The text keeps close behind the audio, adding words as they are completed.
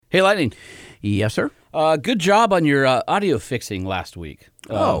Hey, Lightning. Yes, sir. Good job on your audio fixing last week.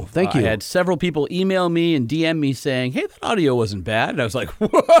 Thank you. I had several people email me and DM me saying, hey, that audio wasn't bad. And I was like,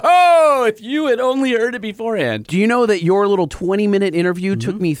 whoa, if you had only heard it beforehand. Do you know that your little 20-minute interview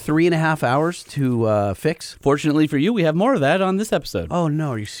took me 3.5 hours to fix? Fortunately for you, we have more of that on this episode. Oh, no.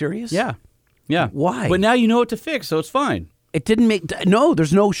 Are you serious? Yeah. Yeah. Why? But now you know what to fix, so it's fine. It didn't make... No,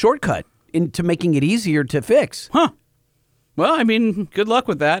 there's no shortcut into making it easier to fix. Huh. Well, I mean, good luck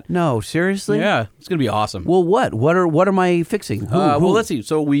with that. No, seriously? Yeah, it's going to be awesome. Well, what? What am I fixing? Who? Well, let's see.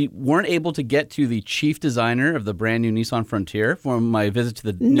 So we weren't able to get to the chief designer of the brand new Nissan Frontier from my visit to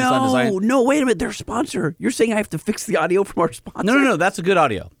the Nissan design. No, wait a minute. Their sponsor. You're saying I have to fix the audio from our sponsor? No. That's a good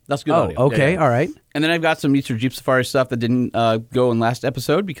audio. That's good audio. Okay. Yeah. All right. And then I've got some Easter Jeep Safari stuff that didn't go in last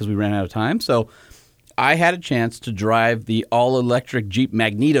episode because we ran out of time. So I had a chance to drive the all-electric Jeep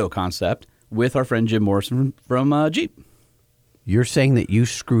Magneto concept with our friend Jim Morrison from Jeep. You're saying that you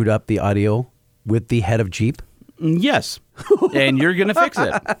screwed up the audio with the head of Jeep? Yes. And you're going to fix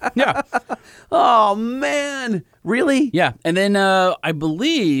it. Yeah. Oh, man. Really? Yeah. And then I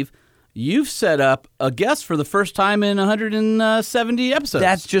believe you've set up a guest for the first time in 170 episodes.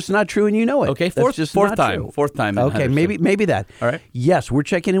 That's just not true, and you know it. Okay, That's just fourth not time. true. Fourth time. Okay, maybe that. All right. Yes, we're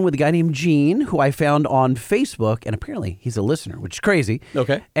checking in with a guy named Gene, who I found on Facebook, and apparently he's a listener, which is crazy.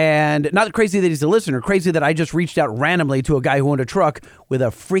 Okay. And not crazy that he's a listener, crazy that I just reached out randomly to a guy who owned a truck with a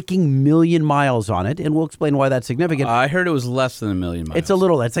freaking 1,000,000 miles on it, and we'll explain why that's significant. I heard it was less than 1,000,000 miles. It's a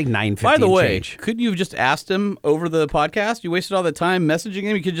little. It's like 950. By the way, change. couldn't you have just asked him over the podcast? You wasted all the time messaging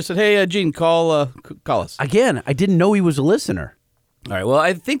him. You could just said, "Hey, Gene, call us." Again, I didn't know he was a listener. All right. Well,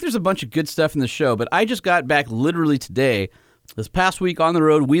 I think there's a bunch of good stuff in the show, but I just got back literally today, this past week on the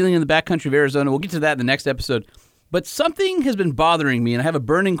road, wheeling in the backcountry of Arizona. We'll get to that in the next episode. But something has been bothering me, and I have a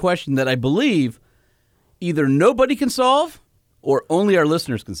burning question that I believe either nobody can solve or only our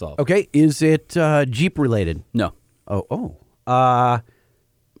listeners can solve. Okay, is it Jeep related? No.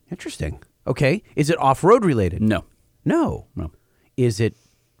 Interesting. Okay, is it off-road related? No. No. Is it?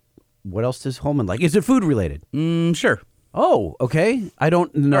 What else does Holman like? Is it food related? Sure. Oh, okay. I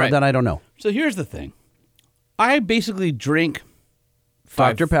don't know. All right. Then I don't know. So here's the thing. I basically drink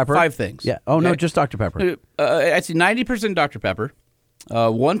Dr. Pepper. 5 things. Yeah. Oh, no, Okay? just Dr. Pepper. I'd say 90% Dr. Pepper,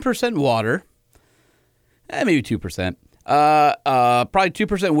 1% water, maybe 2%, probably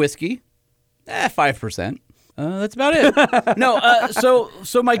 2% whiskey, 5%. That's about it. No,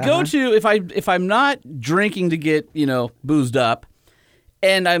 so my go-to if I'm not drinking to get boozed up,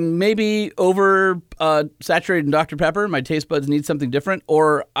 and I'm maybe over saturated in Dr. Pepper, my taste buds need something different,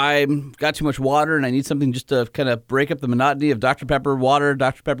 or I've got too much water and I need something just to kind of break up the monotony of Dr. Pepper, water,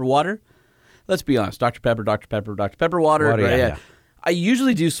 Dr. Pepper, water. Let's be honest, Dr. Pepper, Dr. Pepper, Dr. Pepper, water. Right, yeah. I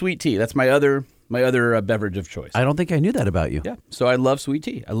usually do sweet tea. That's my other beverage of choice. I don't think I knew that about you. Yeah, so I love sweet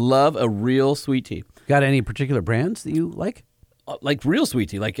tea. I love a real sweet tea. Got any particular brands that you like? Like real sweet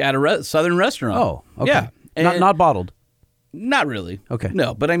tea, like at a southern restaurant. Oh, okay. Yeah. And Not bottled. Not really. Okay.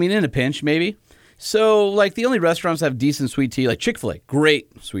 No, but I mean in a pinch, maybe. So, like, the only restaurants that have decent sweet tea, like Chick-fil-A,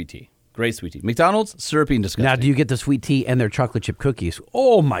 great sweet tea. Great sweet tea. McDonald's, syrupy and disgusting. Now, do you get the sweet tea and their chocolate chip cookies?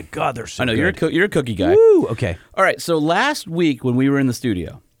 Oh, my God, they're so I know, good. you're a cookie guy. Woo, okay. All right, so last week when we were in the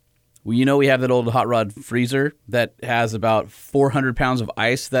studio, we have that old hot rod freezer that has about 400 pounds of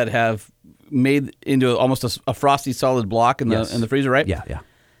ice that have made into almost a frosty solid block in the freezer, right? Yeah.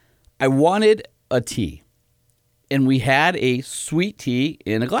 I wanted a tea. And we had a sweet tea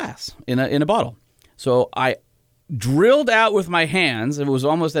in a glass, in a bottle. So I drilled out with my hands. It was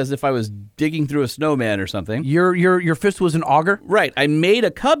almost as if I was digging through a snowman or something. Your fist was an auger? Right. I made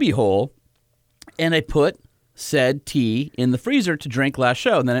a cubby hole, and I put said tea in the freezer to drink last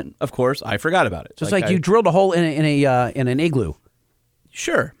show. And then, of course, I forgot about it. Just like you drilled a hole in an igloo.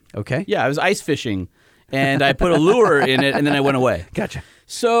 Sure. Okay. Yeah, I was ice fishing, and I put a lure in it, and then I went away. Gotcha.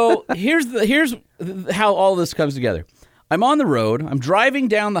 So here's how all this comes together. I'm on the road. I'm driving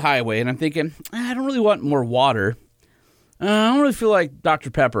down the highway, and I'm thinking, I don't really want more water. I don't really feel like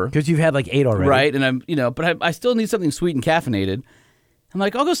Dr. Pepper. Because you've had like 8 already. Right, and but I still need something sweet and caffeinated. I'm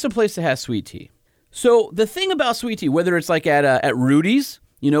like, I'll go someplace that has sweet tea. So the thing about sweet tea, whether it's like at Rudy's,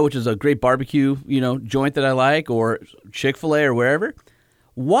 which is a great barbecue, joint that I like, or Chick-fil-A or wherever,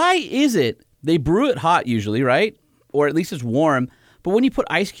 why is it they brew it hot usually, right? Or at least it's warm. But when you put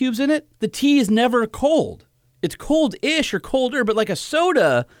ice cubes in it, the tea is never cold. It's cold-ish or colder, but like a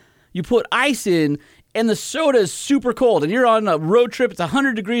soda, you put ice in, and the soda is super cold. And you're on a road trip, it's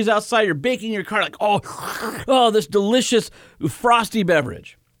 100 degrees outside, you're baking your car, like, oh, this delicious frosty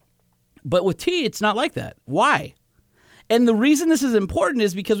beverage. But with tea, it's not like that. Why? And the reason this is important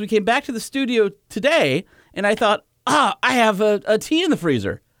is because we came back to the studio today, and I thought, I have a tea in the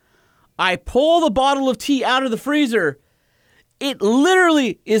freezer. I pull the bottle of tea out of the freezer. It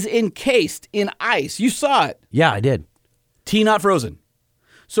literally is encased in ice. You saw it. Yeah, I did. Tea not frozen.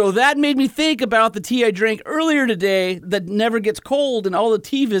 So that made me think about the tea I drank earlier today that never gets cold, and all the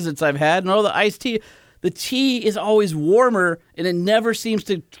tea visits I've had and all the iced tea. The tea is always warmer, and it never seems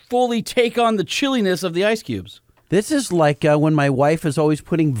to fully take on the chilliness of the ice cubes. This is like when my wife is always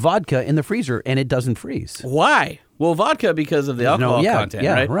putting vodka in the freezer and it doesn't freeze. Why? Well, vodka because of the alcohol content,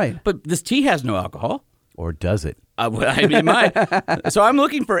 yeah, right? right. But this tea has no alcohol. Or does it? I mean, so I'm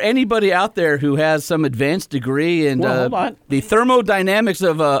looking for anybody out there who has some advanced degree in hold on. the thermodynamics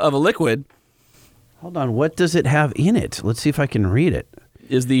of a liquid. Hold on. What does it have in it? Let's see if I can read it.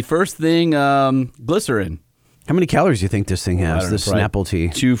 Is the first thing glycerin? How many calories do you think this thing has, this Snapple tea?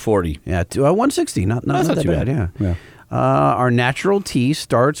 240. Yeah, 160. Not that too bad, yeah. Our natural tea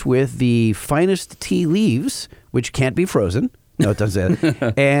starts with the finest tea leaves, which can't be frozen. No, it doesn't.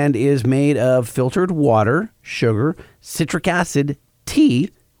 And is made of filtered water, sugar, citric acid,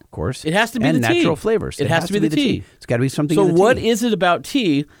 tea, of course. It has to be and the tea. natural flavors. It has to be the tea. It's got to be something So in the what tea. is it about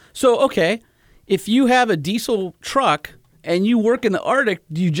tea? So, okay, if you have a diesel truck and you work in the Arctic,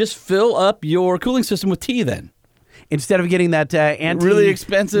 do you just fill up your cooling system with tea then? Instead of getting that really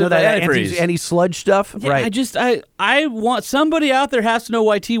expensive antifreeze. anti-sludge stuff? Yeah, right. I want somebody out there has to know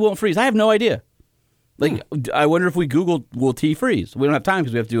why tea won't freeze. I have no idea. Like, I wonder if we Googled, will tea freeze? We don't have time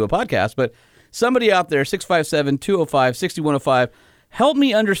because we have to do a podcast, but somebody out there, 657-205-6105, help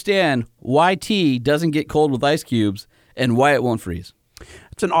me understand why tea doesn't get cold with ice cubes and why it won't freeze.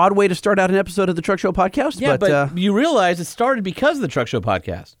 It's an odd way to start out an episode of the Truck Show Podcast. Yeah, but you realize it started because of the Truck Show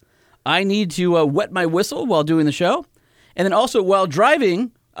Podcast. I need to wet my whistle while doing the show. And then also while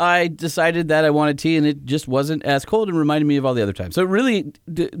driving, I decided that I wanted tea, and it just wasn't as cold and reminded me of all the other times. So it really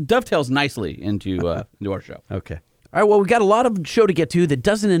dovetails nicely into our show. Okay. All right, well, we've got a lot of show to get to that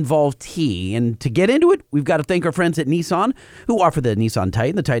doesn't involve tea. And to get into it, we've got to thank our friends at Nissan, who offer the Nissan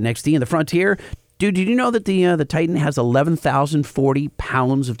Titan, the Titan XT, and the Frontier. Dude, did you know that the Titan has 11,040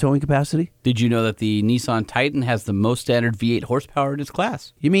 pounds of towing capacity? Did you know that the Nissan Titan has the most standard V8 horsepower in its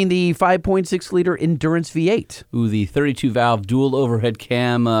class? You mean the 5.6-liter Endurance V8? Ooh, the 32-valve dual overhead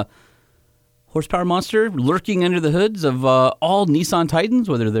cam horsepower monster lurking under the hoods of all Nissan Titans,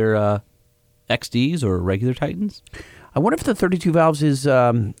 whether they're XDs or regular Titans. I wonder if the 32 valves is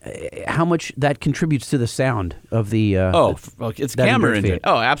how much that contributes to the sound of the. It's camera engine.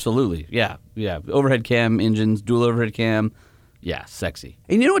 Oh, absolutely. Yeah. Overhead cam engines, dual overhead cam. Yeah, sexy.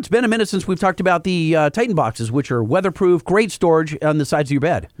 And you know, it's been a minute since we've talked about the Titan boxes, which are weatherproof, great storage on the sides of your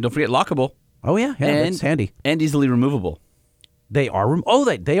bed. Don't forget lockable. Oh yeah, that's handy. And easily removable. They are.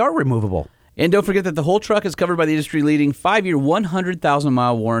 They are removable. And don't forget that the whole truck is covered by the industry-leading 5-year,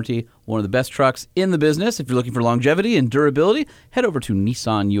 100,000-mile warranty. One of the best trucks in the business. If you're looking for longevity and durability, head over to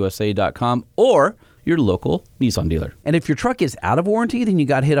NissanUSA.com or your local Nissan dealer. And if your truck is out of warranty, then you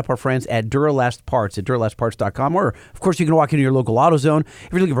got to hit up our friends at Duralast Parts at DuralastParts.com. Or, of course, you can walk into your local AutoZone. If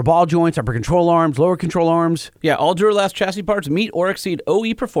you're looking for ball joints, upper control arms, lower control arms. Yeah, all Duralast chassis parts meet or exceed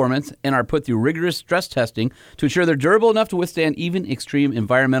OE performance and are put through rigorous stress testing to ensure they're durable enough to withstand even extreme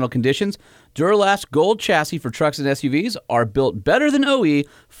environmental conditions. Duralast Gold chassis for trucks and SUVs are built better than OE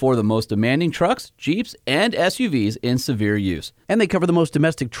for the most demanding trucks, Jeeps, and SUVs in severe use. And they cover the most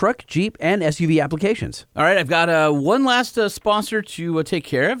domestic truck, Jeep, and SUV applications. All right, I've got one last sponsor to take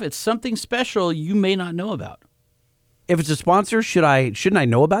care of. It's something special you may not know about. If it's a sponsor, shouldn't I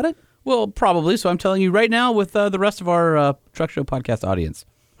know about it? Well, probably. So I'm telling you right now with the rest of our Truck Show Podcast audience.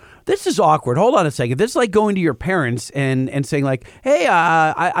 This is awkward. Hold on a second. This is like going to your parents and saying like, hey,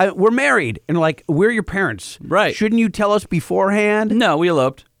 we're married. And like, we're your parents. Right. Shouldn't you tell us beforehand? No, we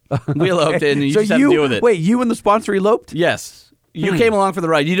eloped. We eloped and you so just have to deal with it. Wait, you and the sponsor eloped? Yes. You came along for the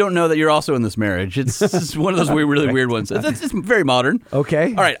ride. You don't know that you're also in this marriage. It's one of those really weird ones. It's very modern. Okay.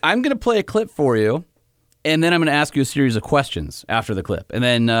 All right. I'm going to play a clip for you, and then I'm going to ask you a series of questions after the clip. And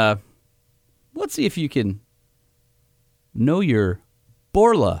then let's see if you can know your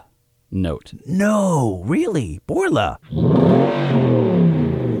Borla note. No, really? Borla.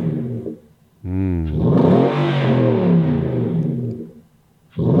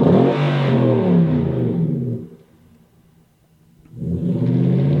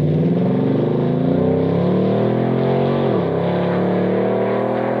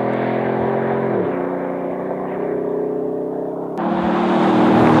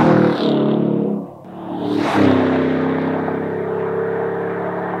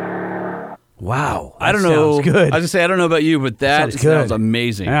 Wow. I don't know. Sounds good. I was just say I don't know about you, but that sounds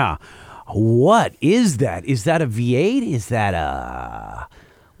amazing. Yeah. What is that? Is that a V8? Is that a...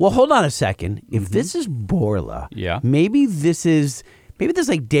 Well, hold on a second. If this is Borla, Yeah. maybe this is maybe there's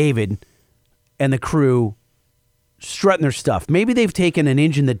like David and the crew strutting their stuff. Maybe they've taken an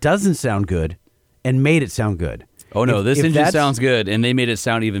engine that doesn't sound good and made it sound good. Oh, no, this engine sounds good, and they made it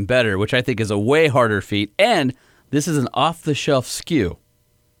sound even better, which I think is a way harder feat. And this is an off-the-shelf SKU.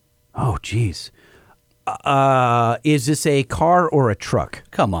 Oh, geez. Is this a car or a truck?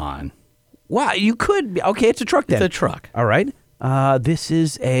 Come on. Wow, you could be. Okay, it's a truck then. It's a truck. All right. This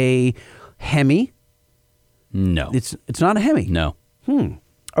is a Hemi. No. It's not a Hemi. No.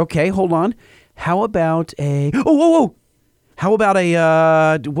 Okay, hold on. How about a whoa. How about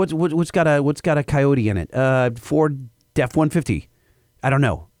a what's got a Coyote in it? Ford F-150. I don't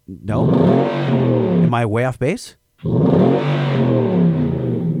know. No? Am I way off base?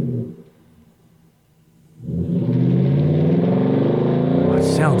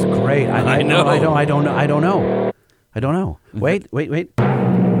 Sounds great. I know. I don't know. Wait.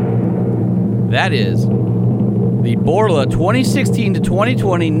 That is the Borla 2016 to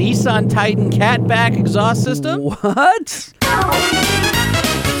 2020 Nissan Titan catback exhaust system. What?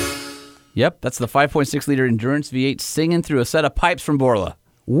 Yep, that's the 5.6-liter Endurance V8 singing through a set of pipes from Borla.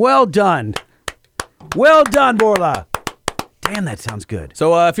 Well done. Well done, Borla. Damn, that sounds good.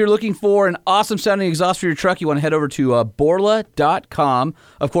 So if you're looking for an awesome-sounding exhaust for your truck, you want to head over to Borla.com.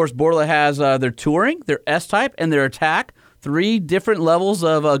 Of course, Borla has their Touring, their S-Type, and their Attack. 3 different levels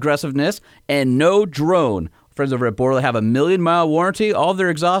of aggressiveness, and no drone. Friends over at Borla have a 1,000,000-mile warranty. All of their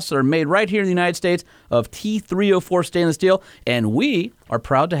exhausts are made right here in the United States of T304 stainless steel, and we are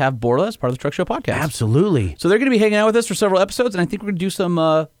proud to have Borla as part of the Truck Show podcast. Absolutely. So they're going to be hanging out with us for several episodes, and I think we're going to do some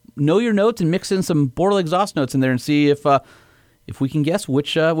Know Your Notes and mix in some Borla exhaust notes in there and see if we can guess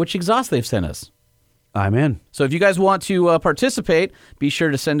which exhaust they've sent us. I'm in. So if you guys want to participate, be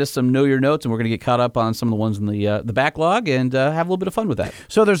sure to send us some Know Your Notes, and we're going to get caught up on some of the ones in the backlog and have a little bit of fun with that.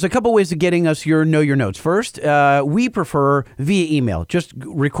 So there's a couple ways of getting us your Know Your Notes. First, we prefer via email. Just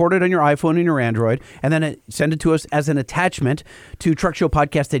record it on your iPhone and your Android, and then send it to us as an attachment to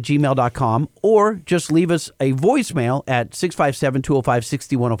truckshowpodcast@gmail.com, or just leave us a voicemail at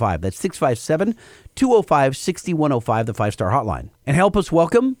 657-205-6105. That's 657-205-6105, the 5-star hotline. And help us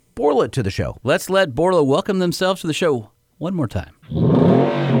welcome Borla to the show. Let's let Borla welcome themselves to the show one more time.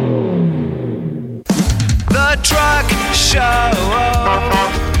 The Truck Show.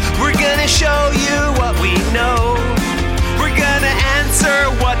 We're gonna show you what we know. We're gonna answer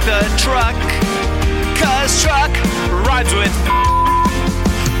what the truck, 'cause truck rhymes with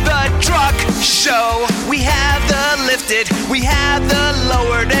the Truck Show. We have the lifted, we have the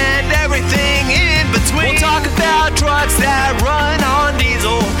lowered, and everything in between. We'll talk about trucks that run on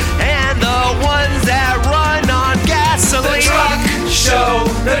diesel and the ones that run on gasoline. The Truck Show,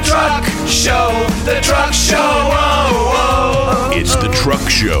 the Truck Show, the Truck Show. Oh, oh. It's the Truck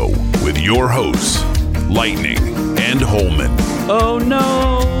Show with your hosts, Lightning and Holman. Oh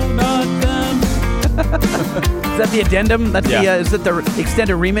no, not them. Is that the addendum? That's Yeah. is that the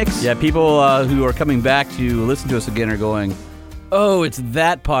extended remix? Yeah, people who are coming back to listen to us again are going, oh, it's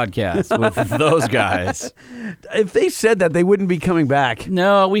that podcast with those guys. If they said that, they wouldn't be coming back.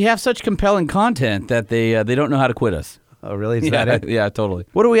 No, we have such compelling content that they don't know how to quit us. Oh, really? Is that it? Yeah, totally.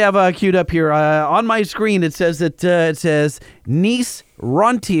 What do we have queued up here? On my screen, it says that it says Nice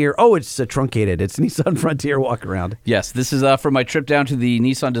Frontier. Oh, it's truncated. It's Nissan Frontier walk around. Yes, this is from my trip down to the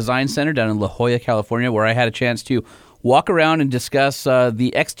Nissan Design Center down in La Jolla, California, where I had a chance to walk around and discuss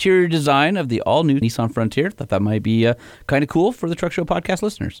the exterior design of the all-new Nissan Frontier. Thought that might be kind of cool for the Truck Show podcast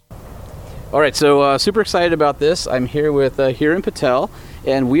listeners. All right, so super excited about this. I'm here with Hiren Patel,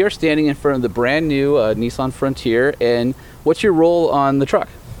 and we are standing in front of the brand new Nissan Frontier. And what's your role on the truck?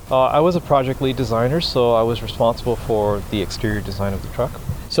 I was a project lead designer, so I was responsible for the exterior design of the truck.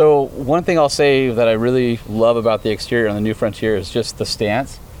 So one thing I'll say that I really love about the exterior on the new Frontier is just the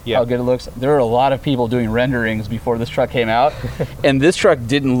stance. Yeah. How good it looks. There were a lot of people doing renderings before this truck came out, and this truck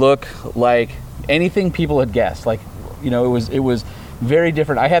didn't look like anything people had guessed. Like, you know, it was very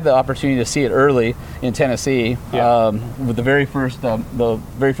different. I had the opportunity to see it early in Tennessee with the very first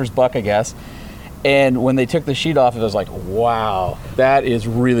buck, I guess. And when they took the sheet off, it was like, wow, that is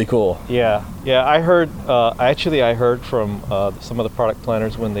really cool. Yeah. I heard. I heard from some of the product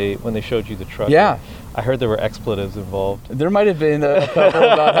planners when they showed you the truck. Yeah. I heard there were expletives involved. There might have been a couple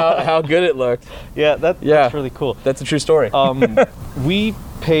about how good it looked. Yeah, that's really cool. That's a true story. We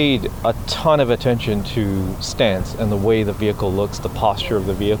paid a ton of attention to stance and the way the vehicle looks, the posture of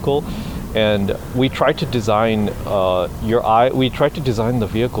the vehicle, and we tried to design We tried to design the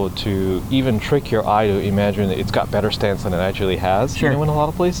vehicle to even trick your eye to imagine that it's got better stance than it actually has. Sure. You know, in a lot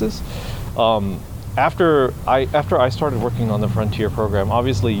of places. after I started working on the Frontier program,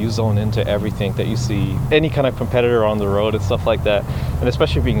 obviously you zone into everything that you see, any kind of competitor on the road and stuff like that. And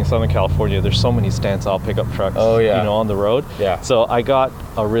especially being in Southern California, there's so many stand-style pickup trucks, on the road. Yeah. So I got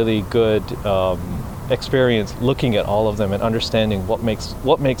a really good experience looking at all of them and understanding what makes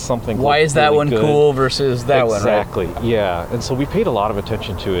something. Why look is that really one good. cool versus that one? Right? Exactly. Yeah. And so we paid a lot of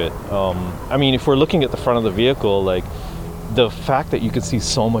attention to it. I mean, if we're looking at the front of the vehicle, like, the fact that you could see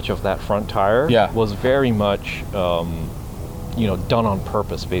so much of that front tire was very much, done on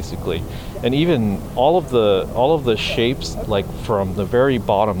purpose, basically. And even all of the shapes, like from the very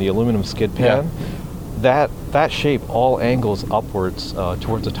bottom, the aluminum skid pan, that shape all angles upwards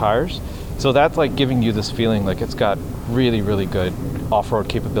towards the tires. So that's like giving you this feeling like it's got really, really good off-road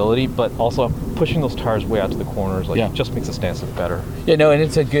capability, but also pushing those tires way out to the corners, it just makes the stance look better. Yeah, no, and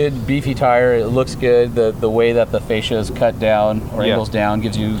it's a good beefy tire. It looks good. The way that the fascia is cut down or angles down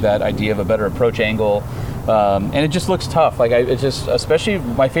gives you that idea of a better approach angle. And it just looks tough. Especially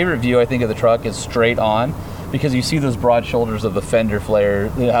my favorite view, I think, of the truck is straight on, because you see those broad shoulders of the fender flare,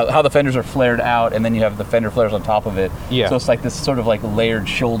 how the fenders are flared out, and then you have the fender flares on top of it. Yeah. So it's like this sort of like layered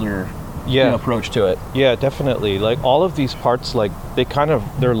shoulder approach to it. Yeah, definitely. Like all of these parts, like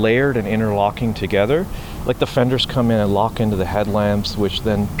they're layered and interlocking together. Like the fenders come in and lock into the headlamps, which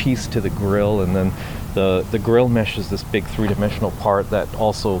then piece to the grille, and then the grille mesh is this big three-dimensional part that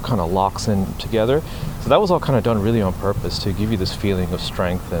also kind of locks in together. So that was all kind of done really on purpose to give you this feeling of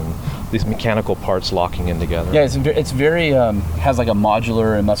strength and these mechanical parts locking in together. Yeah, it's very, has like a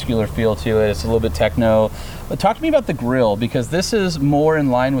modular and muscular feel to it. It's a little bit techno. But talk to me about the grille, because this is more in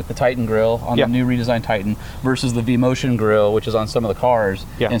line with the Titan grille on the new redesigned Titan versus the V-Motion grille, which is on some of the cars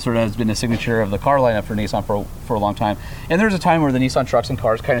and sort of has been a signature of the car lineup for Nissan for a long time. And there's a time where the Nissan trucks and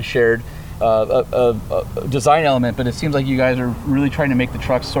cars kind of shared a design element, but it seems like you guys are really trying to make the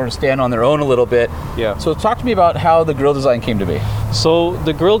trucks sort of stand on their own a little bit. Yeah. So talk to me about how the grille design came to be. So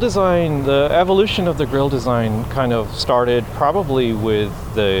the grille design, the evolution of the grille design kind of started probably with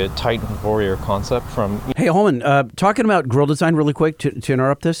the Titan Warrior concept from... Hey, Holman, talking about grille design really quick to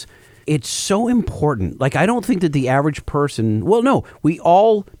interrupt this. It's so important. Like, I don't think that the average person... Well, no, we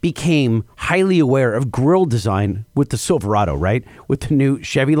all became highly aware of grille design with the Silverado, right? With the new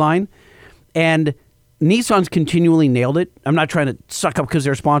Chevy line. And Nissan's continually nailed it. I'm not trying to suck up because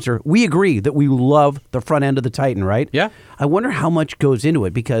they're a sponsor. We agree that we love the front end of the Titan, right? Yeah. I wonder how much goes into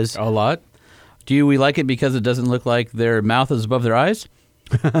it, because... A lot. Do we like it because it doesn't look like their mouth is above their eyes?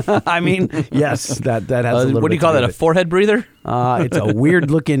 I mean, yes, that has a little what do you call that, a forehead breather? It's a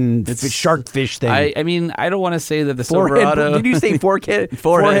weird-looking shark fish thing. I mean, I don't want to say that the Silverado... Did you say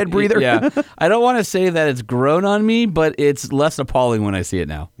forehead breather? Yeah. I don't want to say that it's grown on me, but it's less appalling when I see it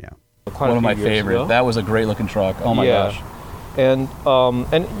now. Yeah. One of my favorites. That was a great-looking truck. Oh, my gosh. And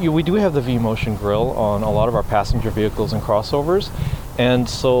we do have the V-Motion grille on a lot of our passenger vehicles and crossovers. And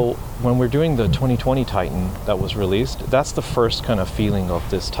so when we're doing the 2020 Titan that was released, that's the first kind of feeling of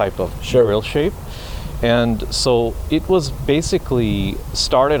this type of grille shape. And so it was basically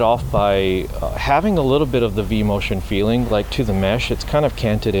started off by having a little bit of the V-Motion feeling, like to the mesh. It's kind of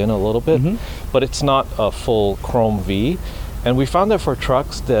canted in a little bit, but it's not a full chrome V. And we found that for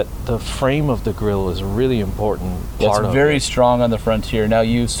trucks that the frame of the grille is a really important part of it. It's very strong on the Frontier. Now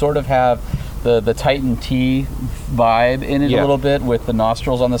you sort of have the Titan T vibe in it a little bit with the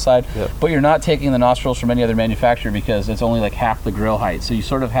nostrils on the side, but you're not taking the nostrils from any other manufacturer because it's only like half the grille height. So you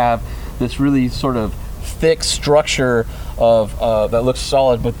sort of have this really sort of thick structure of that looks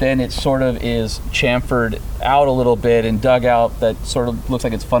solid, but then it sort of is chamfered out a little bit and dug out that sort of looks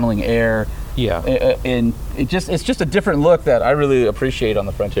like it's funneling air. Yeah, and it's just a different look that I really appreciate on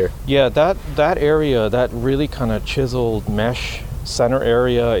the Frontier. Yeah, that area, that really kind of chiseled mesh center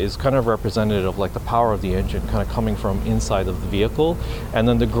area is kind of representative of like the power of the engine kind of coming from inside of the vehicle, and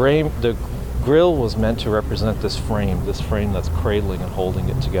then the grille was meant to represent this frame that's cradling and holding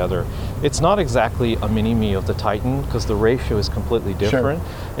it together. It's not exactly a mini-me of the Titan because the ratio is completely different,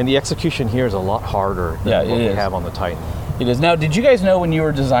 and the execution here is a lot harder than what we have on the Titan. It is. Now, did you guys know when you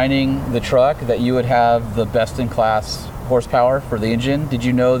were designing the truck that you would have the best-in-class horsepower for the engine? Did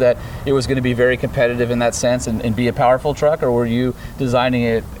you know that it was going to be very competitive in that sense and be a powerful truck, or were you designing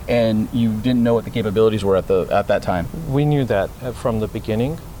it and you didn't know what the capabilities were at that time? We knew that from the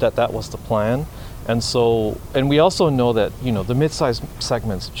beginning, that was the plan. And we also know that, the mid-size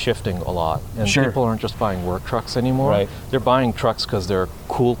segment's shifting a lot, and people aren't just buying work trucks anymore. Right. They're buying trucks because they're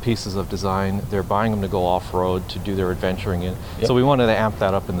cool pieces of design. They're buying them to go off-road, to do their adventuring in. Yep. So we wanted to amp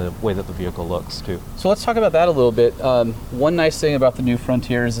that up in the way that the vehicle looks, too. So let's talk about that a little bit. One nice thing about the new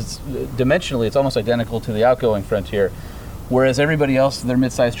Frontier is it's dimensionally, it's almost identical to the outgoing Frontier. whereas everybody else, their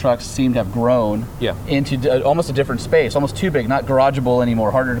mid-sized trucks seem to have grown Yeah. into almost a different space, almost too big, not garageable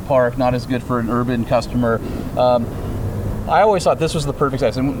anymore, harder to park, not as good for an urban customer. I always thought this was the perfect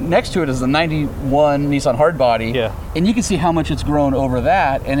size. And next to it is the 91 Nissan Hardbody. Yeah. And you can see how much it's grown over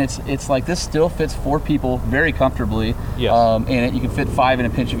that. And it's like this still fits 4 people very comfortably. Yes. In it. You can fit 5 in a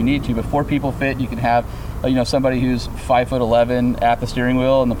pinch if you need to, but 4 people fit. You can have somebody who's 5'11" at the steering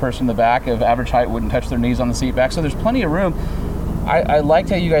wheel, and the person in the back of average height wouldn't touch their knees on the seat back. So there's plenty of room. I liked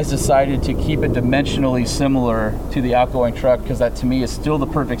how you guys decided to keep it dimensionally similar to the outgoing truck, because that to me is still the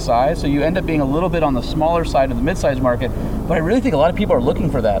perfect size. So you end up being a little bit on the smaller side of the midsize market, but I really think a lot of people are looking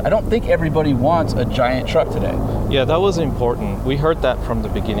for that. I don't think everybody wants a giant truck today. Yeah, that was important. We heard that from the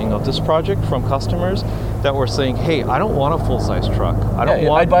beginning of this project from customers that were saying, hey, I don't want a full-size truck. I don't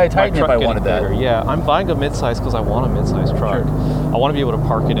want I'd buy a my Titan if truck I getting wanted that. bigger. Yeah, I'm buying a midsize because I want a midsize truck. Sure. I want to be able to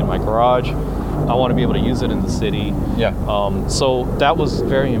park it in my garage. I want to be able to use it in the city. Yeah. So that was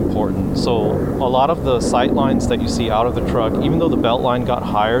very important. So a lot of the sight lines that you see out of the truck, even though the belt line got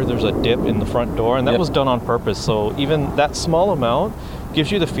higher, there's a dip in the front door, and that was done on purpose. So even that small amount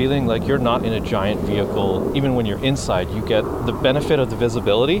gives you the feeling like you're not in a giant vehicle. Even when you're inside, you get the benefit of the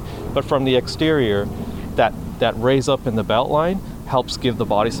visibility, but from the exterior, that raise up in the belt line helps give the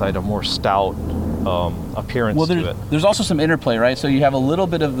body side a more stout appearance to it. There's also some interplay, right? So you have a little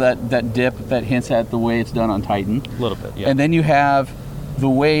bit of that dip that hints at the way it's done on Titan. A little bit, yeah. And then you have the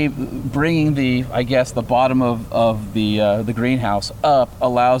way bringing the bottom of the greenhouse up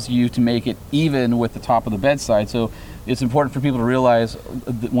allows you to make it even with the top of the bedside. So it's important for people to realize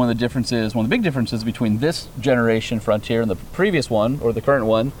one of the big differences between this generation Frontier and the previous one, or the current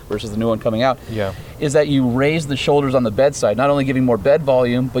one, versus the new one coming out, is that you raise the shoulders on the bedside, not only giving more bed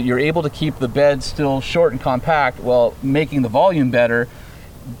volume, but you're able to keep the bed still short and compact while making the volume better.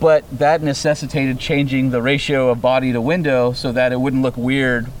 But that necessitated changing the ratio of body to window so that it wouldn't look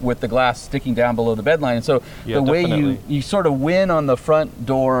weird with the glass sticking down below the bed line. And so the way you sort of win on the front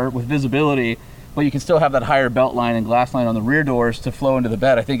door with visibility, but you can still have that higher belt line and glass line on the rear doors to flow into the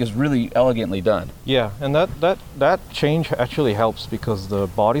bed, I think is really elegantly done. Yeah, and that change actually helps because the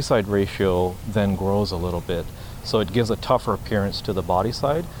body side ratio then grows a little bit. So it gives a tougher appearance to the body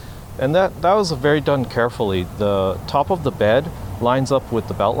side. And that was very done carefully. The top of the bed lines up with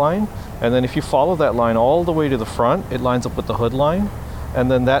the belt line, and then if you follow that line all the way to the front, it lines up with the hood line, and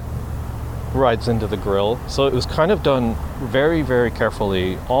then that rides into the grill. So it was kind of done very, very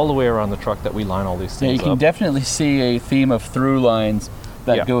carefully all the way around the truck that we line all these things you can up. definitely see a theme of through lines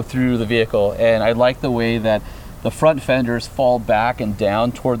that go through the vehicle, and I like the way that the front fenders fall back and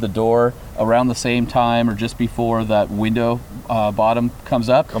down toward the door around the same time or just before that window bottom comes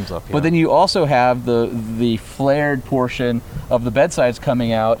up. Yeah. But then you also have the flared portion of the bedsides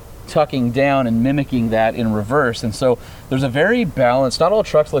coming out, tucking down and mimicking that in reverse. And so there's a very balanced, not all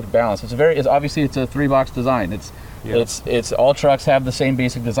trucks look balanced. Obviously it's a 3-box design. It's all trucks have the same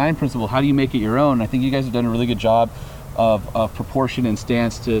basic design principle. How do you make it your own? I think you guys have done a really good job of proportion and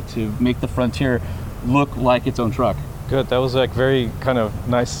stance to make the Frontier look like its own truck. Good. That was like very kind of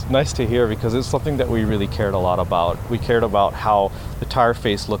nice to hear, because it's something that we really cared a lot about. We cared about how the tire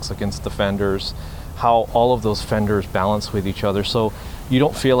face looks against the fenders, how all of those fenders balance with each other, so you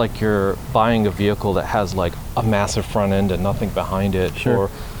don't feel like you're buying a vehicle that has like a massive front end and nothing behind it. Sure. Or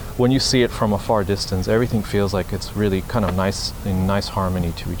when you see it from a far distance, everything feels like it's really kind of nice, in nice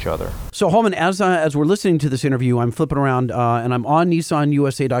harmony to each other. So Holman, as we're listening to this interview, I'm flipping around and I'm on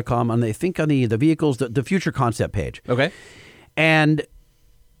NissanUSA.com, and I think on the vehicles, the future concept page. Okay. And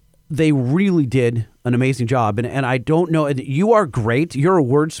they really did an amazing job. And I don't know, you are great. You're a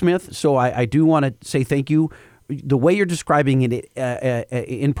wordsmith, so I do want to say thank you. The way you're describing it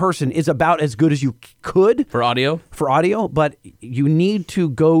in person is about as good as you could For audio, but you need to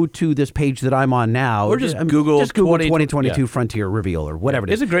go to this page that I'm on now. Or just Google 2022 Frontier Reveal or whatever it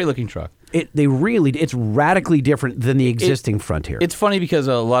is. it's a great looking truck. It's radically different than the existing Frontier. It's funny because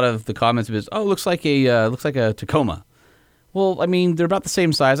a lot of the comments is, it looks like a Tacoma. Well, I mean, they're about the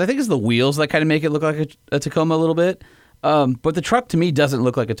same size. I think it's the wheels that kind of make it look like a Tacoma a little bit. But the truck to me doesn't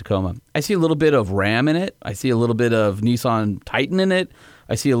look like a Tacoma. I see a little bit of Ram in it. I see a little bit of Nissan Titan in it.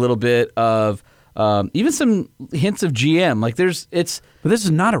 I see a little bit of even some hints of GM. Like but this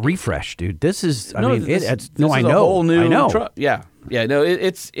is not a refresh, dude. This is. I know. A whole new truck. Yeah. No.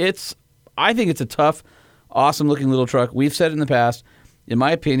 It's. I think it's a tough, awesome looking little truck. We've said it in the past. In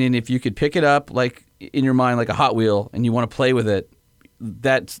my opinion, if you could pick it up like in your mind like a Hot Wheel and you want to play with it,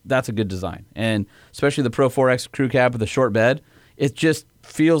 that's a good design. And especially the Pro 4X crew cab with a short bed, it just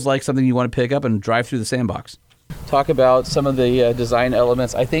feels like something you want to pick up and drive through the sandbox. talk about some of the design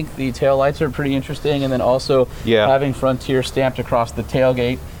elements. I think the taillights are pretty interesting, and then also having Frontier stamped across the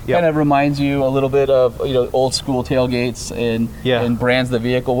tailgate kind of reminds you a little bit of old school tailgates and brands of the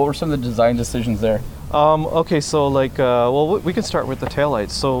vehicle. What were some of the design decisions there? Okay, so we can start with the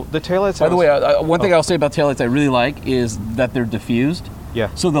taillights. So the taillights. By the way, one thing I'll say about taillights I really like is that they're diffused.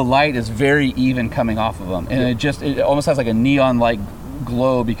 Yeah. So the light is very even coming off of them, and it almost has like a neon light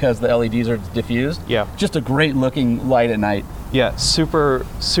glow because the LEDs are diffused. Yeah. Just a great looking light at night. Yeah, super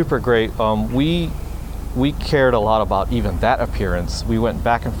great. We cared a lot about even that appearance. We went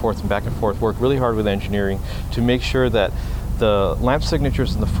back and forth, worked really hard with engineering to make sure that the lamp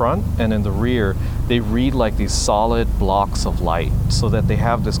signatures in the front and in the rear, they read like these solid blocks of light so that they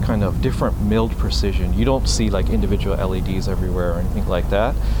have this kind of different milled precision. You don't see like individual LEDs everywhere or anything like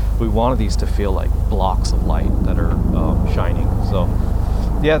that. We wanted these to feel like blocks of light that are shining. So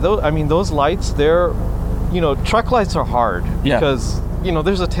yeah, those lights, they're, truck lights are hard because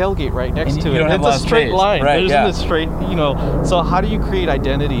there's a tailgate right next to it. It's a straight line. Right, There isn't a straight, so how do you create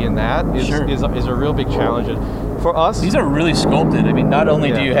identity in that is a real big challenge. For us, these are really sculpted. I mean, not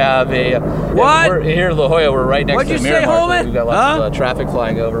only do you have What? Here in La Jolla, we're right next What'd to you the say, Miramar. Holman? So we've got lots of traffic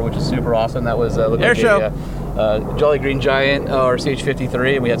flying over, which is super awesome. That was Air show. Jolly Green Giant or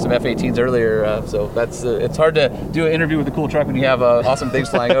CH-53, and we had some F-18s earlier. So that's it's hard to do an interview with a cool truck when you have awesome things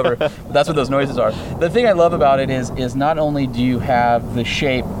flying over. But that's what those noises are. The thing I love about it is not only do you have the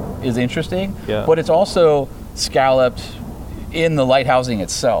shape is interesting, but it's also scalloped in the light housing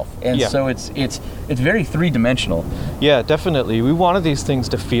itself, and so it's very three-dimensional. Yeah, definitely. We wanted these things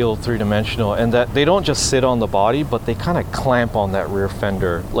to feel three-dimensional, and that they don't just sit on the body, but they kind of clamp on that rear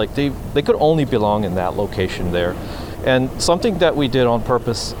fender. Like they could only belong in that location there. And something that we did on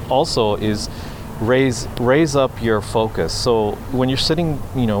purpose also is raise up your focus. So when you're sitting,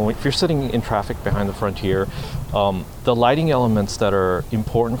 if you're sitting in traffic behind the Frontier, the lighting elements that are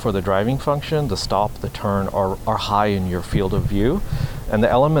important for the driving function, the stop, the turn, are high in your field of view. And the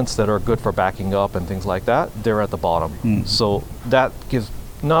elements that are good for backing up and things like that, they're at the bottom. So that gives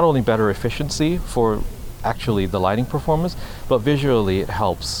not only better efficiency for actually the lighting performance, but visually it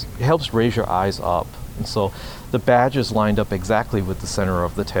helps raise your eyes up. And so the badge is lined up exactly with the center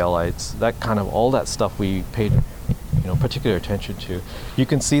of the taillights. That kind of all that stuff we paid particular attention to. You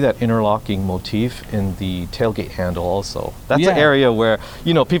can see that interlocking motif in the tailgate handle also. That's an area where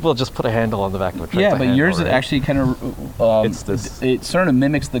people just put a handle on the back of a truck. Yeah, but yours it actually kind of it's this. It sort of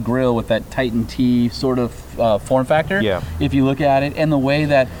mimics the grille with that Titan T sort of form factor. Yeah. If you look at it, and the way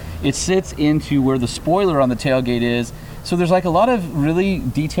that it sits into where the spoiler on the tailgate is. So there's like a lot of really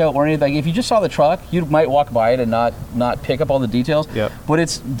detail oriented. Like if you just saw the truck, you might walk by it and not pick up all the details. Yep. But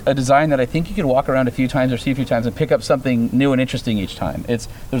it's a design that I think you could walk around a few times or see a few times and pick up something new and interesting each time. There's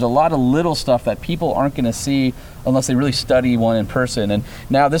a lot of little stuff that people aren't going to see unless they really study one in person. And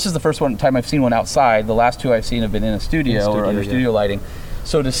now this is the first time I've seen one outside. The last two I've seen have been in a studio or under studio lighting.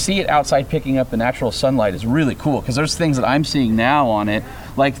 So to see it outside picking up the natural sunlight is really cool, because there's things that I'm seeing now on it,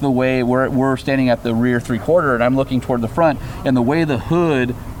 like the way we're standing at the rear 3/4 and I'm looking toward the front, and the way the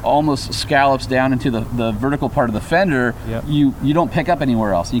hood almost scallops down into the vertical part of the fender, you don't pick up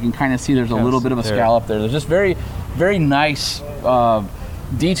anywhere else. You can kind of see there's a little bit of a scallop there. There's just very, very nice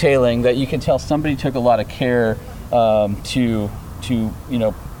detailing that you can tell somebody took a lot of care to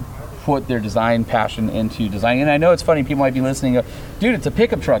put their design passion into designing. And I know it's funny, people might be listening, dude, it's a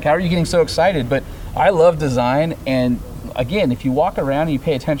pickup truck, how are you getting so excited? But I love design, and again, if you walk around and you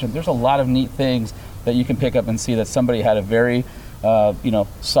pay attention, there's a lot of neat things that you can pick up and see that somebody had a very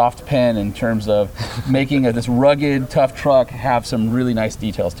soft pen in terms of making this rugged, tough truck have some really nice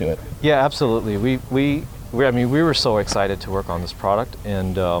details to it. Yeah, absolutely. We were so excited to work on this product,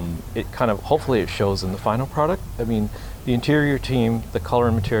 and it kind of, hopefully it shows in the final product. I mean, the interior team, the color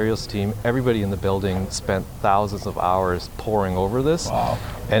and materials team, everybody in the building spent thousands of hours poring over this. Wow.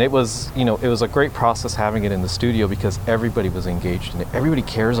 And it was a great process having it in the studio, because everybody was engaged in it. Everybody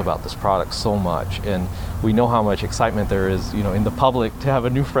cares about this product so much, and we know how much excitement there is, in the public to have a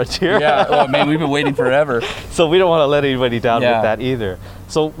new Frontier. Yeah, well, man, we've been waiting forever. So we don't want to let anybody down with that either.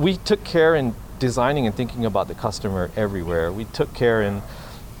 So we took care in designing and thinking about the customer everywhere. We took care in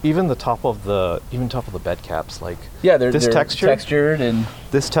even the top of the bed caps, like they're textured, and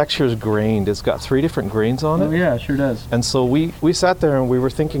this texture is grained. It's got 3 different grains on it. Oh yeah, it sure does. And so we sat there and we were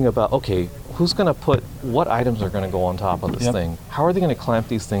thinking about, okay, who's going to put what items are going to go on top of this thing? How are they going to clamp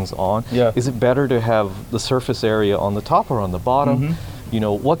these things on? Yeah. Is it better to have the surface area on the top or on the bottom? Mm-hmm.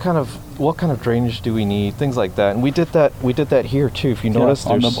 What kind of drainage do we need? Things like that. And we did that here too. If you notice,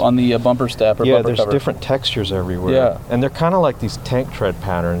 on the bumper step or bumper there's cover. different textures everywhere. Yeah. And they're kind of like these tank tread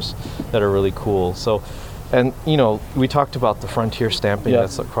patterns that are really cool. So And we talked about the Frontier stamping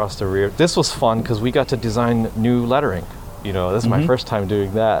that's across the rear. This was fun because we got to design new lettering. This is my first time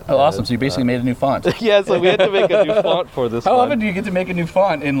doing that. Oh, awesome. So you basically made a new font. Yeah, so we had to make a new font for this How one. often do you get to make a new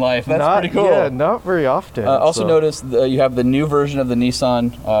font in life? That's pretty cool. Yeah, not very often. Also notice you have the new version of the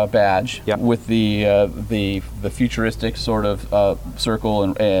Nissan badge with the futuristic sort of circle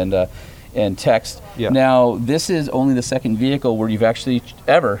and text. Yep. Now, this is only the second vehicle where you've actually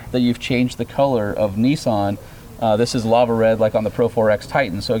you've changed the color of Nissan. This is lava red, like on the Pro 4X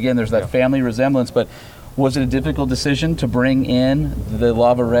Titan. So again, there's that family resemblance, but was it a difficult decision to bring in the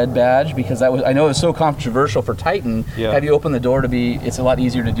lava red badge? Because I know it was so controversial for Titan. Yeah. Have you opened the door to it's a lot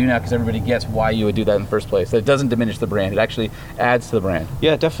easier to do now because everybody gets why you would do that in the first place. It doesn't diminish the brand. It actually adds to the brand.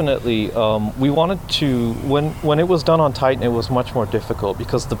 Yeah, definitely. We wanted to, when it was done on Titan, it was much more difficult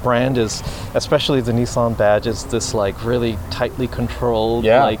because the brand is, especially the Nissan badge, is this like really tightly controlled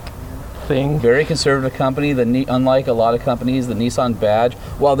thing. Very conservative company. Unlike a lot of companies, the Nissan badge,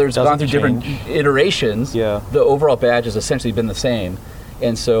 while there's gone through different iterations, the overall badge has essentially been the same.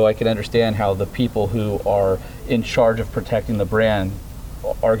 And so I can understand how the people who are in charge of protecting the brand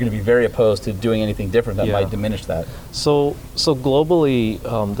are going to be very opposed to doing anything different that might diminish that. So globally,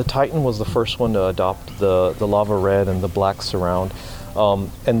 the Titan was the first one to adopt the lava red and the black surround,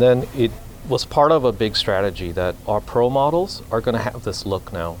 and then it was part of a big strategy that our Pro models are going to have this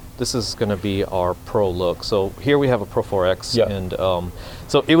look now. This is going to be our Pro look. So here we have a Pro 4X, and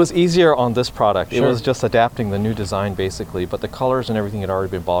so it was easier on this product. It was just adapting the new design basically, but the colors and everything had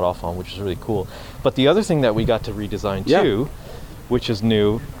already been bought off on, which is really cool. But the other thing that we got to redesign too, which is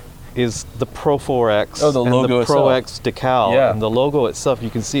new, is the Pro 4X and logo the Pro itself. X decal. And the logo itself, you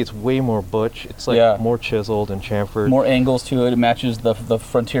can see it's way more butch. It's like more chiseled and chamfered. More angles to it. It matches the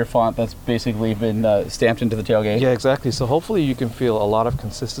Frontier font that's basically been stamped into the tailgate. Yeah, exactly. So hopefully you can feel a lot of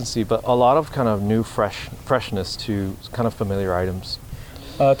consistency, but a lot of kind of new freshness to kind of familiar items.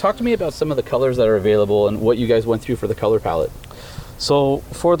 Talk to me about some of the colors that are available and what you guys went through for the color palette. So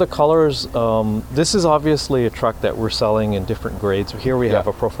for the colors, this is obviously a truck that we're selling in different grades. Here we have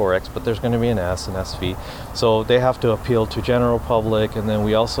a Pro 4X, but there's going to be an S and SV. So they have to appeal to general public, and then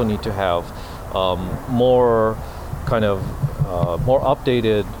we also need to have more kind of more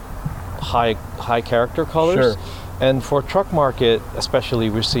updated high character colors. Sure. And for truck market, especially,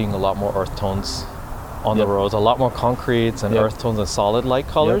 we're seeing a lot more earth tones on the roads, a lot more concretes and earth tones and solid light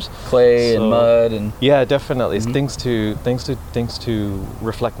colors, clay and mud and definitely it's things to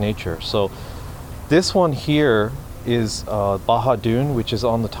reflect nature. So this one here is Baja Dune, which is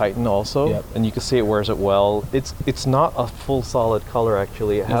on the Titan also, and you can see it wears it well. It's not a full solid color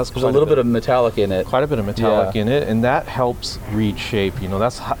actually. It has there's a little bit of metallic in it. Quite a bit of metallic in it, and that helps read shape.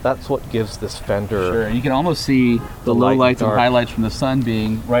 That's what gives this fender. Sure, you can almost see the low lights and highlights from the sun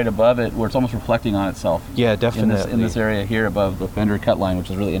being right above it, where it's almost reflecting on itself. Yeah, definitely. In this area here above the fender cut line,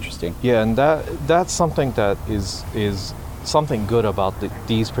 which is really interesting. Yeah, and that's something that is something good about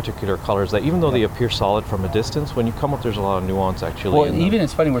these particular colors, that even though they appear solid from a distance, when you come up, there's a lot of nuance actually. Well, even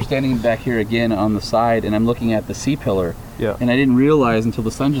it's funny, we're standing back here again on the side, and I'm looking at the C-pillar, Yeah. And I didn't realize until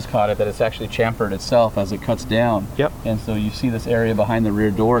the sun just caught it that it's actually chamfered itself as it cuts down. Yep. And so you see this area behind the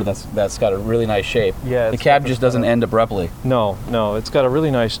rear door that's got a really nice shape. Yeah. The cab just doesn't end abruptly. No, it's got a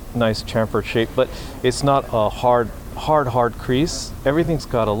really nice chamfered shape, but it's not a hard crease. Everything's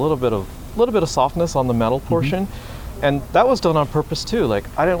got a little bit of softness on the metal portion, and that was done on purpose too. Like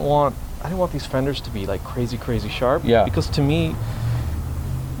I didn't want these fenders to be like crazy sharp. Yeah. Because to me,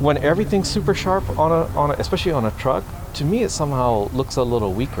 when everything's super sharp on a especially on a truck, to me it somehow looks a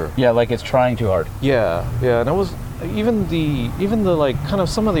little weaker. Yeah, like it's trying too hard. Yeah, and I was even the like kind of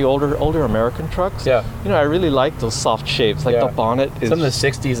some of the older American trucks. Yeah. I really like those soft shapes. Like the bonnet is some of the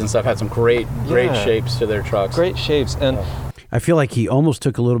 60s and stuff had some great shapes to their trucks. Great shapes, and I feel like he almost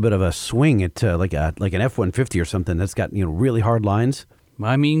took a little bit of a swing at like an F-150 or something that's got really hard lines.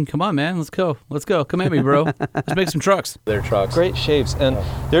 I mean, come on, man, let's go. Come at me, bro. Let's make some trucks. Their trucks. Great shapes, and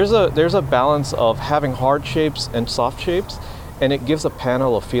there's a balance of having hard shapes and soft shapes, and it gives a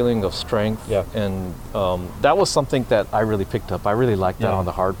panel a feeling of strength. Yeah. And that was something that I really picked up. I really liked that on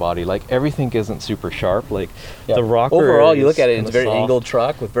the hard body. Like everything isn't super sharp. Like the rocker. Overall, you look at it, it's a very soft. angled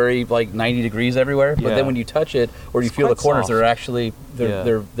truck with very like 90 degrees everywhere. But then when you touch it or you feel the corners, soft. they're actually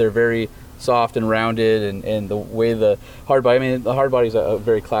they're very soft and rounded, and the way the hard body. I mean, the hard body is a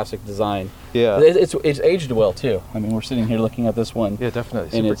very classic design. Yeah. It's aged well too. I mean, we're sitting here looking at this one. Yeah,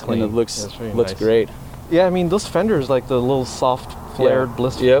 definitely. And Super clean. it looks really looks nice. great. Yeah, I mean those fenders, like the little soft flared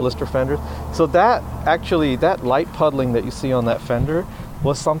blister fenders. So that light puddling that you see on that fender,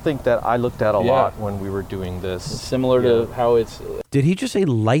 was something that I looked at a lot when we were doing this. Similar to how it's Did he just say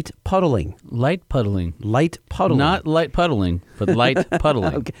light puddling? light puddling. Light puddling. Not light puddling, but light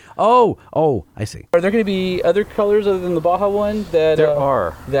puddling. Okay. Oh, I see. Are there going to be other colors other than the Baja one that There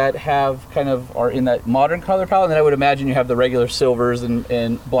are. that have are in that modern color palette? And then I would imagine you have the regular silvers and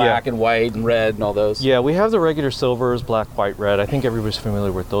black and white and red and all those. Yeah, we have the regular silvers, black, white, red. I think everybody's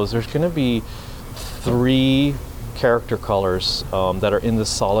familiar with those. There's going to be 3 character colors that are in the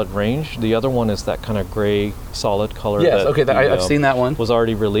solid range. The other one is that kind of gray solid color. Yes, I've seen that one. Was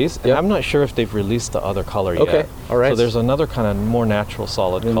already released. And I'm not sure if they've released the other color yet. Okay, all right. So there's another kind of more natural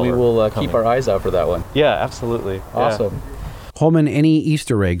solid And color. we will keep coming. our eyes out for that one. Yeah, absolutely. Yeah. Awesome. Holman, any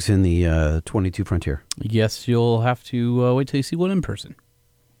Easter eggs in the 22 Frontier? Yes, you'll have to wait till you see one in person.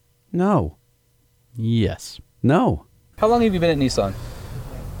 No. Yes. No. How long have you been at Nissan?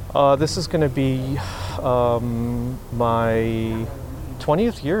 This is going to be my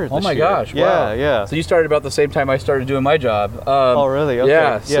 20th year this Oh my year. gosh! Yeah, Wow. yeah. So you started about the same time I started doing my job. Oh, really? Okay.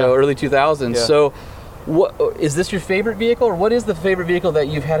 Yeah. Yeah. So early 2000s. Yeah. So, what is this your favorite vehicle, or what is the favorite vehicle that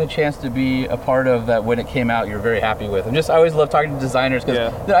you've had a chance to be a part of that when it came out you're very happy with? And I always love talking to designers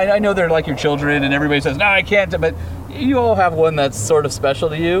because I know they're like your children, and everybody says no, I can't. But you all have one that's sort of special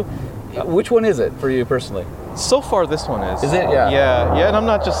to you. Which one is it for you personally? So far, this one is. Is it? Yeah. Yeah, and I'm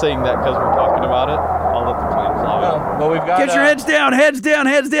not just saying that because we're talking about it. I'll let the plane fly. Well, we've got. Get your heads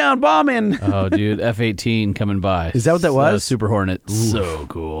down, bombing. Oh, dude, F-18 coming by. Is that what that was? Super Hornet. So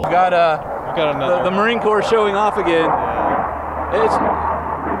cool. We got another. the Marine Corps showing off again.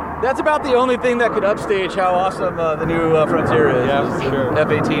 That's about the only thing that could upstage how awesome the new Frontier is. Yeah, for sure.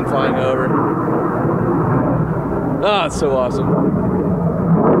 F-18 flying over. Oh, it's so awesome.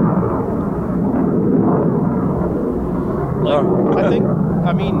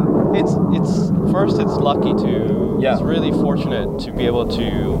 I mean, it's lucky to. Yeah. It's really fortunate to be able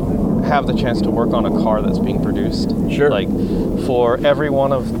to have the chance to work on a car that's being produced. Sure. Like, for every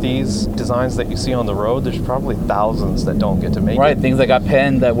one of these designs that you see on the road, there's probably thousands that don't get to make Right, it. things that got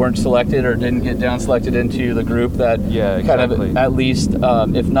penned that weren't selected or didn't get down selected into the group that kind exactly. of at least,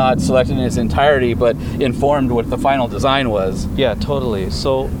 if not selected in its entirety, but informed what the final design was. Yeah, totally.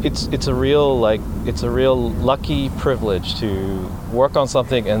 So it's a real lucky privilege to work on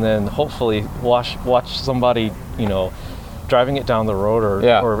something and then hopefully watch somebody, driving it down the road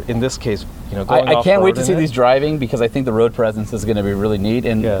or in this case, going I can't wait to off-road see in it. these driving because I think the road presence is going to be really neat.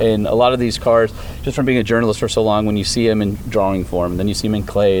 And in a lot of these cars, just from being a journalist for so long, when you see them in drawing form, then you see them in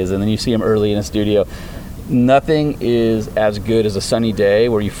clays, and then you see them early in a studio, nothing is as good as a sunny day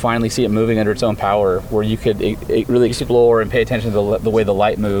where you finally see it moving under its own power, where you could really explore and pay attention to the way the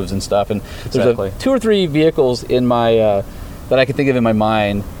light moves and stuff. And there's 2 or 3 vehicles in my that I can think of in my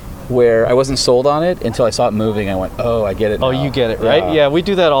mind where I wasn't sold on it until I saw it moving. I went, oh, I get it now. Oh, you get it, right? Yeah, we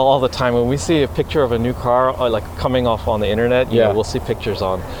do that all the time. When we see a picture of a new car, or like coming off on the internet, you know, we'll see pictures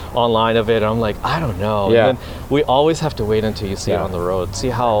online of it, and I'm like, I don't know. Yeah. And then we always have to wait until you see it on the road, see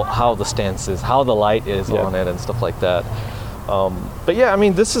how the stance is, how the light is on it, and stuff like that. But yeah, I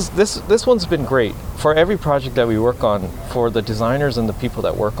mean, this one's been great. For every project that we work on, for the designers and the people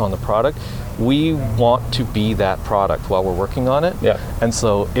that work on the product, we want to be that product while we're working on it. Yeah. And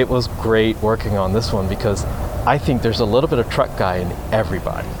so it was great working on this one because I think there's a little bit of truck guy in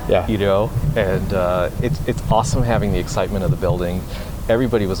everybody. Yeah. And it's awesome having the excitement of the building.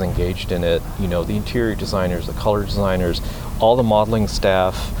 Everybody was engaged in it. The interior designers, the color designers, all the modeling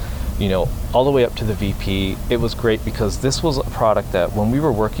staff. All the way up to the VP. It was great because this was a product that when we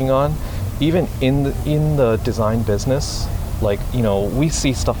were working on, even in the design business, we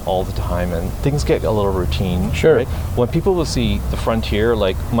see stuff all the time and things get a little routine. Sure. Right? When people will see the Frontier,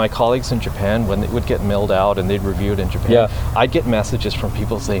 like my colleagues in Japan, when it would get milled out and they'd review it in Japan, I'd get messages from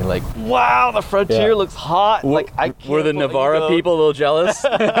people saying like, wow, the Frontier looks hot. Were the Navara people a little jealous?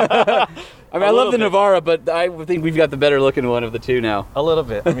 I mean, I love the Navara, but I think we've got the better looking one of the two now. A little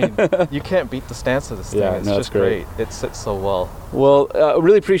bit. I mean, you can't beat the stance of this thing. It's just great. It sits so well. Well,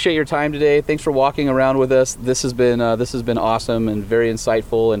 really appreciate your time today. Thanks for walking around with us. This has been awesome and very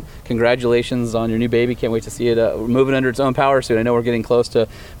insightful. And congratulations on your new baby. Can't wait to see it moving under its own power soon. I know we're getting close to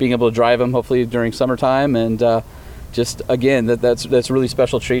being able to drive them, hopefully during summertime. And just again, that's a really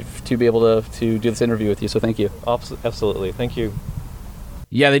special treat to be able to do this interview with you. So thank you. Absolutely. Thank you.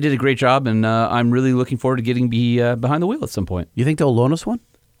 Yeah, they did a great job, and I'm really looking forward to getting behind the wheel at some point. You think they'll loan us one?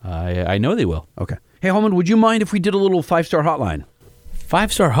 I know they will. Okay. Hey, Holman, would you mind if we did a little 5-star hotline?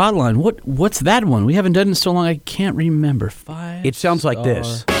 5-star hotline? What's that one? We haven't done it in so long, I can't remember. 5. It sounds like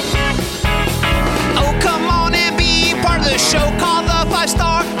this. Oh, come on and be part of the show. Call the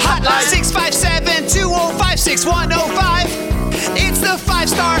 5-star hotline. 657-205-6105. It's the 5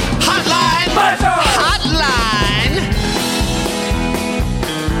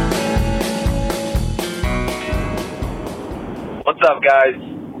 What's up, guys?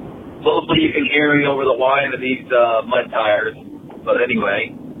 Hopefully you can hear me over the whine of these mud tires. But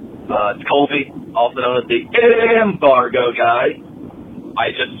anyway, it's Colby, also known as the Embargo Guy.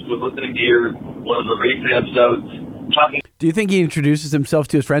 I just was listening to one of the recent episodes talking Do you think he introduces himself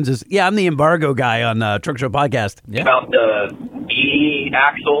to his friends as, yeah, I'm the embargo guy on Truck Show Podcast? Yeah. about the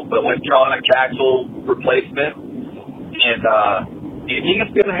E-axle, the electronic axle replacement. And do you think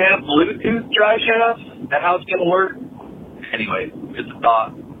it's going to have Bluetooth drive shafts? Is that how it's going to work? Anyway, just a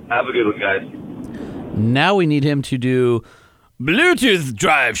thought. Have a good one, guys. Now we need him to do Bluetooth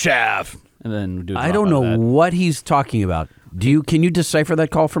drive shaft. And then do I don't know what he's talking about. Can you decipher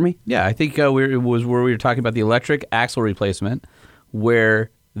that call for me? Yeah, I think it was where we were talking about the electric axle replacement, where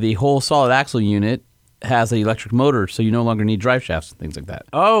the whole solid axle unit has an electric motor, so you no longer need drive shafts and things like that.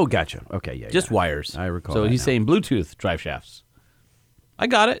 Oh, gotcha. Okay, yeah. Just wires. I recall So that he's now. saying Bluetooth drive shafts. I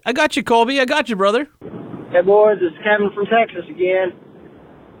got it. I got you, Colby. I got you, brother. Hey boys, it's Kevin from Texas again.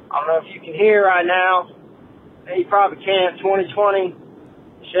 I don't know if you can hear right now. You probably can't. 2020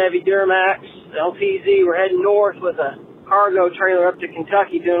 Chevy Duramax LTZ. We're heading north with a cargo trailer up to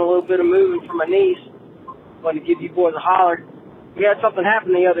Kentucky, doing a little bit of moving for my niece. Wanted to give you boys a holler. We had something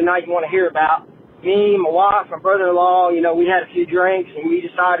happen the other night you want to hear about. Me, my wife, my brother-in-law, we had a few drinks and we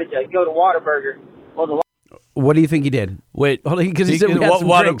decided to go to Whataburger. Well, the What do you think he did? Wait, because he said we had some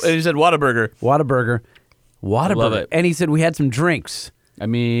drinks. He said Whataburger. Whataburger. Love it. And he said we had some drinks. I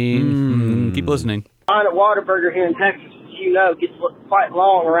mean, keep listening. line at Whataburger here in Texas, as you know, gets quite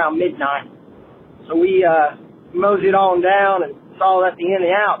long around midnight. So we moseyed on down and saw that the In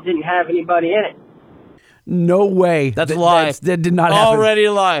and Out didn't have anybody in it. No way. That's a lie. That did not happen. Already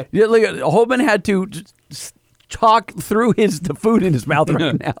a lie. Yeah, look, Holman had to talk through the food in his mouth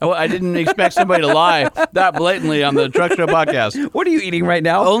right now. Oh, I didn't expect somebody to lie that blatantly on the Truck Show podcast. What are you eating right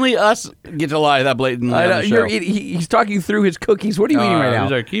now? Only us get to lie that blatantly on the show. He's talking through his cookies. What are you eating right now?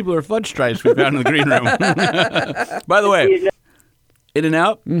 These are Keebler fudge stripes we found in the green room. By the way, In and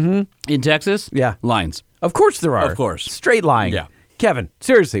Out in Texas, Yeah. lines. Of course there are. Of course. Straight lying. Yeah. Kevin,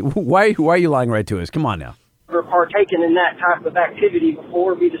 seriously, why are you lying right to us? Come on now. We're partaking in that type of activity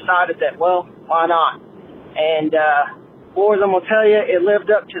before. We decided that, well, why not? And, boys, I'm going to tell you, it lived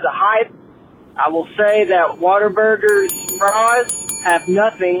up to the hype. I will say that Whataburger's fries have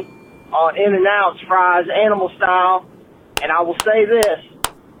nothing on In-N-Out's fries, animal style. And I will say this.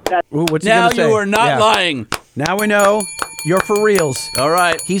 Ooh, what's he Now gonna say? you are not Yeah. lying. Now we know you're for reals. All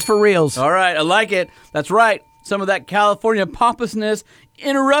right. He's for reals. All right. I like it. That's right. Some of that California pompousness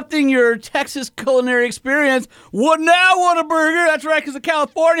interrupting your Texas culinary experience. What now, Whataburger? That's right, because the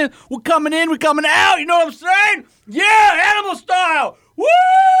Californians, we're coming in, we're coming out. You know what I'm saying? Yeah, animal style. Woo!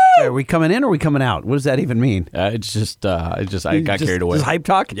 Are we coming in or are we coming out? What does that even mean? I got carried away. Just hype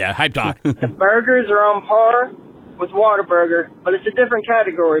talk? Yeah, hype talk. The burgers are on par with Whataburger, but it's a different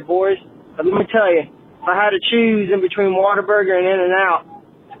category, boys. But let me tell you, if I had to choose in between Whataburger and In-N-Out,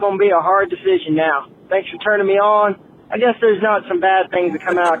 it's going to be a hard decision now. Thanks for turning me on. I guess there's not some bad things that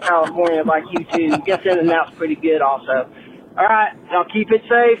come out of California like you two. I guess In-N-Out's pretty good also. All right, y'all keep it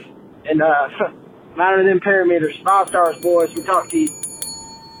safe. And matter them parameters. 5 stars, boys. We talk to you.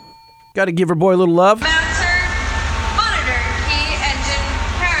 Got to give her boy a little love. Bouncer, monitor key engine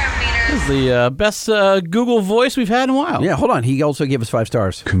parameters. This is the best Google voice we've had in a while. Yeah, hold on. He also gave us 5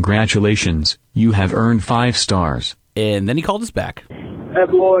 stars. Congratulations, you have earned 5 stars. And then he called us back. Hey,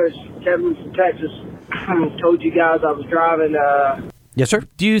 boys. Kevin from Texas. Told you guys I was driving Yes, sir?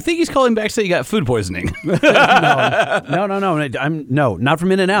 Do you think he's calling back to say you got food poisoning? No, not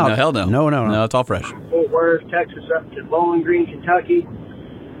from In-N-Out. No, hell no. No, it's all fresh. Fort Worth, Texas, up to Bowling Green, Kentucky,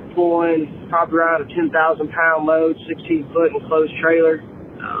 pulling probably around a 10,000-pound load, 16-foot enclosed trailer,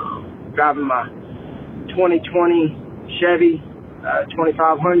 driving my 2020 Chevy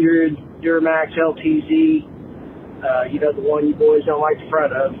 2500 Duramax LTZ, the one you boys don't like the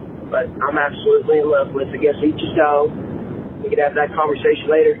front of, but I'm absolutely in love with. I guess each his own. We could have that conversation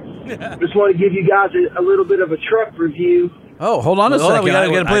later. Just want to give you guys a little bit of a truck review. Oh, hold on a Hold on, second. we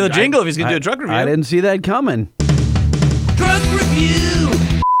gotta play the jingle if he's gonna do a truck review. I didn't see that coming. Truck review.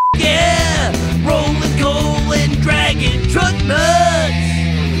 Yeah, rolling coal and dragging truck nuts.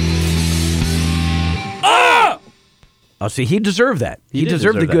 Oh, see, he deserved that. He did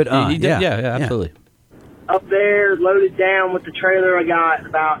deserved the deserve good. that. He did, yeah, absolutely. Up there, loaded down with the trailer, I got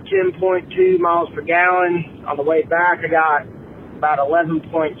about 10.2 miles per gallon. On the way back, I got about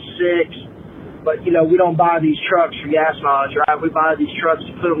 11.6. But, we don't buy these trucks for gas mileage, right? We buy these trucks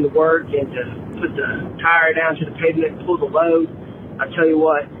to put them to work and to put the tire down to the pavement and pull the load. I tell you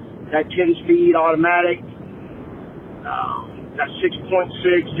what, that 10-speed automatic, That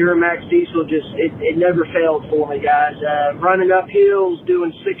 6.6 Duramax diesel it never failed for me, guys. Running up hills,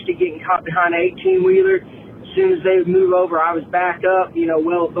 doing 60, getting caught behind an 18-wheeler. As soon as they would move over, I was back up,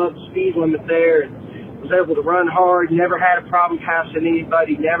 well above the speed limit there, and was able to run hard. Never had a problem passing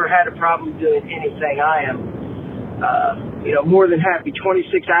anybody. Never had a problem doing anything. I am, more than happy.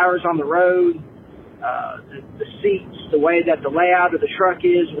 26 hours on the road. The seats, the way that the layout of the truck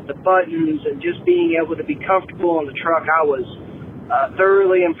is with the buttons, and just being able to be comfortable on the truck, I was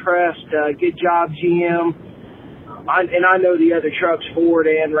thoroughly impressed. Good job, GM. I know the other trucks, Ford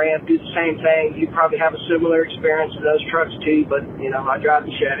and Ram, do the same thing. You probably have a similar experience in those trucks too, but I drive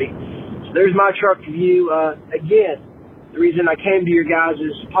the Chevy. So there's my truck review. Again, the reason I came to your guys'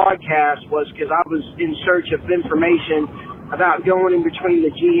 podcast was because I was in search of information about going in between the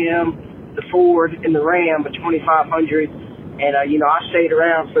GM, the Ford, and the Ram, a 2500, and I stayed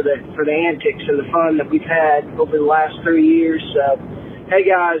around for the antics and the fun that we've had over the last 3 years. So, hey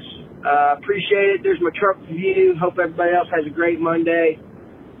guys, appreciate it. There's my truck review. Hope everybody else has a great Monday.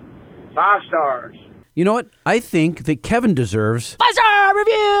 5 stars. You know what? I think that Kevin deserves 5-star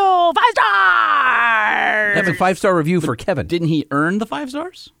review. 5 stars. That's a 5-star review for Kevin. Didn't he earn the 5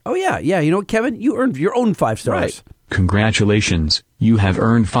 stars? Oh yeah. You know what, Kevin? You earned your own 5 stars. Right. Congratulations, you have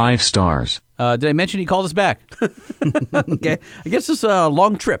earned 5 stars. Did I mention he called us back? Okay. I guess it's a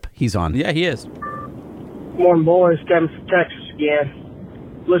long trip he's on. Yeah, he is. Morning, boys. Kevin from Texas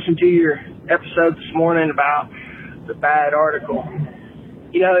again. Listened to your episode this morning about the bad article.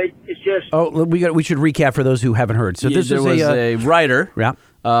 It's just... Oh, we should recap for those who haven't heard. So this was a writer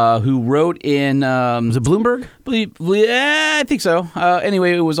who wrote in... was it Bloomberg? Yeah, I think so.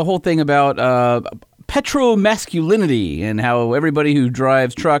 Anyway, it was a whole thing about... petromasculinity and how everybody who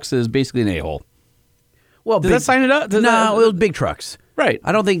drives trucks is basically an a-hole. Well, does that sign it up? It was big trucks. Right.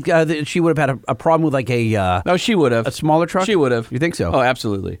 I don't think that she would have had a problem with like a... no, she would have. A smaller truck? She would have. You think so? Oh,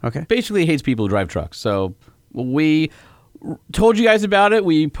 absolutely. Okay. Basically hates people who drive trucks. So we told you guys about it.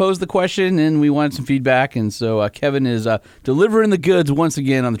 We posed the question and we wanted some feedback. And so Kevin is delivering the goods once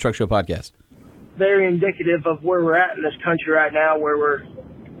again on the Truck Show podcast. Very indicative of where we're at in this country right now, where we're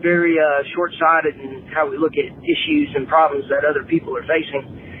very short-sighted in how we look at issues and problems that other people are facing.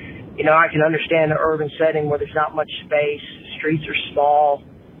 I can understand the urban setting where there's not much space, streets are small,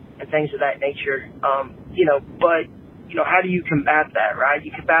 and things of that nature. But how do you combat that, right?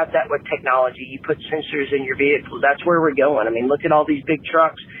 You combat that with technology. You put sensors in your vehicles. That's where we're going. I mean, look at all these big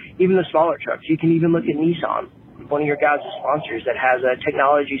trucks, even the smaller trucks. You can even look at Nissan, one of your guys' sponsors, that has a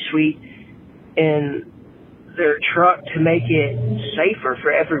technology suite in their truck to make it safer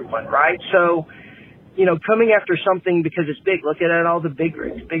for everyone, right? So, coming after something because it's big, look at all the big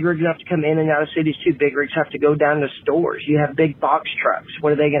rigs. Big rigs have to come in and out of cities too. Big rigs have to go down to stores. You have big box trucks.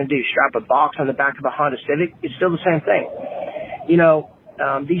 What are they going to do? Strap a box on the back of a Honda Civic? It's still the same thing.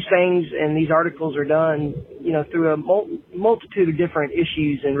 These things and these articles are done, through a multitude of different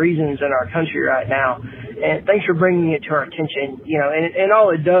issues and reasons in our country right now. And thanks for bringing it to our attention, and all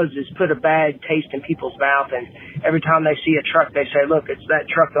it does is put a bad taste in people's mouth. And every time they see a truck, they say, look, it's that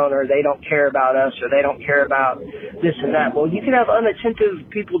truck owner. They don't care about us, or they don't care about this and that. Well, you can have unattentive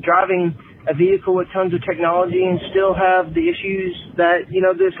people driving a vehicle with tons of technology and still have the issues that,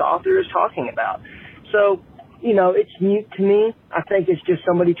 this author is talking about. So, it's mute to me. I think it's just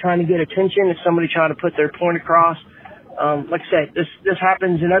somebody trying to get attention. It's somebody trying to put their point across. Like I said, this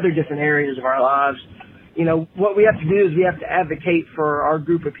happens in other different areas of our lives. What we have to do is we have to advocate for our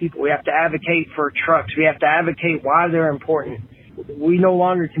group of people. We have to advocate for trucks. We have to advocate why they're important. We no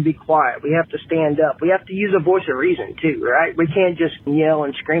longer can be quiet. We have to stand up. We have to use a voice of reason too, right? We can't just yell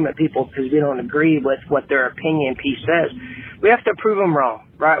and scream at people because we don't agree with what their opinion piece says. We have to prove them wrong,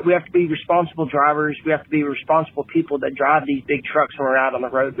 right? We have to be responsible drivers. We have to be responsible people that drive these big trucks when we're out on the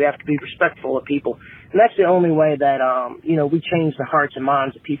road. We have to be respectful of people. And that's the only way that, we change the hearts and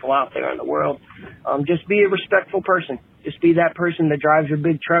minds of people out there in the world. Just be a respectful person. Just be that person that drives your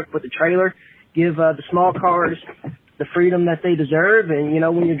big truck with a trailer. Give the small cars the freedom that they deserve. And,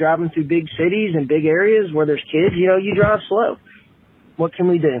 when you're driving through big cities and big areas where there's kids, you drive slow. What can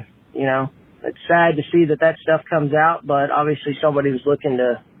we do? It's sad to see that stuff comes out, but obviously somebody was looking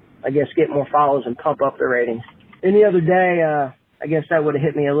to, get more follows and pump up their ratings. Any other day, I guess that would have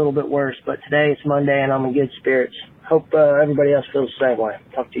hit me a little bit worse, but today it's Monday and I'm in good spirits. Hope everybody else feels the same way.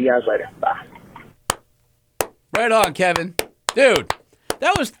 Talk to you guys later. Bye. Right on, Kevin. Dude,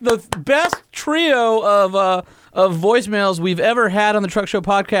 that was the best trio of voicemails we've ever had on the Truck Show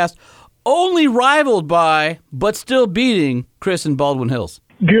podcast, only rivaled by, but still beating, Chris and Baldwin Hills.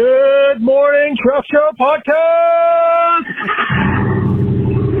 Good morning, Truck Show podcast!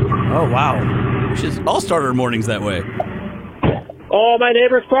 Oh, wow. We should all start our mornings that way. Oh, my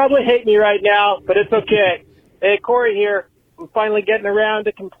neighbors probably hate me right now, but it's okay. Hey, Corey here. I'm finally getting around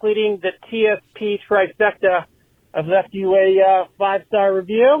to completing the TSP trifecta. I've left you a 5-star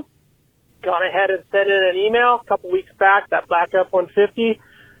review. Gone ahead and sent in an email a couple weeks back, that Black F-150,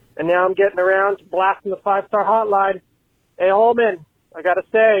 and now I'm getting around to blasting the 5-star hotline. Hey, Holman, I got to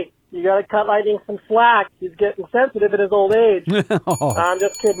say, you got to cut Lightning some slack. He's getting sensitive at his old age. I'm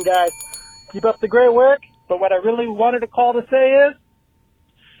just kidding, guys. Keep up the great work, but what I really wanted to call to say is,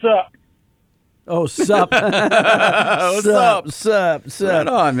 sup. Oh, sup. Sup. Right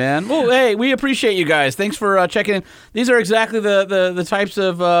on, man. Well, hey, we appreciate you guys. Thanks for checking in. These are exactly the types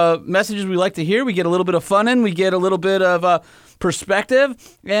of messages we like to hear. We get a little bit of fun in. We get a little bit of perspective.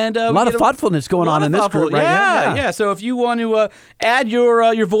 And a lot of thoughtfulness going on in this group right now. Yeah. So if you want to add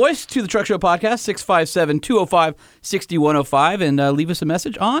your voice to the Truck Show podcast, 657-205-6105, and leave us a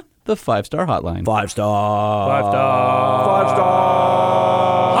message on the 5-star hotline. 5-star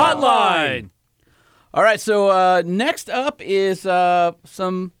hotline. All right, so next up is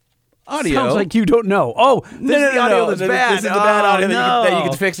some audio. Sounds like you don't know. Oh, this is the audio that's bad. This is the bad audio that you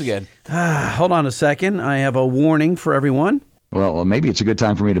can fix again. Hold on a second. I have a warning for everyone. Well, maybe it's a good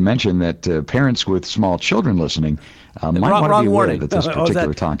time for me to mention that parents with small children listening might want to be aware that this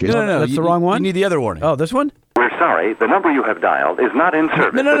particular talk is... No, that's the wrong one? You need the other warning. Oh, this one? We're sorry. The number you have dialed is not in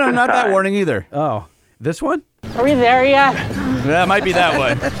service. No, not that warning either. Oh, this one? Are we there yet? That might be that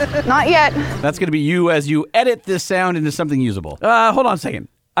one. Not yet. That's going to be you as you edit this sound into something usable. Hold on a second.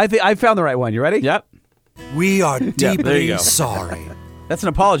 I think I found the right one. You ready? Yep. We are there you deeply go. sorry. That's an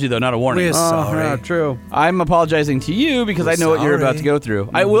apology, though, not a warning. We're sorry. Yeah, true. I'm apologizing to you because I know what you're about to go through.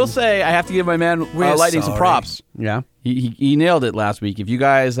 I will say I have to give my man Lightning some props. Yeah. He nailed it last week. If you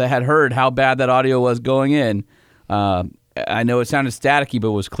guys had heard how bad that audio was going in, I know it sounded staticky, but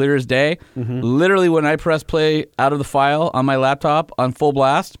it was clear as day. Mm-hmm. Literally, when I pressed play out of the file on my laptop on full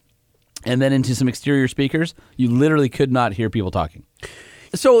blast and then into some exterior speakers, you literally could not hear people talking.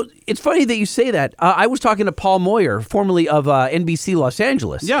 So it's funny that you say that. I was talking to Paul Moyer, formerly of NBC Los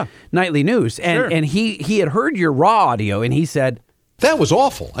Angeles, Nightly News, and he had heard your raw audio, and he said, "That was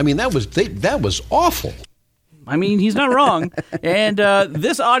awful. I mean, that was awful." I mean, he's not wrong. And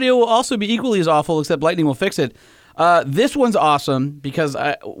this audio will also be equally as awful, except Lightning will fix it. This one's awesome because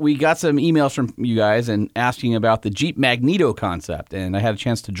we got some emails from you guys and asking about the Jeep Magneto concept, and I had a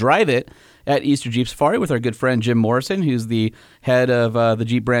chance to drive it at Easter Jeep Safari with our good friend Jim Morrison, who's the head of the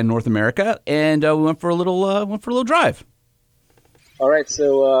Jeep brand North America, and we went for a little drive. All right,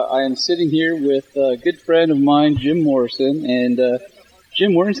 so I am sitting here with a good friend of mine, Jim Morrison, and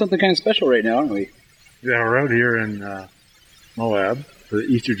Jim, we're in something kind of special right now, aren't we? Yeah, we're out here in Moab for the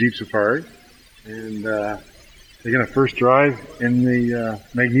Easter Jeep Safari, and taking a first drive in the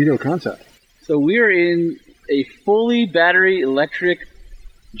Magneto concept. So we are in a fully battery electric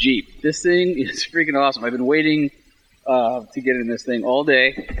Jeep. This thing is freaking awesome. I've been waiting to get in this thing all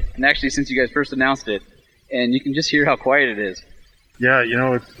day, and actually since you guys first announced it, and you can just hear how quiet it is. Yeah, you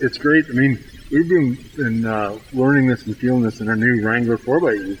know, it's great. I mean, we've been learning this and feeling this in our new Wrangler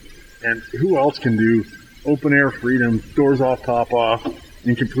 4xe, and who else can do open air freedom, doors off, top off,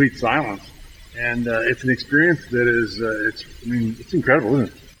 in complete silence? And it's an experience that is, it's incredible,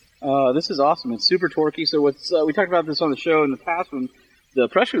 isn't it? This is awesome. It's super torquey. So we talked about this on the show in the past when the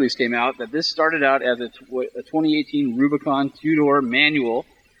press release came out, that this started out as a 2018 Rubicon two-door manual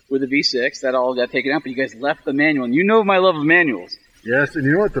with a V6. That all got taken out, but you guys left the manual. And you know my love of manuals. Yes, and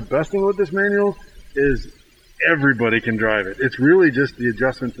you know what the best thing with this manual is? Everybody can drive it. It's really just the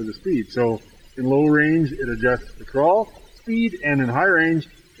adjustment for the speed. So in low range, it adjusts the crawl speed, and in high range,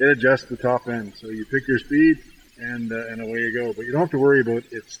 it adjusts the top end. So you pick your speed, and away you go. But you don't have to worry about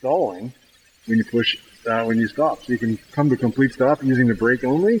it stalling when you push, when you stop. So you can come to a complete stop using the brake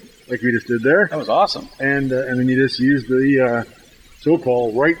only, like we just did there. That was awesome. And then you just use the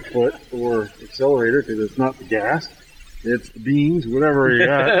so-called right foot or accelerator, because it's not the gas. It's the beans, whatever you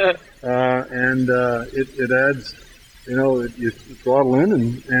got. It adds, you throttle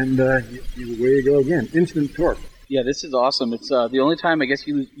in and away you go again. Instant torque. Yeah, this is awesome. It's the only time I guess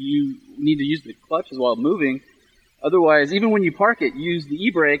you need to use the clutches while moving. Otherwise, even when you park it, use the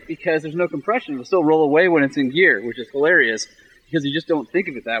e-brake because there's no compression. It'll still roll away when it's in gear, which is hilarious because you just don't think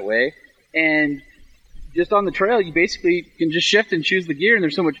of it that way. And just on the trail, you basically can just shift and choose the gear, and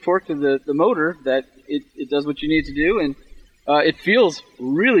there's so much torque to the motor that it does what you need to do, and it feels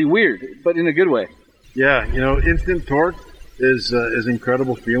really weird, but in a good way. Yeah, instant torque is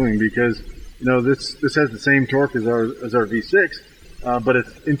incredible feeling because this has the same torque as our V6, but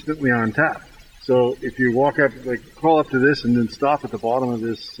it's instantly on tap. So if you walk up, crawl up to this and then stop at the bottom of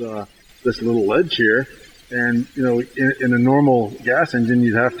this little ledge here, And, in a normal gas engine,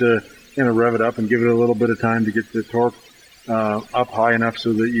 you'd have to kind of rev it up and give it a little bit of time to get the torque up high enough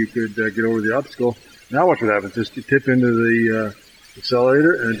so that you could get over the obstacle. Now watch what happens. Just you tip into the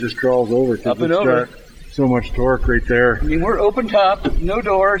accelerator and it just crawls over. Up and over. Got so much torque right there. I mean, we're open top, no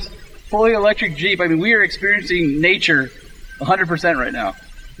doors, fully electric Jeep. I mean, we are experiencing nature 100% right now.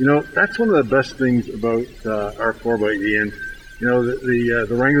 That's one of the best things about our 4xe. And, the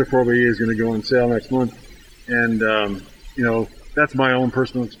Wrangler 4xe is going to go on sale next month. And, that's my own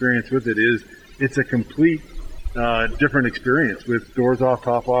personal experience with it. It's a complete different experience with doors off,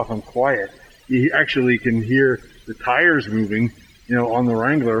 top off, and quiet. You actually can hear the tires moving, on the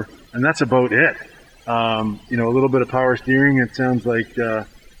Wrangler, and that's about it. A little bit of power steering. It sounds like, Iron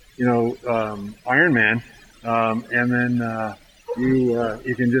Man. And then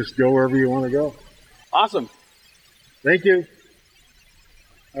you can just go wherever you want to go. Awesome. Thank you.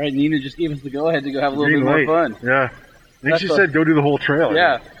 All right, Nina just gave us the go-ahead to go have a little bit more fun. Yeah. I think she said go do the whole trail.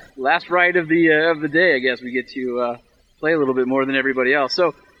 Yeah. Last ride of the day, I guess. We get to play a little bit more than everybody else.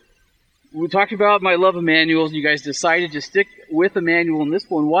 So we talked about my love of manuals. You guys decided to stick with the manual in this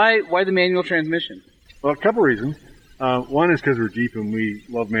one. Why the manual transmission? Well, a couple reasons. One is because we're Jeep and we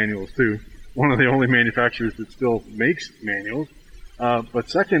love manuals too. One of the only manufacturers that still makes manuals. But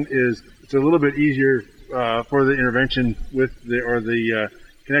second is it's a little bit easier for the intervention with the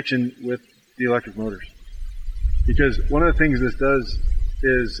connection with the electric motors. Because one of the things this does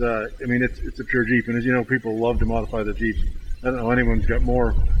is, it's a pure Jeep, and as you know, people love to modify the Jeeps. I don't know anyone's got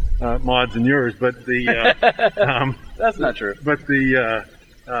more mods than yours, but the that's not true. But the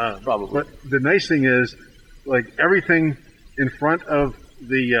probably. But the nice thing is, like everything in front of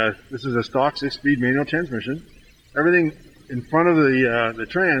the this is a stock 6-speed manual transmission. Everything in front of the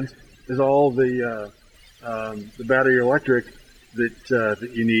trans is all the battery electric that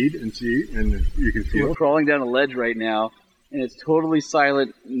you need and see, and you can feel. We're crawling down a ledge right now, and it's totally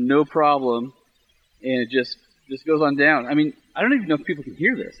silent, no problem, and it just goes on down. I mean, I don't even know if people can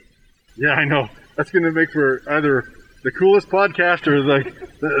hear this. Yeah, I know. That's going to make for either the coolest podcast or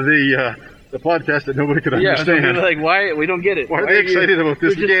the podcast that nobody could understand. Yeah, like, why? We don't get it. Why are they excited about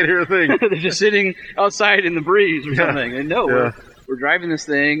this? You can't hear a thing. They're just sitting outside in the breeze or something. And no, we're driving this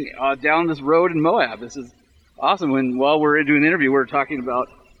thing down this road in Moab. This is awesome. While we're doing the interview, we're talking about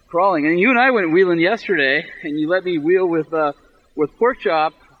crawling. And you and I went wheeling yesterday, and you let me wheel with Pork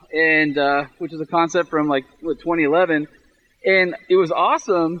Chop, and which is a concept from 2011. And it was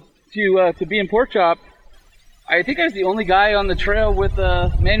awesome to be in Pork Chop. I think I was the only guy on the trail with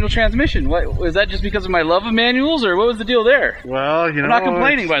a manual transmission. Was that just because of my love of manuals, or what was the deal there? Well, I'm not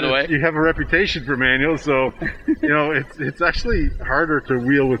complaining, by the way. You have a reputation for manuals, so it's actually harder to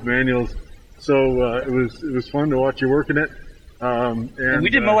wheel with manuals. So it was fun to watch you working it. And we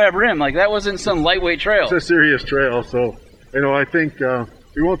did Moab Rim. That wasn't some lightweight trail. It's a serious trail. So I think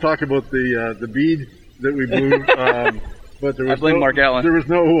we won't talk about the bead that we blew. But there was I blame Mark Allen. There was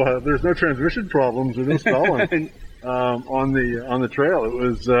no transmission problems or no stalling on the trail. It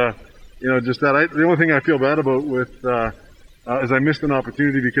was just that. The only thing I feel bad about is I missed an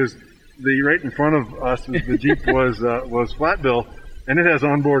opportunity because the right in front of us the Jeep was flat bill, and it has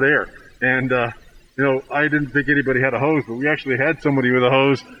onboard air. And I didn't think anybody had a hose, but we actually had somebody with a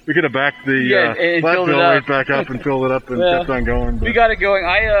hose. We could have backed the flat bill right back up and filled it up and kept on going. But. We got it going.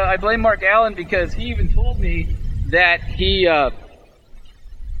 I blame Mark Allen because he even told me that he, to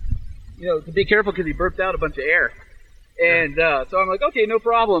be careful because he burped out a bunch of air. And so I'm like, okay, no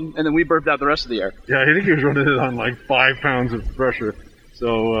problem. And then we burped out the rest of the air. Yeah, I think he was running it on 5 pounds of pressure.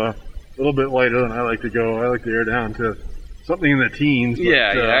 So a little bit lighter than I like to go. I like to air down to something in the teens. But,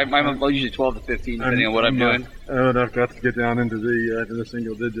 I'm usually 12 to 15 depending on what I'm doing. I've got to get down into the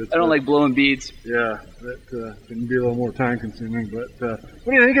single digits. I don't like blowing beads. Yeah, that can be a little more time consuming. But what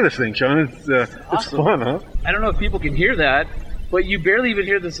do you think of this thing, Sean? It's fun, huh? I don't know if people can hear that, but you barely even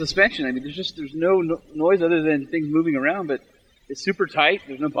hear the suspension. I mean, there's no noise other than things moving around, but it's super tight.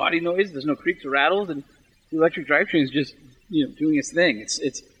 There's no body noise. There's no creaks or rattles, and the electric drivetrain is just doing its thing.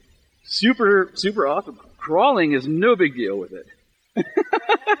 It's super super awesome. Crawling is no big deal with it.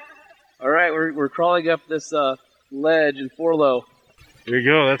 All right, we're crawling up this ledge in 4 low. There you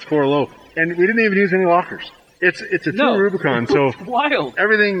go. That's 4 low, and we didn't even use any lockers. It's a true Rubicon, so wild.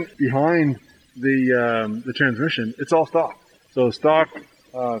 Everything behind the transmission, it's all stock. So stock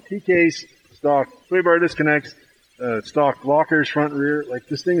key case, stock sway bar disconnects, stock lockers, front and rear.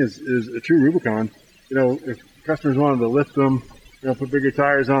 This thing is a true Rubicon. If customers wanted to lift them, put bigger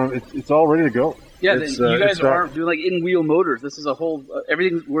tires on, it's all ready to go. Yeah, you guys aren't doing in-wheel motors. This is a whole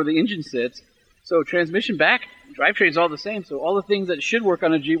everything where the engine sits So transmission back, drivetrain's all the same. So all the things that should work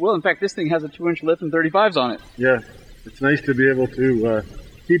on a Jeep will. In fact, this thing has a 2-inch lift and 35s on it. Yeah, it's nice to be able to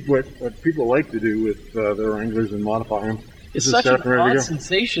keep what people like to do with their Wranglers and modify them. It's such an odd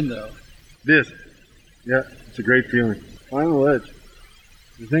sensation, though. Yeah, it's a great feeling. Final edge.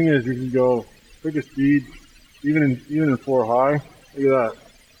 The thing is, you can go pick a speed, even in 4 high. Look at that.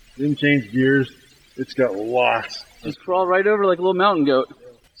 Didn't change gears. It's got lots. Just crawl right over like a little mountain goat.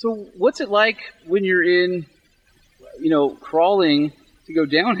 So what's it like when you're in, crawling to go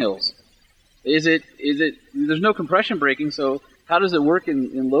downhills? Is it, there's no compression braking, so how does it work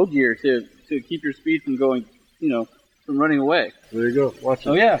in low gear to keep your speed from going, from running away? There you go. Watch it.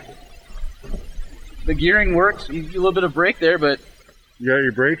 Oh, yeah. The gearing works. You do a little bit of brake there, but... You got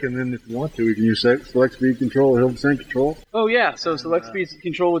your brake, and then if you want to, we can use select speed control or hill descent control. Oh, yeah. So select speed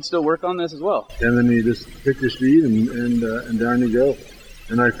control would still work on this as well. And then you just pick your speed, and down you go.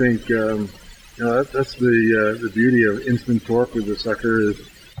 And I think, that's the beauty of instant torque with the sucker is,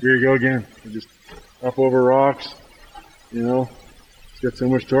 here you go again. You just up over rocks, it's got so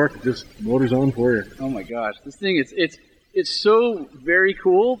much torque, it just motors on for you. Oh my gosh. This thing, it's so very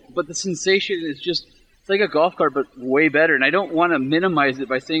cool, but the sensation is just, it's like a golf cart, but way better. And I don't want to minimize it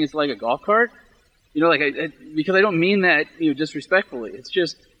by saying it's like a golf cart, because I don't mean that, disrespectfully. It's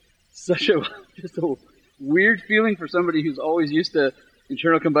just such a weird feeling for somebody who's always used to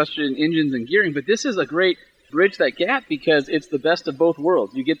internal combustion engines and gearing, but this is a great bridge that gap because it's the best of both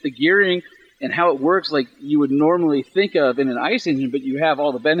worlds. You get the gearing and how it works like you would normally think of in an ICE engine, but you have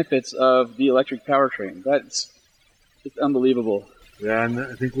all the benefits of the electric powertrain. That's just unbelievable. Yeah, and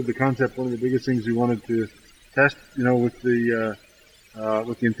I think with the concept, one of the biggest things we wanted to test, with the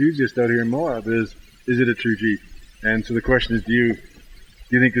enthusiast out here in Moab is it a true Jeep? And so the question is, do you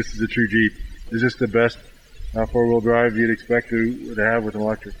think this is a true Jeep? Is this the best four-wheel drive you'd expect to have with an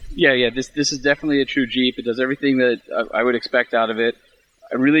electric? Yeah. This is definitely a true Jeep. It does everything that I would expect out of it.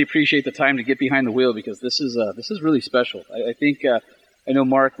 I really appreciate the time to get behind the wheel because this is really special. I think I know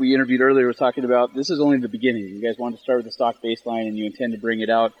Mark, we interviewed earlier, was talking about this is only the beginning. You guys wanted to start with the stock baseline and you intend to bring it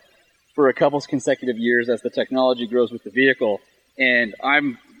out for a couple consecutive years as the technology grows with the vehicle. And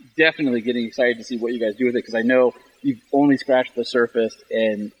I'm definitely getting excited to see what you guys do with it because I know you've only scratched the surface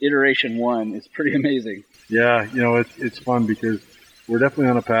and iteration 1 is pretty amazing. Yeah, it's fun because we're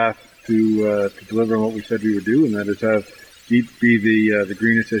definitely on a path to deliver on what we said we would do, and that is have Jeep be the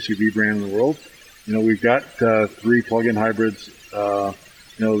greenest SUV brand in the world. We've got 3 plug-in hybrids,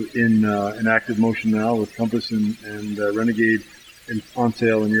 in active motion now with Compass and Renegade on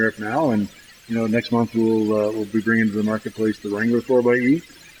sale in Europe now, and next month we'll be bringing to the marketplace the Wrangler 4xe,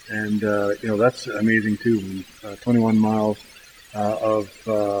 and that's amazing too. 21 miles of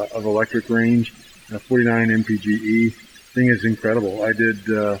electric range. 49 MPGe. Thing is incredible. I did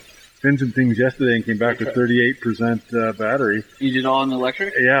fins and things yesterday and came back with 38% battery. You did all in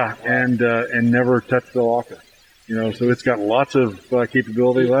electric? Yeah, and never touched the locker. So it's got lots of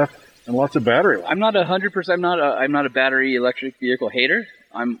capability left and lots of battery left. I'm not 100%. I'm not a battery electric vehicle hater.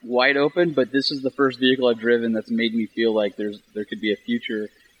 I'm wide open, but this is the first vehicle I've driven that's made me feel like there could be a future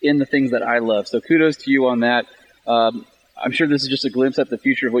in the things that I love. So kudos to you on that. I'm sure this is just a glimpse at the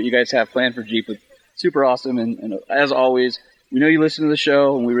future of what you guys have planned for Jeep. Super awesome, and as always, we know you listen to the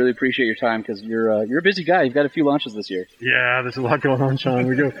show, and we really appreciate your time because you're a busy guy. You've got a few launches this year. Yeah, there's a lot going on, Sean.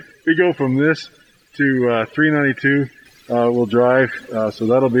 We go from this to 392. We'll drive, so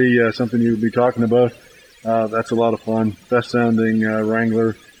that'll be something you'll be talking about. That's a lot of fun. Best sounding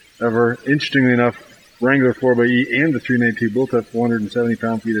Wrangler ever. Interestingly enough, Wrangler 4xe and the 392 both have 470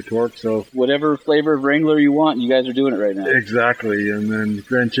 pound-feet of torque. So whatever flavor of Wrangler you want, you guys are doing it right now. Exactly, and then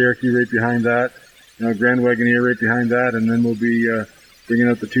Grand Cherokee right behind that. Grand Wagoneer right behind that, and then we'll be bringing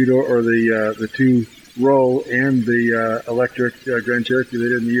out the two-door or the two-row and the electric Grand Cherokee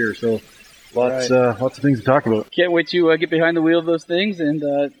later in the year. So lots of things to talk about. Can't wait to get behind the wheel of those things and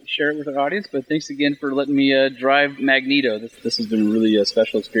share it with our audience. But thanks again for letting me drive Magneto. This has been a really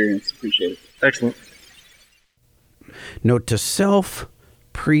special experience. Appreciate it. Excellent. Note to self: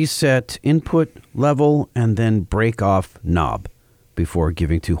 preset input level and then break off knob before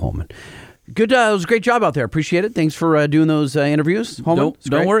giving to Holman. Good, it was a great job out there. Appreciate it. Thanks for doing those interviews, Holman.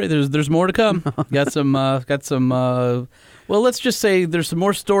 Don't worry. There's more to come. Got some. Well, let's just say there's some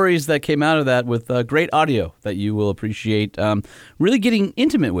more stories that came out of that with great audio that you will appreciate. Really getting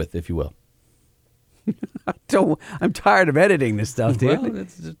intimate with, if you will. I'm tired of editing this stuff, dude.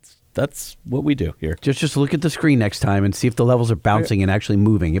 Well, that's what we do here. Just look at the screen next time and see if the levels are bouncing and actually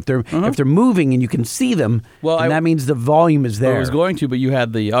moving. If they're moving and you can see them, then that means the volume is there. I was going to, but you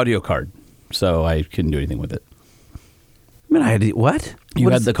had the audio card. So I couldn't do anything with it. I mean, I had what? You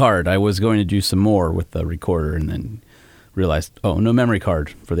What had is- the card. I was going to do some more with the recorder and then realized, no memory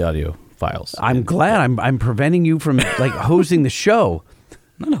card for the audio files. I'm glad I'm preventing you from like hosing the show.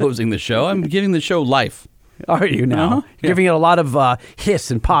 I'm not hosing the show. I'm giving the show life. Are you now? Uh-huh. You're giving it a lot of hiss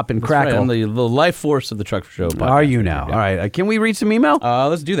and pop and That's crackle. right. I'm the life force of the Truck Show podcast. Are you now? Yeah. All right. Can we read some email?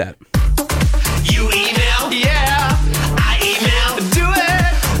 Let's do that. You email? Yeah. I email? Do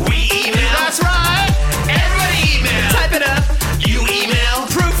it. We email? That's right. Everybody email. Type it up. You email?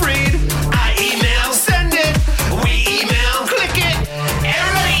 Proofread. I email? Send it. We email? Click it.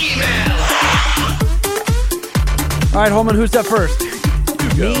 Everybody email. All right, Holman, who's up first?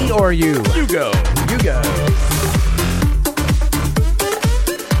 Me or you? You go. You go.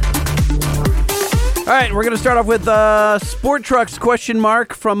 All right, we're going to start off with Sport Trucks question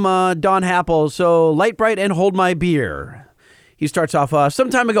mark from Don Happel. So, Light Bright and Hold My Beer. He starts off, some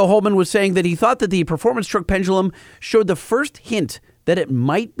time ago, Holman was saying that he thought that the performance truck pendulum showed the first hint that it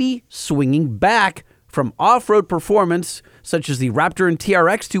might be swinging back from off-road performance, such as the Raptor and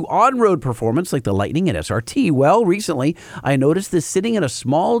TRX, to on-road performance like the Lightning and SRT. Well, recently, I noticed this sitting in a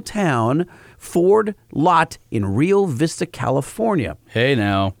small town Ford lot in Rio Vista, California. Hey,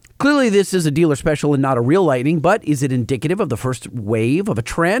 now. Clearly, this is a dealer special and not a real Lightning, but is it indicative of the first wave of a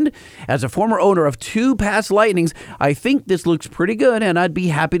trend? As a former owner of 2 past Lightnings, I think this looks pretty good, and I'd be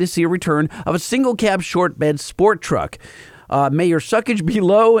happy to see a return of a single-cab short-bed sport truck. May your suckage be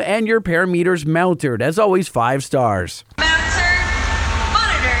low and your parameters mounted. As always, 5 stars. Monitor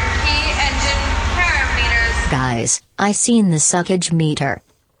key engine parameters. Guys, I seen the suckage meter.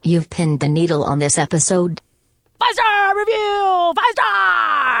 You've pinned the needle on this episode. 5-star review! 5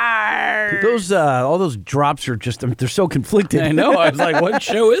 stars! Those, all those drops are just, they're so conflicted. I know. I was like, what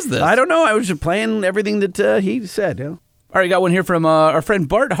show is this? I don't know. I was just playing everything that he said. You know? All right, got one here from our friend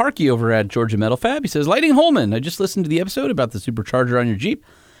Bart Harkey over at Georgia Metal Fab. He says, Lightning Holman, I just listened to the episode about the supercharger on your Jeep,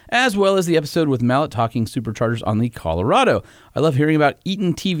 as well as the episode with Mallet talking superchargers on the Colorado. I love hearing about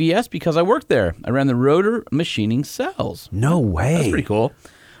Eaton TVS because I worked there. I ran the rotor machining cells. No way. That's pretty cool.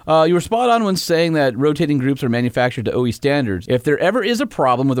 You were spot on when saying that rotating groups are manufactured to OE standards. If there ever is a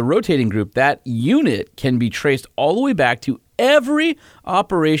problem with a rotating group, that unit can be traced all the way back to every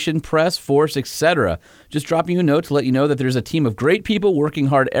operation, press, force, etc. Just dropping you a note to let you know that there's a team of great people working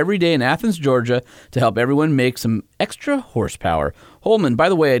hard every day in Athens, Georgia to help everyone make some extra horsepower. Holman, by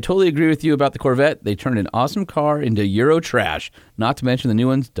the way, I totally agree with you about the Corvette. They turned an awesome car into Euro trash. Not to mention the new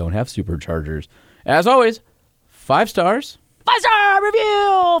ones don't have superchargers. As always, 5 stars. 5-star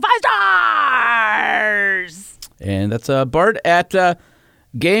review! 5 stars! And that's Bart at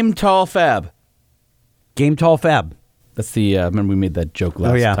Game Tall Fab. Game Tall Fab. That's the, remember we made that joke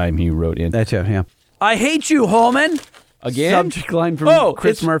last time he wrote in. That's it, yeah. I hate you, Holman. Again? Subject line from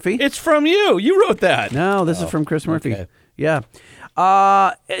Chris Murphy. It's from you. You wrote that. No, this is from Chris Murphy. Okay. Yeah.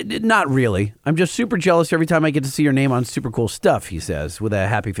 Not really. I'm just super jealous every time I get to see your name on super cool stuff, he says, with a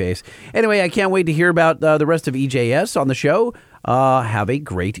happy face. Anyway, I can't wait to hear about the rest of EJS on the show. Have a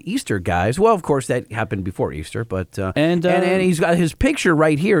great Easter, guys. Well, of course, that happened before Easter, but and he's got his picture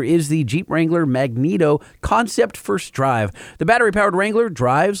right here is the Jeep Wrangler Magneto Concept First Drive. The battery-powered Wrangler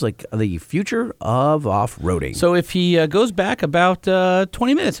drives like the future of off-roading. So if he goes back about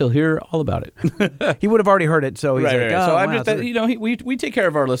 20 minutes, he'll hear all about it. He would have already heard it, so he's right. Oh, So I'm wow, just, we take care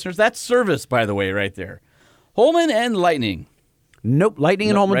of our listeners. That's service, by the way, right there. Holman and Lightning. Nope, Lightning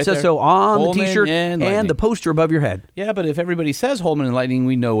and Holman right says there. so on Holman the T-shirt and and the poster above your head. Yeah, but if everybody says Holman and Lightning,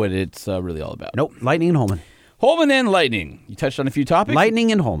 we know what it's really all about. Nope, Lightning and Holman. Holman and Lightning. You touched on a few topics.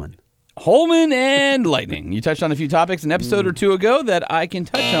 Lightning and Holman. Holman and Lightning. You touched on a few topics an episode or two ago that I can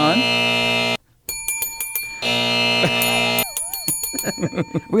touch on.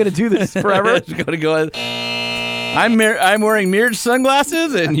 We're going to do this forever. It's going to go. I'm wearing mirrored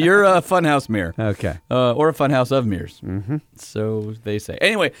sunglasses, and you're a funhouse mirror. Okay. Or a funhouse of mirrors. Mm-hmm. So they say.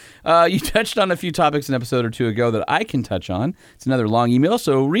 Anyway, you touched on a few topics an episode or two ago that I can touch on. It's another long email,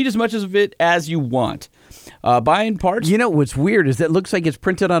 so read as much of it as you want. Buying parts. You know what's weird is that it looks like it's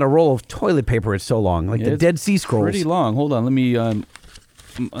printed on a roll of toilet paper. It's so long, like the Dead Sea Scrolls. Pretty long. Hold on, let me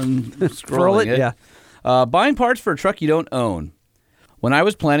Scroll it. Yeah. Buying parts for a truck you don't own. When I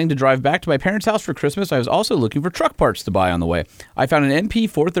was planning to drive back to my parents' house for Christmas, I was also looking for truck parts to buy on the way. I found an MP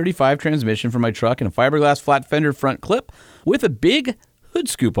 435 transmission for my truck and a fiberglass flat fender front clip with a big hood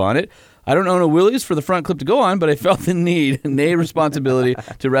scoop on it. I don't own a Willys for the front clip to go on, but I felt the need, nay responsibility,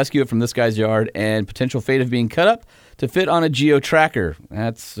 to rescue it from this guy's yard and potential fate of being cut up to fit on a Geo Tracker.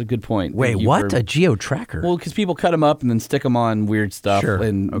 That's a good point. Wait, what? A Geo Tracker? Well, because people cut them up and then stick them on weird stuff. Sure.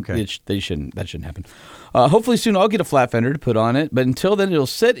 And Okay. that shouldn't happen. Hopefully soon I'll get a flat fender to put on it, but until then it'll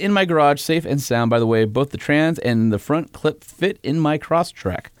sit in my garage safe and sound. By the way, both the trans and the front clip fit in my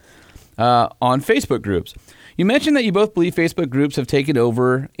Crosstrek. On Facebook groups. You mentioned that you both believe Facebook groups have taken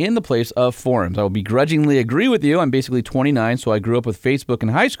over in the place of forums. I will begrudgingly agree with you. I'm basically 29, so I grew up with Facebook in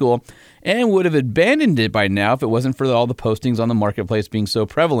high school and would have abandoned it by now if it wasn't for all the postings on the marketplace being so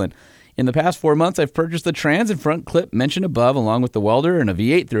prevalent. In the past 4 months, I've purchased the trans and front clip mentioned above, along with the welder and a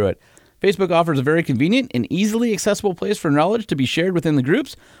V8 through it. Facebook offers a very convenient and easily accessible place for knowledge to be shared within the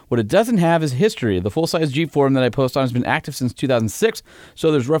groups. What it doesn't have is history. The full-size Jeep forum that I post on has been active since 2006,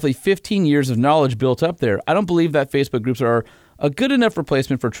 so there's roughly 15 years of knowledge built up there. I don't believe that Facebook groups are a good enough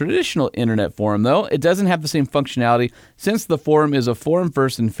replacement for traditional internet forum, though. It doesn't have the same functionality since the forum is a forum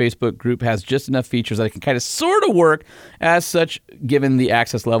first and Facebook group has just enough features that it can kind of sort of work as such given the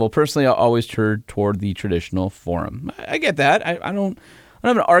access level. Personally, I'll always turn toward the traditional forum. I get that. I don't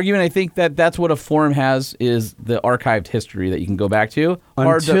have an argument. I think that that's what a forum has is the archived history that you can go back to.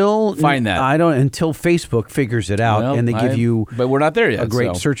 Hard to find that. Until Facebook figures it out and they give you but we're not there yet, a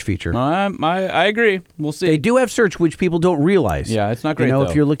great search feature. I agree. We'll see. They do have search, which people don't realize. Yeah, it's not great,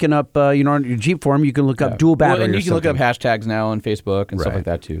 if you're looking up, on your Jeep forum, you can look up dual battery and you or can look up something. hashtags now on Facebook and stuff like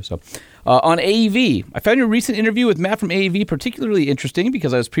that too. So, on AEV, I found your recent interview with Matt from AEV particularly interesting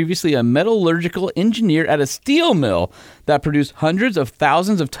because I was previously a metallurgical engineer at a steel mill that produced hundreds of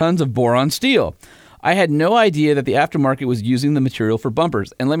thousands of tons of boron steel. I had no idea that the aftermarket was using the material for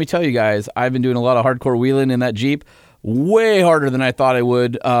bumpers. And let me tell you guys, I've been doing a lot of hardcore wheeling in that Jeep, way harder than I thought I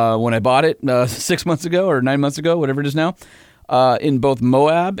would when I bought it 6 months ago or 9 months ago, whatever it is now, in both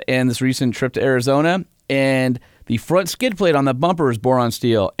Moab and this recent trip to Arizona. And the front skid plate on the bumper is boron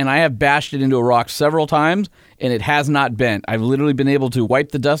steel, and I have bashed it into a rock several times, and it has not bent. I've literally been able to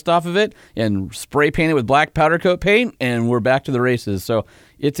wipe the dust off of it and spray paint it with black powder coat paint, and we're back to the races. So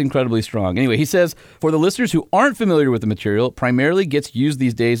it's incredibly strong. Anyway, he says, for the listeners who aren't familiar with the material, it primarily gets used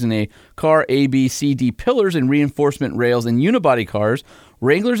these days in a car A, B, C, D pillars and reinforcement rails in unibody cars.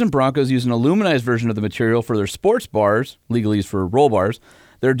 Wranglers and Broncos use an aluminized version of the material for their sports bars, legalese for roll bars.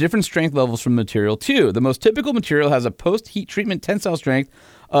 There are different strength levels from the material, too. The most typical material has a post-heat treatment tensile strength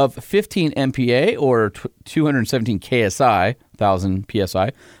of 15 MPa or 217 KSI, 1,000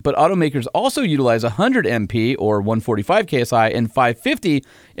 PSI. But automakers also utilize 100 MP or 145 KSI and 550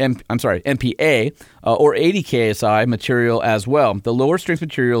 MPa or 80 KSI material as well. The lower strength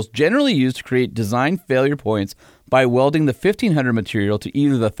materials generally used to create design failure points by welding the 1500 material to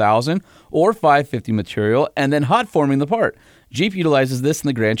either the 1000 or 550 material and then hot forming the part. Jeep utilizes this in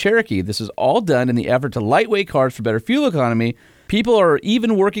the Grand Cherokee. This is all done in the effort to lightweight cars for better fuel economy. People are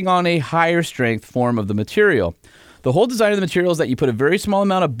even working on a higher strength form of the material. The whole design of the material is that you put a very small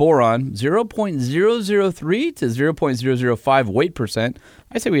amount of boron, 0.003 to 0.005 weight percent.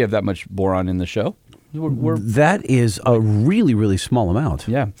 I say we have that much boron in the show. That is a really, really small amount.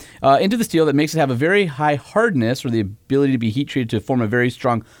 Yeah. Into the steel that makes it have a very high hardness or the ability to be heat treated to form a very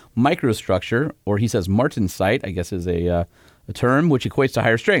strong microstructure, or he says martensite, I guess is a term, which equates to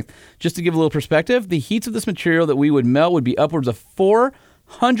higher strength. Just to give a little perspective, the heats of this material that we would melt would be upwards of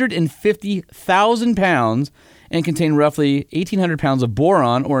 450,000 pounds and contain roughly 1,800 pounds of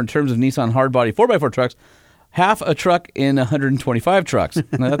boron, or in terms of Nissan hardbody 4x4 trucks, half a truck in 125 trucks.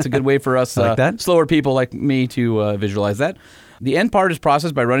 Now, that's a good way for us slower people like me to visualize that. The end part is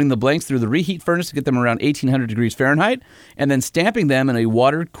processed by running the blanks through the reheat furnace to get them around 1,800 degrees Fahrenheit, and then stamping them in a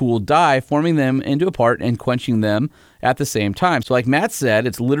water-cooled die, forming them into a part and quenching them at the same time. So like Matt said,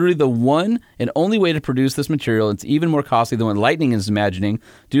 it's literally the one and only way to produce this material. It's even more costly than what Lightning is imagining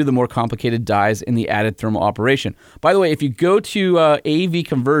due to the more complicated dies in the added thermal operation. By the way, if you go to AV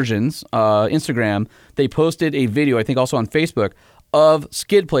Conversions, Instagram, they posted a video, I think also on Facebook, of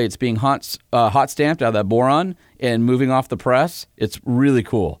skid plates being hot stamped out of that boron and moving off the press. It's really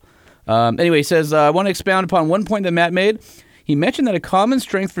cool. Anyway, he says, I want to expound upon one point that Matt made. He mentioned that a common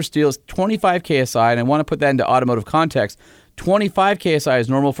strength for steel is 25 KSI, and I want to put that into automotive context. 25 KSI is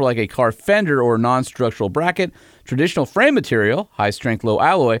normal for like a car fender or non-structural bracket. Traditional frame material, high-strength,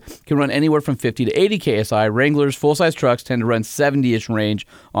 low-alloy, can run anywhere from 50 to 80 KSI. Wranglers, full-size trucks tend to run 70-ish range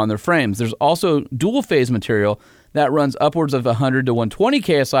on their frames. There's also dual-phase material that runs upwards of 100 to 120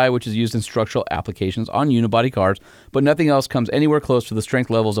 KSI, which is used in structural applications on unibody cars, but nothing else comes anywhere close to the strength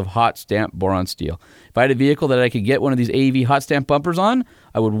levels of hot stamp boron steel. If I had a vehicle that I could get one of these AEV hot stamp bumpers on,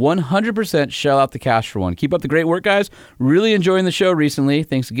 I would 100% shell out the cash for one. Keep up the great work, guys. Really enjoying the show recently.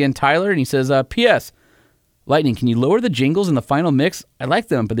 Thanks again, Tyler. And he says, P.S. Lightning, can you lower the jingles in the final mix? I like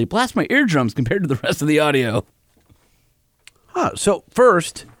them, but they blast my eardrums compared to the rest of the audio. So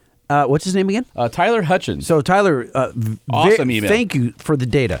first, what's his name again? Tyler Hutchins. So Tyler, awesome email. Thank you for the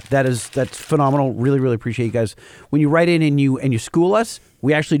data. That's phenomenal. Really, really appreciate you guys. When you write in and you school us,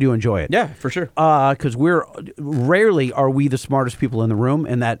 we actually do enjoy it. Yeah, for sure. Because rarely are we the smartest people in the room,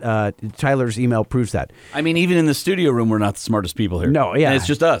 and that Tyler's email proves that. I mean, even in the studio room, we're not the smartest people here. No, yeah. And it's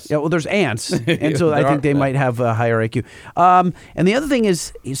just us. Yeah, well, there's ants, and so I think they might have a higher IQ. And the other thing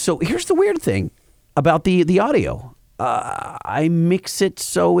is, so here's the weird thing about the audio. I mix it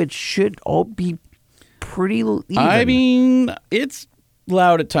so it should all be pretty even. I mean, it's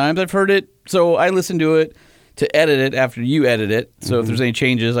loud at times. I've heard it, so I listen to it to edit it after you edit it. So if there's any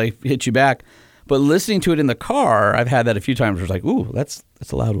changes, I hit you back. But listening to it in the car, I've had that a few times where it's like, ooh, that's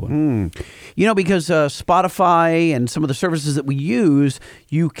a loud one. You know, because Spotify and some of the services that we use,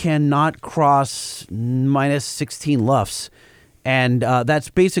 you cannot cross minus 16 LUFS. And that's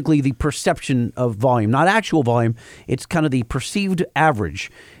basically the perception of volume, not actual volume. It's kind of the perceived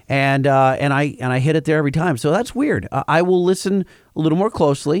average, and I hit it there every time. So that's weird. I will listen a little more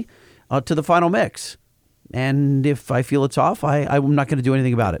closely to the final mix, and if I feel it's off, I'm not going to do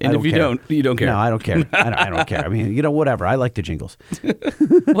anything about it. And if you don't care. No, I don't care. I don't care. I mean, whatever. I like the jingles.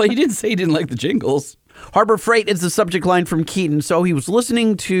 Well, you didn't say you didn't like the jingles. Harbor Freight is the subject line from Keaton. So he was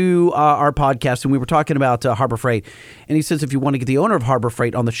listening to our podcast, and we were talking about Harbor Freight. And he says if you want to get the owner of Harbor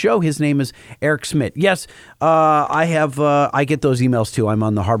Freight on the show, his name is Eric Schmidt. Yes, I get those emails too. I'm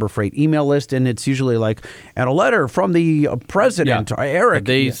on the Harbor Freight email list, and it's usually like, and a letter from the president, Eric.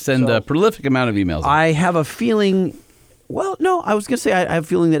 They send a prolific amount of emails. I have a feeling... Well, no, I was going to say I have a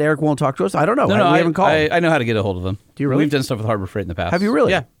feeling that Eric won't talk to us. I don't know. No, we haven't called. I know how to get a hold of him. Do you really? We've done stuff with Harbor Freight in the past. Have you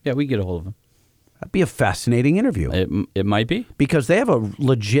really? Yeah, we get a hold of him. That'd be a fascinating interview. It might be. Because they have a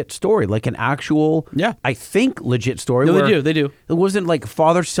legit story, like an actual, I think, legit story. No, they do. It wasn't like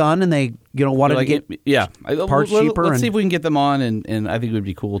father-son and they wanted to get parts cheaper. Let's see if we can get them on, and I think it would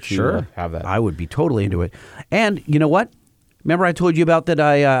be cool to have that. I would be totally into it. And you know what? Remember I told you about that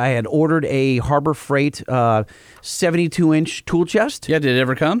I had ordered a Harbor Freight 72-inch tool chest? Yeah, did it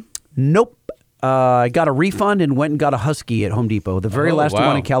ever come? Nope. I got a refund and went and got a Husky at Home Depot, the very last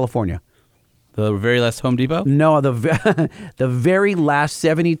one in California. The very last Home Depot? No, the very last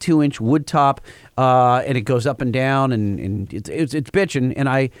 72-inch wood top, and it goes up and down, and it's bitching. And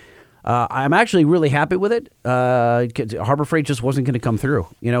I'm actually really happy with it. Harbor Freight just wasn't going to come through.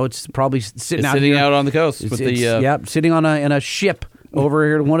 It's probably sitting out on the coast. Sitting on in a ship over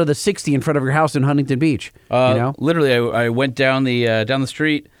here, one of the 60 in front of your house in Huntington Beach. Literally, I went down the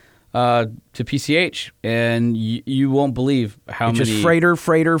street to PCH, and you won't believe how many. Just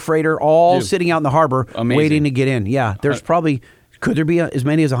freighter, all sitting out in the harbor, waiting to get in. Yeah, there's probably, could there be as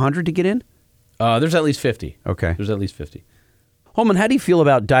many as 100 to get in? There's at least 50. Okay. There's at least 50. Holman, how do you feel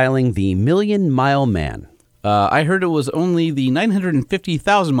about dialing the Million Mile Man? I heard it was only the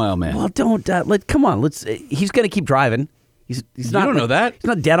 950,000 mile man. Well, don't, come on, he's going to keep driving. He's not. You don't know that. He's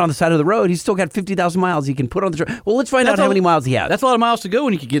not dead on the side of the road. He's still got 50,000 miles he can put on the truck. Well, let's find out how many miles he has. That's a lot of miles to go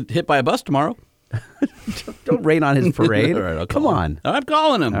when you could get hit by a bus tomorrow. Don't rain on his parade. All right, come on. I'm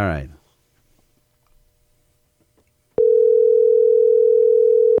calling him. All right.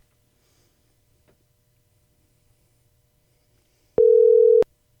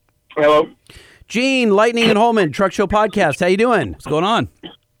 Hello. Gene, Lightning and Holman, Truck Show Podcast. How you doing? What's going on?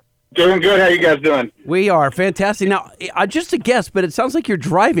 Doing good. How you guys doing? We are fantastic. Now, just a guess, but it sounds like you're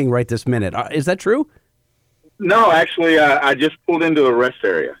driving right this minute. Is that true? No, actually, I just pulled into a rest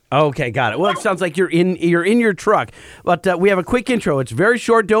area. Okay, got it. Well, it sounds like you're in your truck. But we have a quick intro. It's very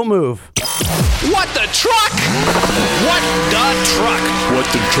short. Don't move. What the truck? What the truck? What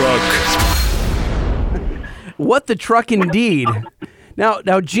the truck? What the truck, indeed.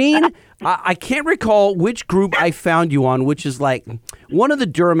 Now, Gene, I can't recall which group I found you on, which is like one of the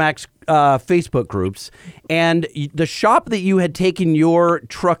Duramax Facebook groups, and the shop that you had taken your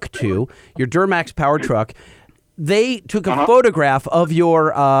truck to, your Duramax power truck, they took a photograph of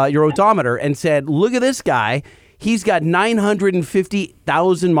your odometer and said, "Look at this guy. He's got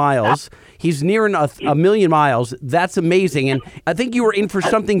 950,000 miles. He's nearing a million miles. That's amazing. And I think you were in for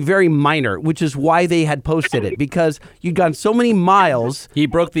something very minor, which is why they had posted it, because you'd gone so many miles. He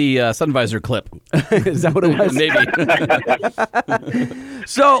broke the sun visor clip. Is that what it was? Maybe.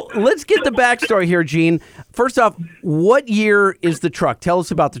 So let's get the backstory here, Gene. First off, what year is the truck? Tell us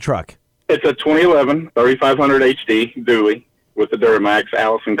about the truck. It's a 2011 3500 HD dually with the Duramax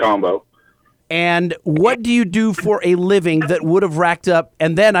Allison combo. And what do you do for a living that would have racked up?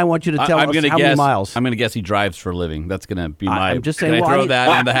 And then I want you to tell us how many miles. I'm going to guess he drives for a living. That's going to be my... I'm just saying, can I throw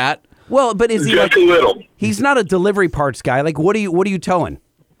that in the hat? Well, but is he just a little? He's not a delivery parts guy. Like, what are you towing?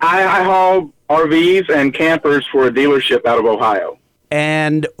 I haul RVs and campers for a dealership out of Ohio.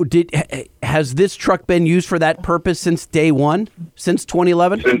 And has this truck been used for that purpose since day one? Since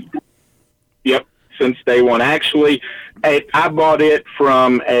 2011? Yep, since day one. Actually, I bought it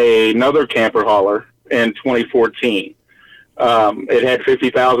from another camper hauler in 2014. It had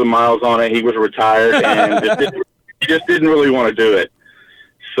 50,000 miles on it. He was retired and just didn't really want to do it.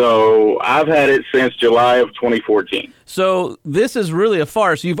 So I've had it since July of 2014. So this is really a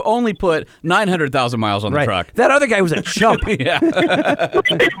farce. You've only put 900,000 miles on the truck. That other guy was a chump. Yeah.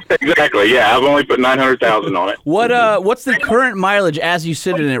 Exactly. Yeah, I've only put 900,000 on it. What's the current mileage as you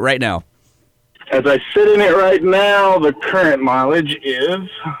sit in it right now? As I sit in it right now, the current mileage is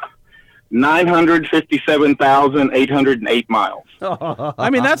 957,808 miles. I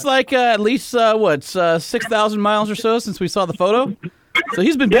mean, that's like at least 6,000 miles or so since we saw the photo. So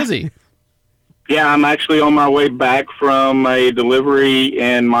he's been busy. Yeah, I'm actually on my way back from a delivery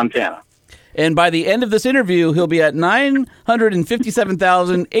in Montana. And by the end of this interview, he'll be at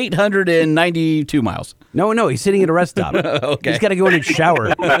 957,892 miles. No, he's sitting at a rest stop. Okay. He's got to go in and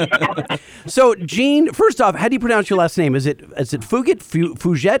shower. So, Gene, first off, how do you pronounce your last name? Is it Fugit?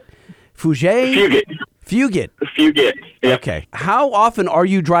 Fuget? Fugit. Fugit. Yep. Okay. How often are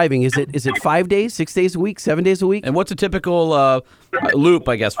you driving? Is it 5 days, 6 days a week, 7 days a week? And what's a typical loop,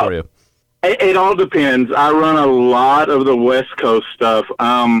 I guess, for you? It all depends. I run a lot of the West Coast stuff.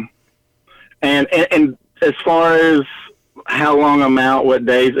 And as far as how long I'm out, what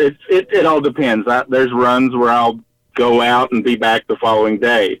days, it all depends. There's runs where I'll go out and be back the following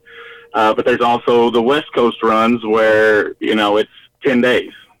day. But there's also the West Coast runs where, it's 10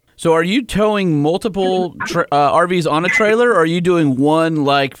 days. So are you towing multiple RVs on a trailer, or are you doing one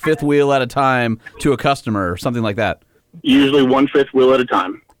fifth wheel at a time to a customer or something like that? Usually one fifth wheel at a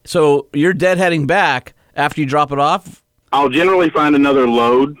time. So you're deadheading back after you drop it off? I'll generally find another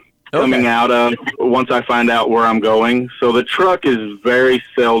load coming out of once I find out where I'm going. So the truck is very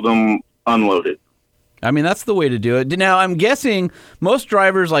seldom unloaded. I mean, that's the way to do it. Now, I'm guessing most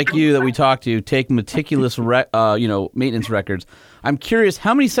drivers like you that we talk to take meticulous, maintenance records. I'm curious,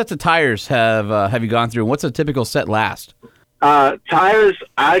 how many sets of tires have you gone through, and what's a typical set last? Tires,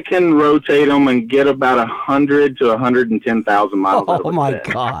 I can rotate them and get about 100 to 110,000 miles. Oh my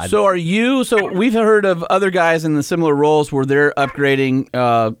God! So we've heard of other guys in the similar roles where they're upgrading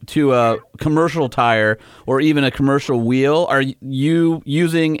to a commercial tire or even a commercial wheel. Are you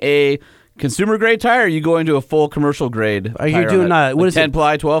using a consumer grade tire? Or are you going to a full commercial grade? Are you doing what is 10 it?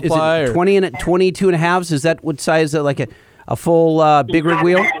 ply, 12 ply? Is it 20 and 22 and a halves? Is that what size? Like a full big rig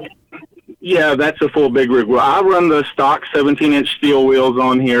wheel? Yeah, that's a full big rig wheel. I run the stock 17-inch steel wheels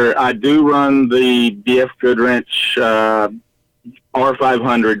on here. I do run the BF Goodwrench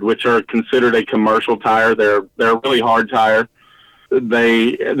R500, which are considered a commercial tire. They're a really hard tire.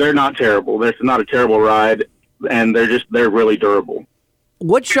 They're not terrible. It's not a terrible ride, and they're really durable.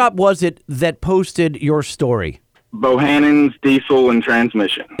 What shop was it that posted your story? Bohannon's Diesel and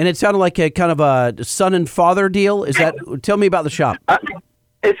Transmission. And it sounded like a kind of a son and father deal. Tell me about the shop.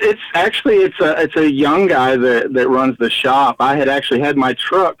 It's a young guy that runs the shop. I had actually had my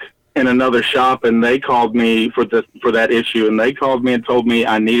truck in another shop, and they called me for that issue, and they called me and told me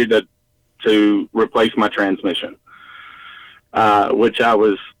I needed to replace my transmission, which I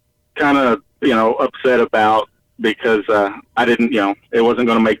was kind of upset about because I didn't it wasn't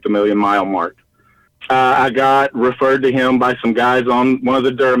going to make the 1 million mile mark. I got referred to him by some guys on one of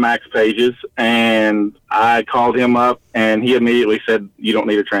the Duramax pages, and I called him up, and he immediately said, "You don't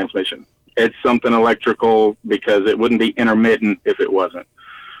need a transmission. It's something electrical because it wouldn't be intermittent if it wasn't.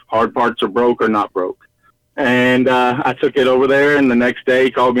 Hard parts are broke or not broke." And I took it over there, and the next day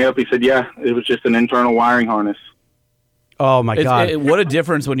he called me up. He said, "Yeah, it was just an internal wiring harness." Oh, my God. What a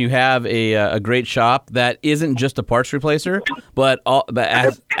difference when you have a great shop that isn't just a parts replacer, but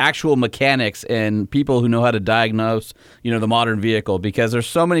has actual mechanics and people who know how to diagnose, the modern vehicle. Because there's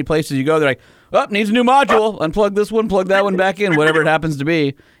so many places you go, they're like, needs a new module. Unplug this one, plug that one back in, whatever it happens to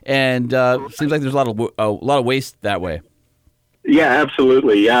be. And seems like there's a lot of waste that way. Yeah,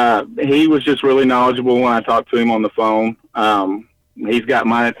 absolutely. He was just really knowledgeable when I talked to him on the phone. He's got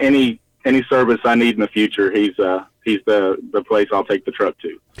any service I need in the future. He's the place I'll take the truck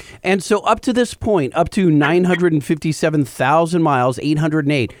to. And so up to this point, up to 957,000 miles,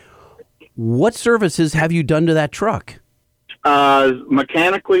 808, what services have you done to that truck?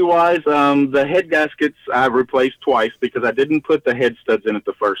 Mechanically wise, the head gaskets I've replaced twice because I didn't put the head studs in it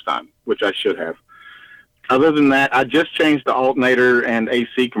the first time, which I should have. Other than that, I just changed the alternator and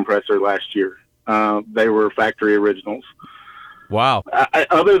AC compressor last year. They were factory originals. Wow.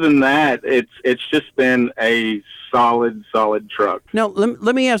 Other than that, it's just been a solid truck. Now,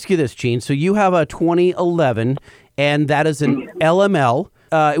 let me ask you this, Gene. So you have a 2011, and that is an LML.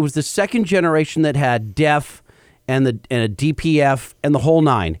 It was the second generation that had DEF and a DPF and the whole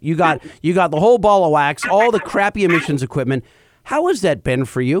nine. You got the whole ball of wax, all the crappy emissions equipment. How has that been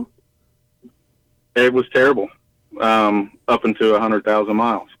for you? It was terrible, up until 100,000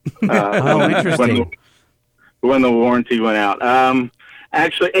 miles. Interesting. When the warranty went out.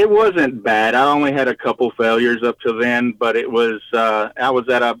 Actually, it wasn't bad. I only had a couple failures up to then, but it was, I was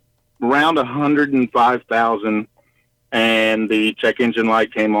at around 105,000 and the check engine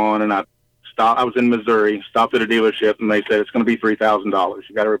light came on and I was in Missouri, stopped at a dealership and they said, it's going to be $3,000.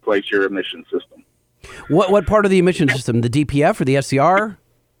 You got to replace your emission system. What part of the emission system? The DPF or the SCR?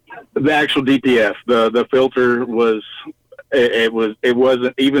 The actual DPF. The filter was, it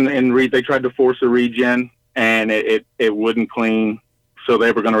wasn't even in they tried to force a regen and it wouldn't clean. So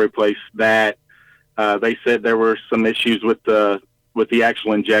they were going to replace that. They said there were some issues with the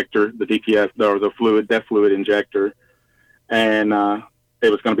actual injector, the DPF or the DEF fluid injector. And, it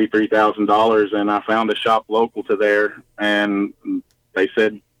was going to be $3,000 and I found a shop local to there and they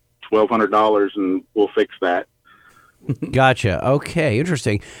said $1,200 and we'll fix that. Gotcha. Okay.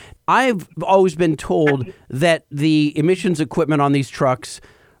 Interesting. I've always been told that the emissions equipment on these trucks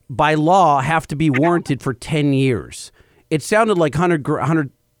by law have to be warranted for 10 years. It sounded like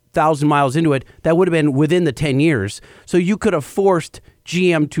 100,000 miles into it. That would have been within the 10 years. So you could have forced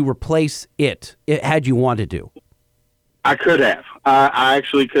GM to replace it had you wanted to. I could have. I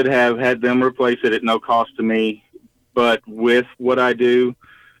actually could have had them replace it at no cost to me. But with what I do,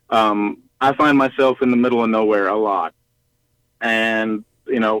 I find myself in the middle of nowhere a lot. And,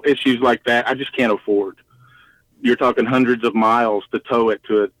 issues like that, I just can't afford. You're talking hundreds of miles to tow it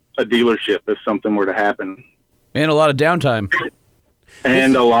to a dealership if something were to happen. And a lot of downtime. A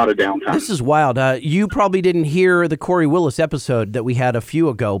lot of downtime. This is wild. You probably didn't hear the Corey Willis episode that we had a few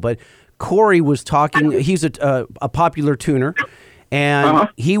ago, but Corey was talking. He's a popular tuner, and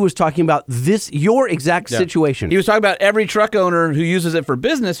he was talking about your exact situation. He was talking about every truck owner who uses it for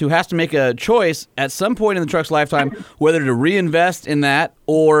business who has to make a choice at some point in the truck's lifetime whether to reinvest in that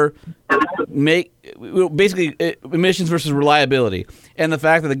or make basically emissions versus reliability. And the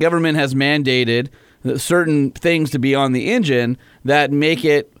fact that the government has mandated certain things to be on the engine that make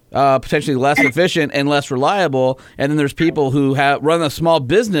it potentially less efficient and less reliable, and then there's people who run a small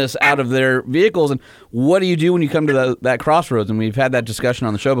business out of their vehicles. And what do you do when you come to that crossroads? And we've had that discussion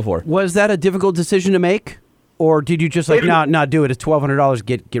on the show before. Was that a difficult decision to make, or did you just not do it? It's $1,200.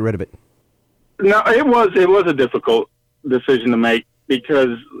 Get rid of it. No, it was a difficult decision to make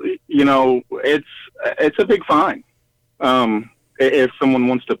because it's a big fine if someone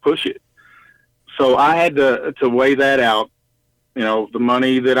wants to push it. So I had to weigh that out. The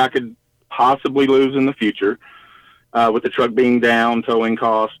money that I could possibly lose in the future with the truck being down, towing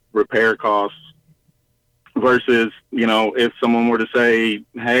costs, repair costs, versus, if someone were to say,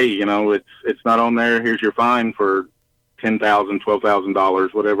 hey, it's not on there, here's your fine for $10,000,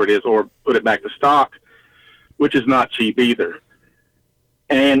 $12,000, whatever it is, or put it back to stock, which is not cheap either.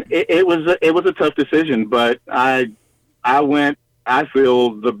 And it was a tough decision, but I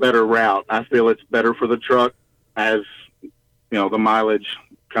feel the better route. I feel it's better for the truck as the mileage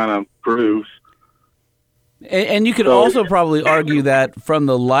kind of proves. And you could also probably argue that from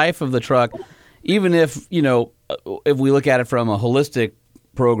the life of the truck, even if we look at it from a holistic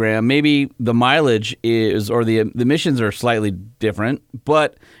program, maybe the mileage or the emissions are slightly different.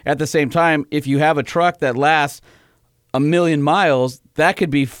 But at the same time, if you have a truck that lasts 1 million miles, that could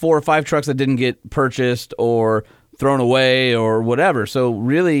be 4 or 5 trucks that didn't get purchased or thrown away or whatever. So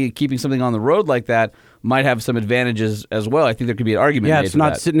really keeping something on the road like that might have some advantages as well. I think there could be an argument made for that. Yeah, it's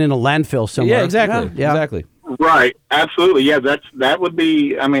not sitting in a landfill somewhere. Yeah, exactly. Yeah. Exactly. Right. Absolutely. Yeah, that would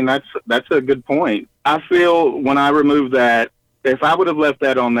be, that's a good point. I feel when I remove that, if I would have left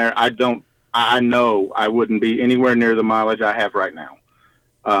that on there, I know I wouldn't be anywhere near the mileage I have right now.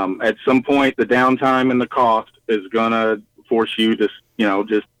 At some point, the downtime and the cost is going to force you to,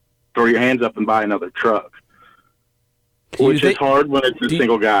 just throw your hands up and buy another truck, which is hard when it's a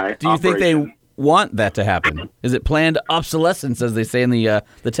single guy. Do you think they want that to happen? Is it planned obsolescence, as they say in the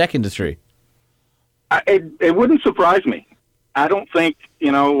tech industry? It wouldn't surprise me. I don't think,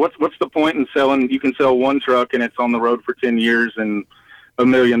 what's the point in selling? You can sell one truck and it's on the road for 10 years and 1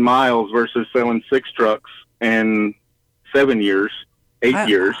 million miles versus selling 6 trucks in 7 years, 8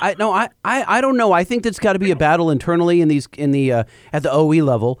 years. I don't know. I think that's got to be a battle internally at the OE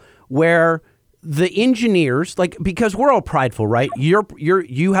level where the engineers, because we're all prideful, right?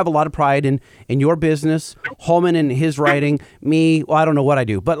 You have a lot of pride in your business. Holman and his writing. Me, well, I don't know what I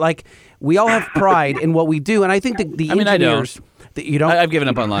do, but we all have pride in what we do, and I think the engineers. You don't? I've given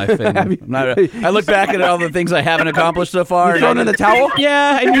up on life. I look back at all the things I haven't accomplished so far. You thrown in the towel?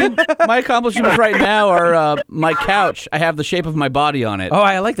 Yeah, I mean, my accomplishments right now are my couch. I have the shape of my body on it. Oh,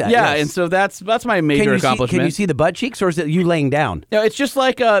 I like that. Yeah, yes. And so that's my major accomplishment. Can you see the butt cheeks, or is it you laying down? No, it's just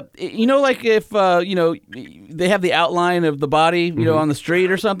like if they have the outline of the body, on the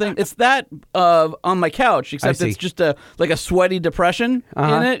street or something. It's that on my couch, except it's just a sweaty depression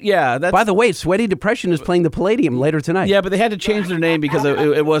in it. Yeah. By the way, Sweaty Depression is playing the Palladium later tonight. Yeah, but they had to change their name because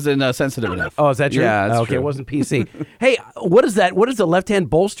it wasn't sensitive enough. Oh, is that true? Yeah, that's okay. true. It wasn't PC. Hey, what is that? What does the left-hand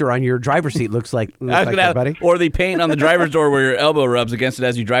bolster on your driver's seat looks like buddy? Or the paint on the driver's door where your elbow rubs against it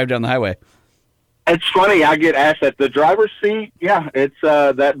as you drive down the highway. It's funny. I get asked at the driver's seat. Yeah, it's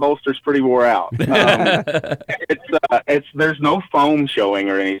that bolster's pretty wore out. It's there's no foam showing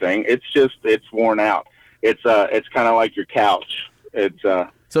or anything. It's worn out. It's kind of like your couch.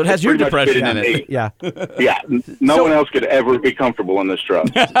 So it has your depression in it. Yeah. Yeah. No one else could ever be comfortable in this truck.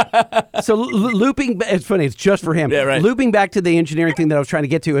 So looping, it's funny, it's just for him. Yeah, right. Looping back to the engineering thing that I was trying to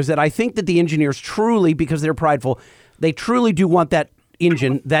get to is that I think that the engineers truly, because they're prideful, they truly do want that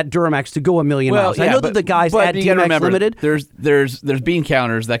engine, that Duramax, to go 1 million miles. Yeah, I know that the guys at DMX Limited. There's bean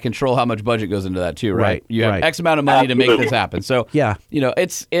counters that control how much budget goes into that too, right? You have X amount of money to make this happen. So yeah,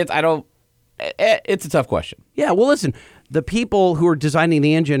 it's a tough question. Yeah, well, listen, the people who are designing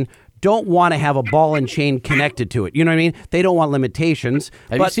the engine don't want to have a ball and chain connected to it. You know what I mean? They don't want limitations.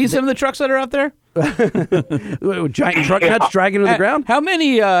 Have you seen some of the trucks that are out there? Giant truck nuts dragging to the ground? How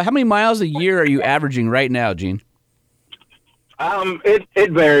many miles a year are you averaging right now, Gene?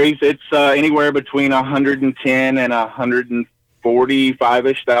 It varies. It's anywhere between 110 and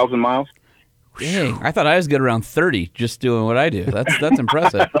 145-ish thousand miles. Dang, I thought I was good around 30 just doing what I do. That's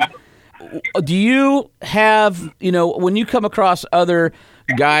impressive. Do you have, when you come across other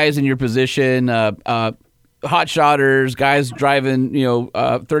guys in your position, hot shotters, guys driving,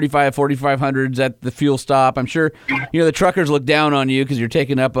 35, 4500s at the fuel stop, I'm sure, the truckers look down on you because you're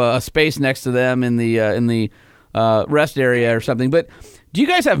taking up a space next to them in the rest area or something. But do you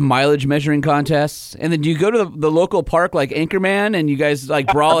guys have mileage measuring contests? And then do you go to the local park like Anchorman and you guys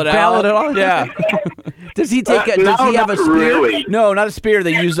brawl it out? Ballot it all? Yeah. Does he have a spear? Really. No, not a spear.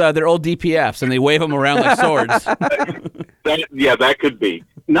 They use their old DPFs and they wave them around like swords. That could be.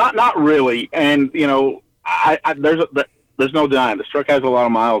 Not really. And there's no denying this truck has a lot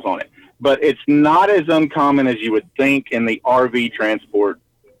of miles on it, but it's not as uncommon as you would think in the RV transport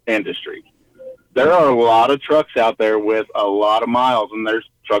industry. There are a lot of trucks out there with a lot of miles, and there's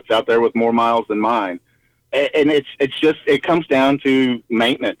trucks out there with more miles than mine. And it comes down to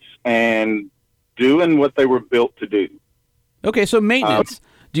maintenance and doing what they were built to do. Okay, so maintenance.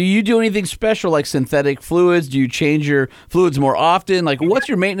 Do you do anything special like synthetic fluids? Do you change your fluids more often? What's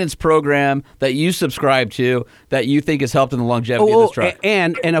your maintenance program that you subscribe to that you think has helped in the longevity of this truck?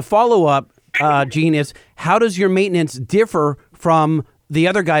 And a follow-up, Gene, is how does your maintenance differ from the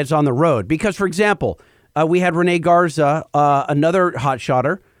other guys on the road? Because, for example, we had Rene Garza, another hot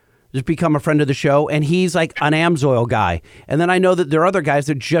shotter, just become a friend of the show, and he's like an AMSOIL guy. And then I know that there are other guys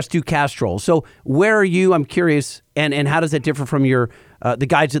that just do Castrol. So where are you? I'm curious, and how does that differ from your the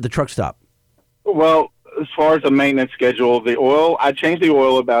guys at the truck stop? Well, as far as the maintenance schedule, the oil, I change the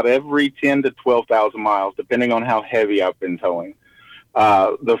oil about every 10 to 12,000 miles, depending on how heavy I've been towing.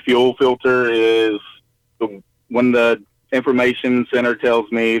 The fuel filter is when the information center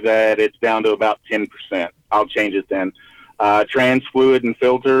tells me that it's down to about 10%. I'll change it then. Trans fluid and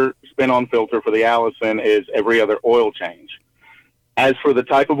filter, spin-on filter for the Allison is every other oil change. As for the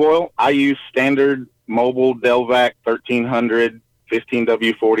type of oil, I use standard Mobil Delvac 1300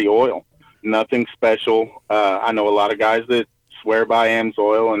 15W40 oil. Nothing special. I know a lot of guys that swear by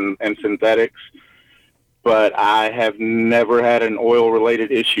AMSOIL and synthetics, but I have never had an oil-related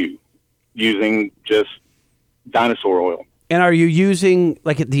issue using just dinosaur oil. And are you using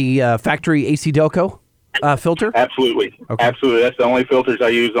the factory AC Delco? filter? Absolutely. Okay. Absolutely. That's the only filters I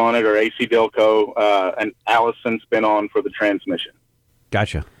use on it are AC Delco and Allison spin-on for the transmission.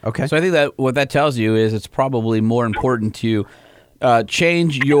 Gotcha. Okay. So I think that what that tells you is it's probably more important to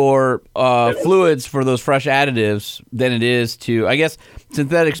change your fluids for those fresh additives than it is to, I guess,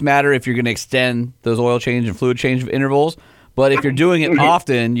 synthetics matter if you're going to extend those oil change and fluid change intervals. But if you're doing it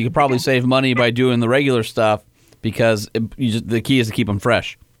often, you could probably save money by doing the regular stuff because the key is to keep them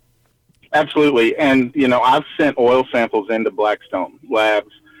fresh. Absolutely. And, I've sent oil samples into Blackstone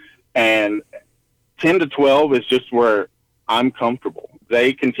Labs, and 10 to 12 is just where I'm comfortable.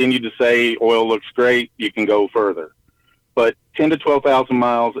 They continue to say oil looks great, you can go further. But 10 to 12,000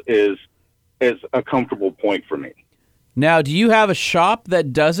 miles is a comfortable point for me. Now, do you have a shop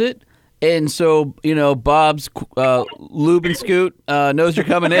that does it? And so, Bob's Lube and Scoot knows you're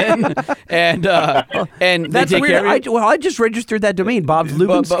coming in, and that's they take weird. care of you? I just registered that domain,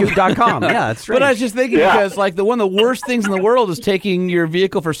 bobslubeandscoot.com. Yeah, that's right. But I was just thinking because, one of the worst things in the world is taking your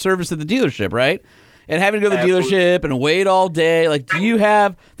vehicle for service at the dealership, right? And having to go to the dealership and wait all day. Do you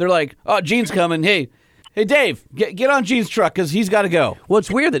have? They're like, oh, Gene's coming. Hey, Dave, get on Gene's truck because he's got to go. Well,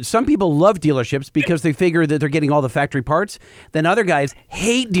 it's weird that some people love dealerships because they figure that they're getting all the factory parts. Then other guys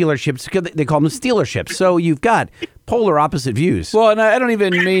hate dealerships because they call them stealerships. So you've got polar opposite views. Well, and I don't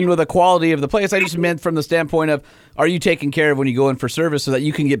even mean with the quality of the place. I just meant from the standpoint of, are you taken care of when you go in for service so that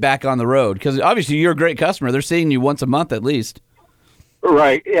you can get back on the road? Because obviously you're a great customer. They're seeing you once a month at least.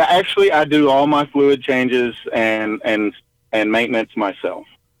 Right. Yeah. Actually, I do all my fluid changes and maintenance myself.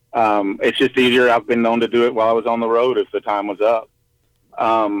 It's just easier. I've been known to do it while I was on the road if the time was up.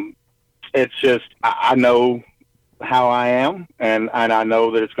 It's just, I know how I am and I know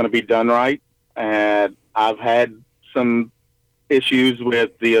that it's going to be done right. And I've had some issues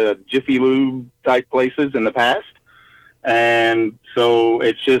with the Jiffy Lube type places in the past. And so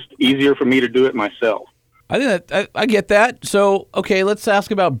it's just easier for me to do it myself. I think I get that. So, okay, let's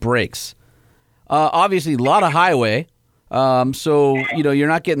ask about brakes. Obviously, a lot of highway. So, you're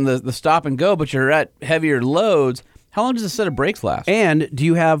not getting the stop and go, but you're at heavier loads. How long does a set of brakes last? And do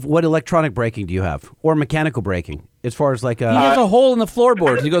you have, what electronic braking do you have? Or mechanical braking? As far as he has a hole in the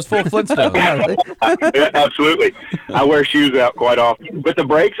floorboards. He goes full Flintstone. Yeah, absolutely. I wear shoes out quite often. With the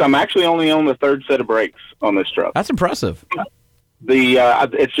brakes, I'm actually only on the third set of brakes on this truck. That's impressive.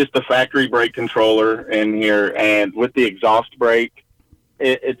 It's just the factory brake controller in here, and with the exhaust brake,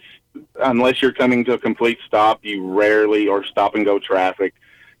 it's unless you're coming to a complete stop, you rarely, or stop and go traffic,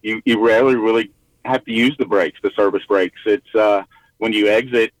 you rarely really have to use the brakes, the service brakes. It's when you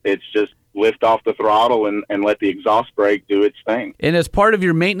exit, it's just lift off the throttle and let the exhaust brake do its thing. And as part of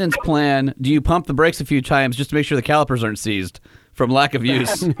your maintenance plan, do you pump the brakes a few times just to make sure the calipers aren't seized from lack of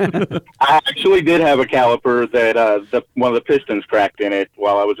use? I actually did have a caliper that one of the pistons cracked in it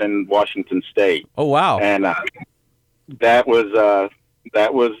while I was in Washington State. Oh, wow. And that was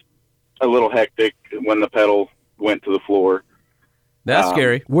a little hectic when the pedal went to the floor. That's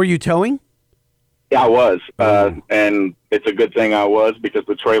scary. Were you towing? Yeah, I was. And it's a good thing I was because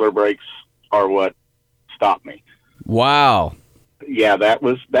the trailer brakes are what stopped me. Wow. Yeah, that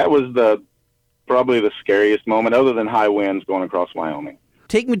was probably the scariest moment other than high winds going across Wyoming.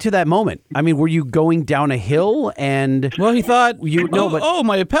 Take me to that moment. I mean, were you going down a hill and... Well, he thought,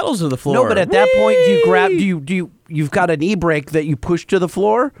 my pedals to the floor. No, but at that point, you've got an e-brake that you push to the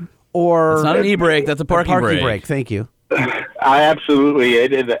floor? Or it's not an e-brake, that's a parking brake. Thank you. I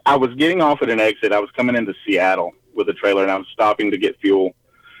absolutely. I was getting off at an exit. I was coming into Seattle with a trailer, and I was stopping to get fuel.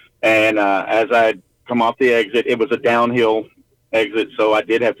 And as I come off the exit, it was a downhill exit, so I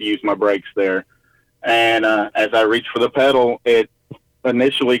did have to use my brakes there. And as I reached for the pedal, it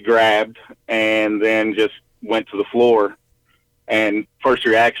initially grabbed and then just went to the floor. And first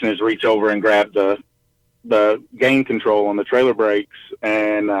reaction is reach over and grab the gain control on the trailer brakes,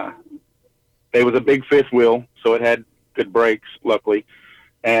 and it was a big fifth wheel, so it had good brakes, luckily,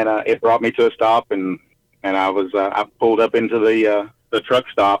 and it brought me to a stop, and I pulled up into the truck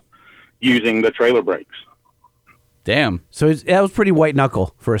stop using the trailer brakes. Damn. So that was pretty white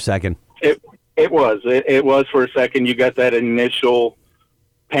knuckle for a second. It was for a second. You got that initial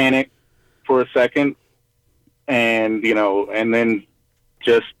panic for a second, and and then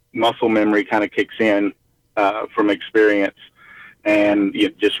just muscle memory kind of kicks in from experience, and you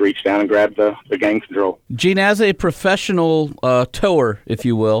just reach down and grab the gain control. Gene, as a professional tower, if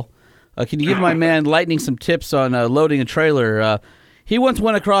you will, can you give my man Lightning some tips on loading a trailer? He once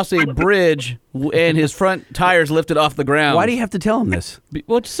went across a bridge and his front tires lifted off the ground. Why do you have to tell him this?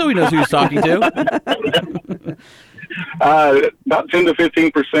 Well, just so he knows who he's talking to. About 10 to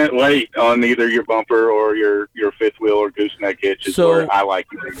 15% weight on either your bumper or your fifth wheel or gooseneck hitch is where I like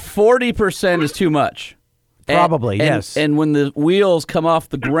it. 40% is too much. Probably, yes. And when the wheels come off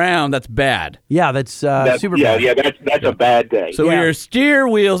the ground, that's bad. Yeah, that's super bad. Yeah, that's a bad day. So when your steer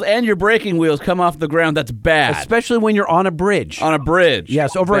wheels and your braking wheels come off the ground, that's bad. Especially when you're on a bridge. On a bridge.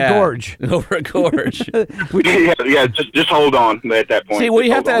 Yes, over a gorge. Over a gorge. Just hold on at that point. See, what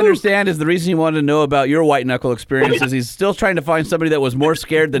you have to understand is the reason he wanted to know about your white knuckle experience is he's still trying to find somebody that was more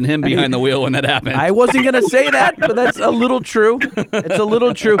scared than him behind the wheel when that happened. I wasn't going to say that, but that's a little true. It's a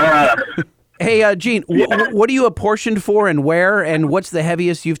little true. Hey, Gene, what are you apportioned for and where, and what's the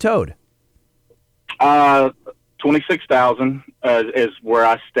heaviest you've towed? 26,000 is where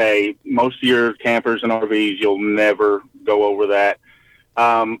I stay. Most of your campers and RVs, you'll never go over that.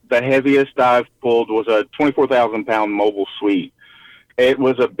 The heaviest I've pulled was a 24,000-pound mobile suite. It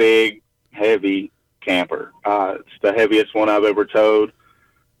was a big, heavy camper. It's the heaviest one I've ever towed,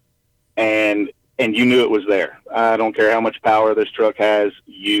 and you knew it was there. I don't care how much power this truck has.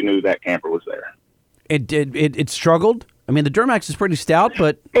 You knew that camper was there. It struggled? I mean, the Duramax is pretty stout,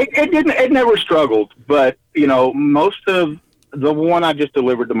 but... It never struggled. But, most of the one I just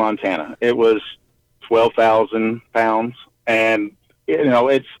delivered to Montana, it was 12,000 pounds. And,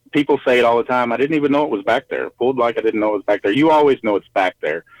 it's people say it all the time. I didn't even know it was back there. Pulled like I didn't know it was back there. You always know it's back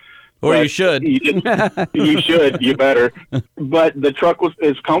there. Or you should. You should. You better. But the truck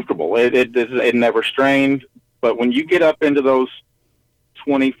is comfortable. It never strained. But when you get up into those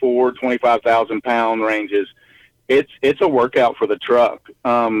 25,000 pound ranges, it's a workout for the truck.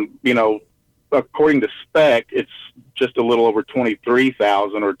 According to spec, it's just a little over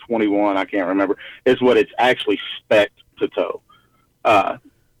 23,000 or 21. I can't remember. Is what it's actually spec'd to tow,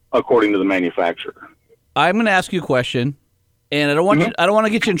 according to the manufacturer. I'm going to ask you a question. And I don't want to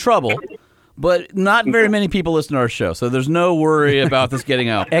get you in trouble, but not very many people listen to our show, so there's no worry about this getting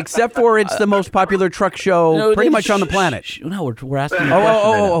out. Except for it's the most popular truck show pretty much on the planet. No, we're asking.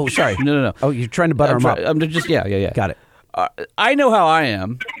 Sorry. No. Oh, you're trying to butter them up. I'm just yeah. Got it. I know how I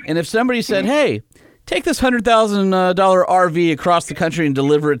am, and if somebody said, "Hey, take this $100,000 RV across the country and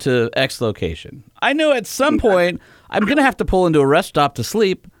deliver it to X location," I know at some point I'm going to have to pull into a rest stop to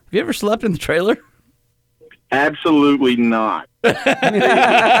sleep. Have you ever slept in the trailer? Absolutely not. Right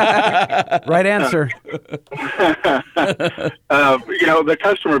answer. The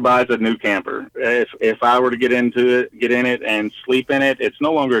customer buys a new camper. If I were to get in it and sleep in it, it's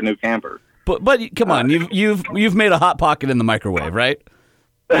no longer a new camper. But come on, you've made a hot pocket in the microwave, right?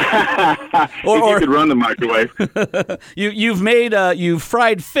 If you could run the microwave. you've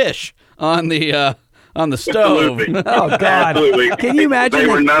fried fish on the stove. Absolutely. Oh, God. Absolutely. Can you imagine? They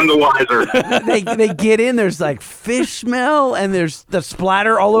were none the wiser. They get in, there's like fish smell, and there's the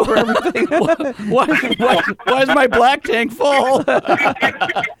splatter all over everything. Why is my black tank full?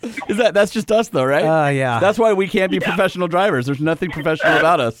 That's just us, though, right? Yeah. That's why we can't be professional drivers. There's nothing professional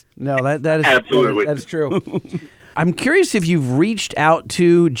about us. No, that is absolutely. That's true. I'm curious if you've reached out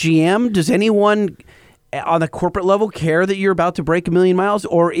to GM. Does anyone on the corporate level care that you're about to break 1 million miles,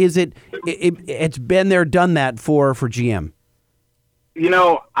 or is it's been there, done that for GM?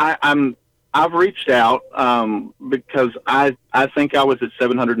 I've reached out because I think I was at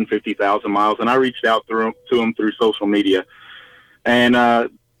 750,000 miles, and I reached out to them through social media, and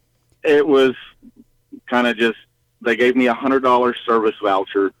it was kind of just, they gave me $100 service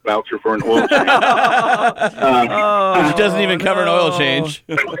voucher for an oil change. Which doesn't even cover an oil change.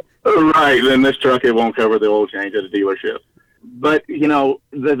 Right. Then this truck, it won't cover the oil change at a dealership. But,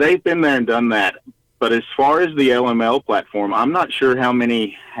 they've been there and done that. But as far as the LML platform, I'm not sure how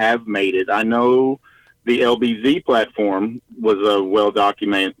many have made it. I know the LBZ platform was a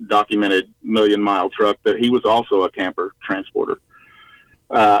well-documented million-mile truck, but he was also a camper transporter.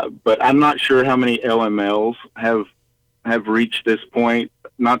 But I'm not sure how many LMLs have reached this point,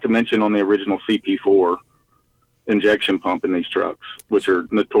 not to mention on the original CP4 injection pump in these trucks, which are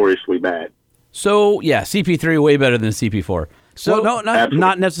notoriously bad. So, yeah, CP3 way better than CP4. So well,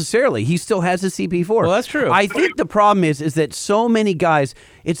 not necessarily. He still has a CP4. Well, that's true. I think the problem is that so many guys,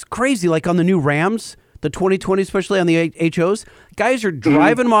 it's crazy, like on the new Rams, the 2020, especially on the HOs, guys are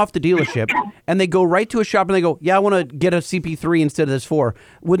driving them off the dealership, and they go right to a shop, and they go, yeah, I want to get a CP3 instead of this 4,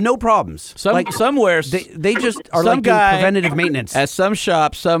 with no problems. Somewhere, they just are like doing preventative maintenance. At some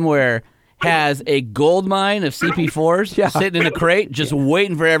shop somewhere has a gold mine of CP4s sitting in a crate, just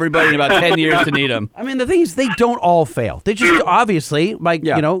waiting for everybody in about 10 years to need them. I mean, the thing is, they don't all fail. They just obviously,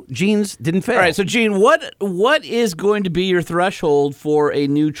 Gene's didn't fail. All right, so Gene, what is going to be your threshold for a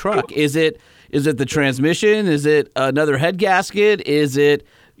new truck? Is it the transmission? Is it another head gasket? Is it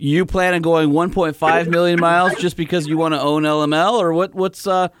you plan on going 1.5 million miles just because you want to own LML, or what's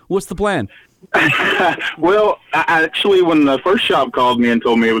the plan? Well, actually, when the first shop called me and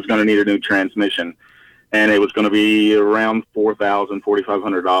told me it was going to need a new transmission, and it was going to be around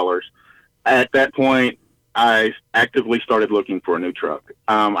 $4,500. At that point, I actively started looking for a new truck.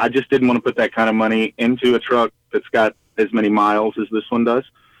 I just didn't want to put that kind of money into a truck that's got as many miles as this one does.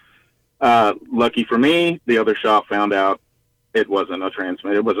 Lucky for me, the other shop found out it wasn't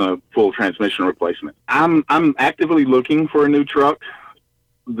it wasn't a full transmission replacement. I'm actively looking for a new truck.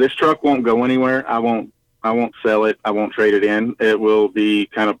 This truck won't go anywhere. I won't sell it. I won't trade it in. It will be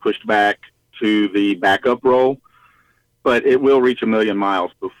kind of pushed back to the backup role, but it will reach 1 million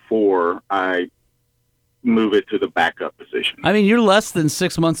miles before I move it to the backup position. I mean, you're less than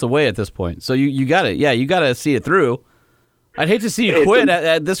 6 months away at this point, so you got it. Yeah, you got to see it through. I'd hate to see you quit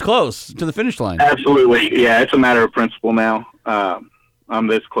at this close to the finish line. Absolutely. Yeah, it's a matter of principle now. I'm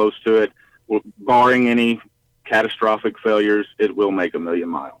this close to it. Barring any catastrophic failures, it will make 1 million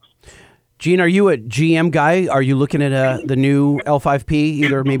miles. Gene, are you a GM guy? Are you looking at the new L5P,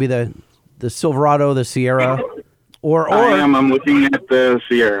 either maybe the Silverado, the Sierra, or I am. I'm looking at the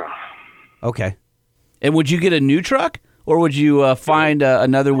Sierra. Okay. And would you get a new truck, or would you find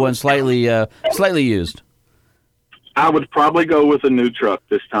another one slightly used? I would probably go with a new truck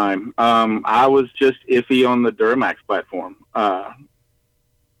this time. I was just iffy on the Duramax platform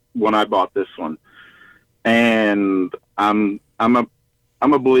when I bought this one, and I'm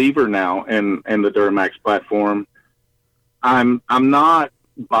a believer now in the Duramax platform. I'm not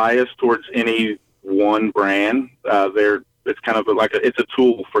biased towards any one brand. It's kind of like it's a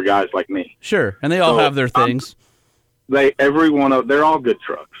tool for guys like me. Sure, and they all have their things. They're all good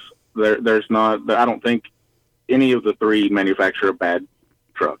trucks. There's not. I don't think any of the three manufacture a bad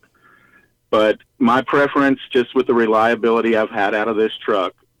truck. But my preference, just with the reliability I've had out of this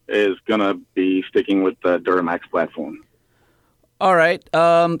truck, is going to be sticking with the Duramax platform. All right.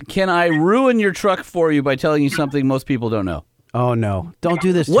 Can I ruin your truck for you by telling you something most people don't know? Oh, no. Don't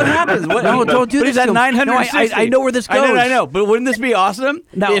do this to What me. happens? No, don't do this He's at to me. 960. No, I know where this goes. I know. But wouldn't this be awesome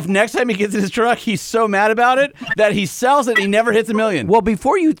if next time he gets in his truck, he's so mad about it that he sells it and he never hits 1 million? Well,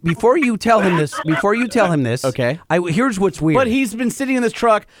 before you tell him this, okay. Here's what's weird. But he's been sitting in this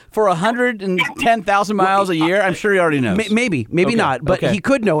truck for 110,000 miles a year. I'm sure he already knows. Maybe not, but he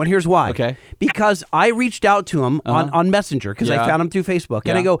could know, and here's why. Okay. Because I reached out to him on Messenger, because I found him through Facebook,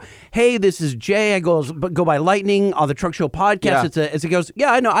 and I go, "Hey, this is Jay. I go by Lightning on the Truck Show podcast." Yeah. He goes,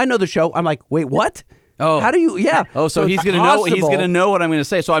 "Yeah, I know the show." I'm like, "Wait, what? Oh, how do you? Yeah. Oh, so he's gonna know. He's gonna know what I'm gonna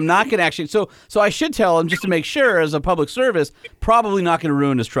say. So I'm not gonna actually. So I should tell him just to make sure, as a public service. Probably not gonna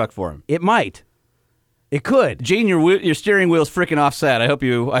ruin his truck for him. It might. It could. Gene, your steering wheel's freaking offset. I hope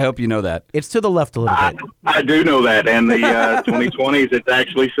you know that. It's to the left a little bit. I do know that, and the 2020s, it's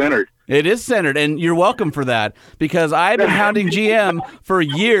actually centered. It is centered, and you're welcome for that, because I've been hounding GM for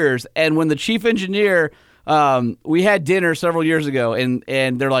years, and when the chief engineer, we had dinner several years ago, and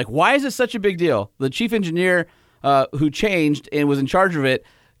they're like, why is this such a big deal? The chief engineer who changed and was in charge of it,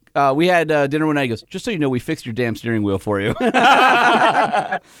 we had dinner one night. He goes, just so you know, we fixed your damn steering wheel for you.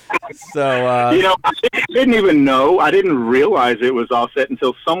 So, I didn't even know. I didn't realize it was offset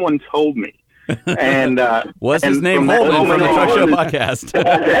until someone told me. And what's his name? Holden from the Truck Show podcast.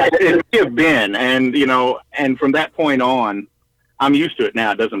 It may have been, and from that point on, I'm used to it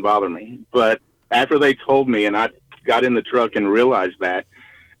now. It doesn't bother me. But after they told me, and I got in the truck and realized that,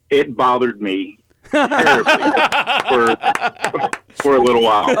 it bothered me terribly for a little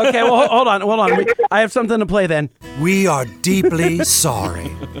while. Okay, well, hold on. I have something to play then. We are deeply sorry.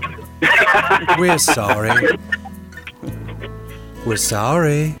 We're sorry. We're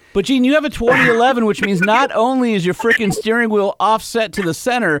sorry. But, Gene, you have a 2011, which means not only is your freaking steering wheel offset to the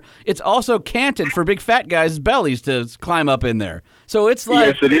center, it's also canted for big fat guys' bellies to climb up in there. So it's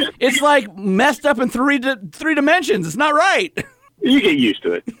like it's like messed up in three dimensions. It's not right. You get used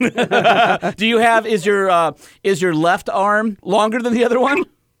to it. Do you have is your left arm longer than the other one?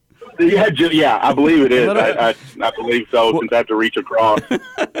 Yeah, I believe it is. I believe so, since I have to reach across.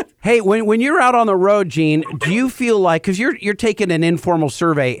 Hey, when you're out on the road, Gene, do you feel like, because you're taking an informal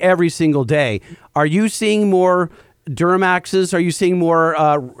survey every single day, are you seeing more Duramaxes? Are you seeing more,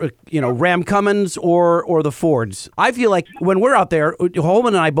 Ram Cummins or the Fords? I feel like when we're out there,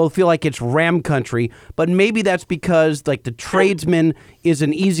 Holman and I both feel like it's Ram country, but maybe that's because like the tradesman is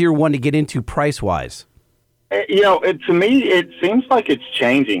an easier one to get into price-wise. To me, it seems like it's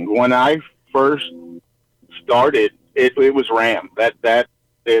changing. When I first started, it was Ram. That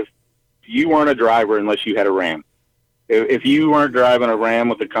if you weren't a driver unless you had a Ram, if you weren't driving a Ram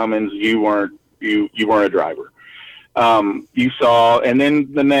with the Cummins, you weren't a driver. You saw, and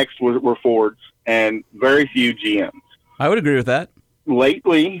then the next were Fords and very few GMs. I would agree with that.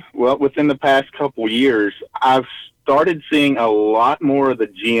 Lately, within the past couple years, I've started seeing a lot more of the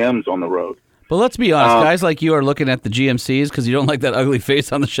GMs on the road. But let's be honest, guys like you are looking at the GMCs because you don't like that ugly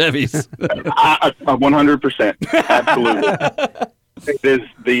face on the Chevys. 100%. Absolutely. It is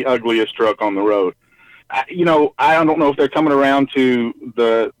the ugliest truck on the road. I don't know if they're coming around to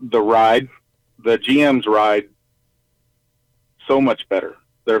the ride. The GM's ride so much better.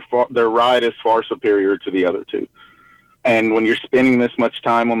 Their ride is far superior to the other two. And when you're spending this much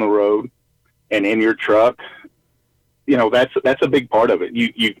time on the road and in your truck, that's a big part of it.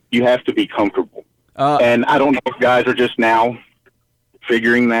 You have to be comfortable. And I don't know if guys are just now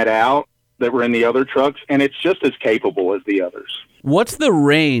figuring that out that were in the other trucks, and it's just as capable as the others. What's the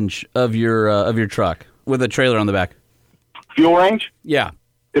range of your truck with a trailer on the back? Fuel range? Yeah.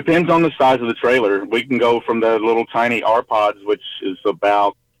 Depends on the size of the trailer. We can go from the little tiny R-Pods, which is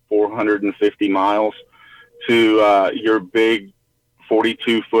about 450 miles, to your big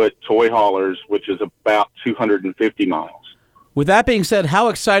 42-foot toy haulers, which is about 250 miles. With that being said, how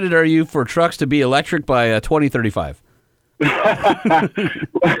excited are you for trucks to be electric by 2035?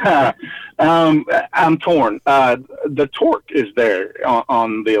 I'm torn. The torque is there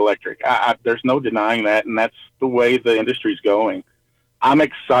on the electric. There's no denying that, and that's the way the industry's going. I'm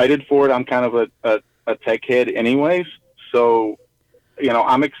excited for it. I'm kind of a tech head anyways, so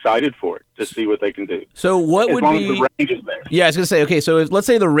I'm excited for it to see what they can do. So what as would long be? As the range is there. Yeah, I was gonna say. Okay, so let's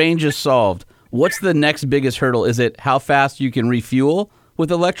say the range is solved. What's the next biggest hurdle? Is it how fast you can refuel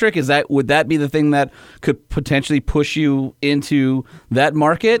with electric? Would that be the thing that could potentially push you into that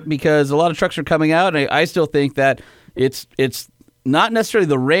market? Because a lot of trucks are coming out, and I still think that it's not necessarily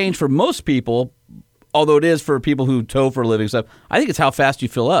the range for most people, although it is for people who tow for a living stuff. I think it's how fast you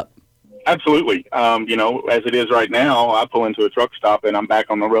fill up. Absolutely. As it is right now, I pull into a truck stop and I'm back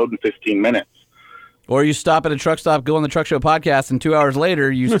on the road in 15 minutes. Or you stop at a truck stop, go on the Truck Show podcast, and 2 hours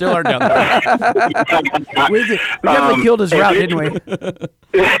later, you still aren't down there. We definitely killed his route, didn't we?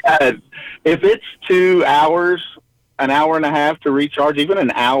 If it's 2 hours, an hour and a half to recharge, even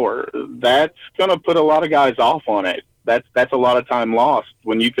an hour, that's going to put a lot of guys off on it. That's a lot of time lost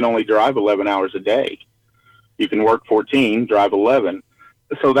when you can only drive 11 hours a day. You can work 14, drive 11.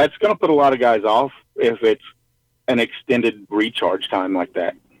 So that's going to put a lot of guys off if it's an extended recharge time like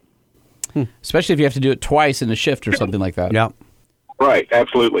that. Especially if you have to do it twice in a shift or something like that. Yeah. Right,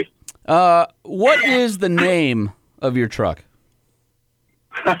 absolutely. What is the name of your truck?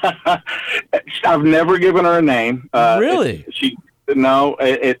 I've never given her a name. Really?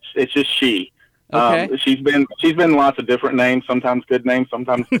 It's just she. Okay. She's been lots of different names, sometimes good names,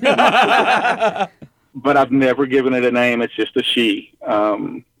 sometimes not so good. But I've never given it a name. It's just a she.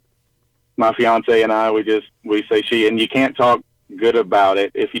 My fiance and I, we say she, and you can't talk good about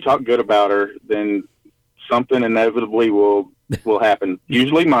it. If you talk good about her, then something inevitably will happen.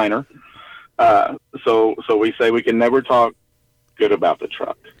 Usually minor. So we say we can never talk good about the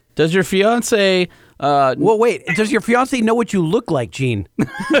truck. Does your fiance? Well, wait. Does your fiance know what you look like, Gene?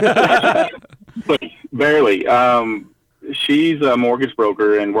 Barely. She's a mortgage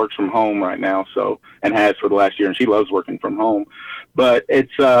broker and works from home right now, and has for the last year, and she loves working from home. But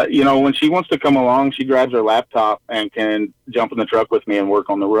it's, when she wants to come along, she grabs her laptop and can jump in the truck with me and work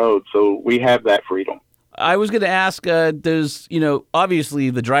on the road. So we have that freedom. I was going to ask, obviously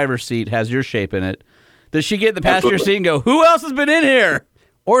the driver's seat has your shape in it. Does she get in the passenger seat and go, who else has been in here?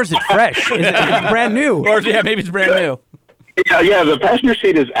 Or is it fresh? Is it brand new? Or maybe it's brand new. Yeah, the passenger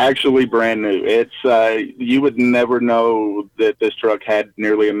seat is actually brand new. It's you would never know that this truck had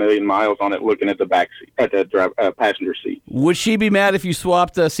nearly 1 million miles on it looking at the back seat, at the passenger seat. Would she be mad if you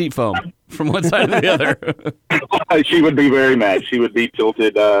swapped seat foam from one side to the other? She would be very mad. She would be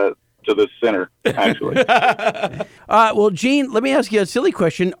tilted to the center, actually. Well, Gene, let me ask you a silly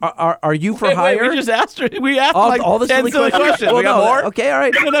question. Are you for hire? Wait, we just asked her. We asked all the 10 silly questions. Well, we got more? Okay, all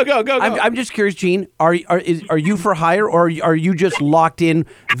right. No, go. I'm just curious, Gene. Are you for hire, or are you just locked in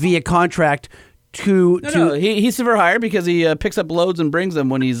via contract to? No, he's for hire because he picks up loads and brings them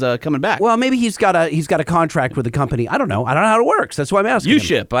when he's coming back. Well, maybe he's got a contract with the company. I don't know how it works. That's why I'm asking. You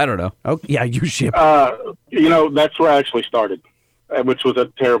ship. I don't know. Oh, yeah, you ship. That's where I actually started. Which was a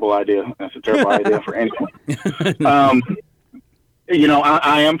terrible idea. That's a terrible idea for anyone.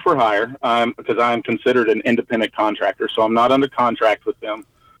 I am for hire because I am considered an independent contractor, so I'm not under contract with them.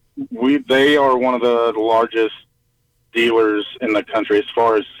 They are one of the largest dealers in the country as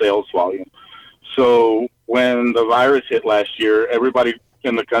far as sales volume. So when the virus hit last year, everybody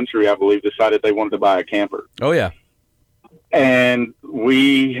in the country, I believe, decided they wanted to buy a camper. Oh, yeah. And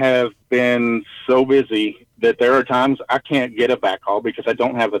we have been so busy that there are times I can't get a backhaul because I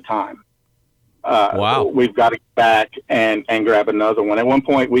don't have the time. Wow. We've got to get back and grab another one. At one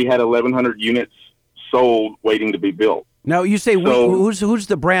point, we had 1,100 units sold waiting to be built. Now, you say who's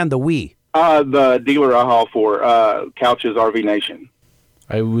the brand, the We? The dealer I haul for, Couches RV Nation.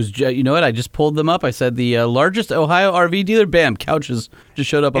 You know what? I just pulled them up. I said the largest Ohio RV dealer. Bam, Couches just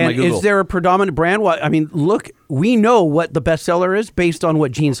showed up on my Google. Is there a predominant brand? Well, I mean, look, we know what the bestseller is based on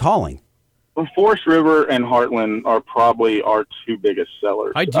what Gene's hauling. Well, Forest River and Heartland are probably our two biggest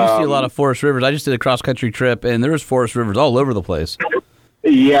sellers. I do see a lot of Forest Rivers. I just did a cross-country trip, and there was Forest Rivers all over the place.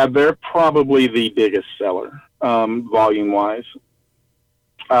 Yeah, they're probably the biggest seller, volume-wise.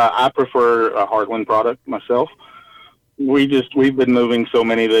 I prefer a Heartland product myself. We've been moving so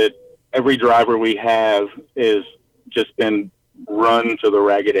many that every driver we have is just been run to the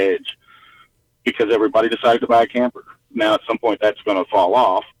ragged edge because everybody decided to buy a camper. Now, at some point, that's going to fall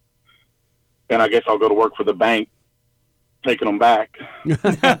off. And I guess I'll go to work for the bank, taking them back.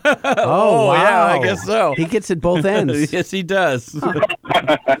 Oh, wow. Yeah, I guess so. He gets it both ends. Yes, he does. All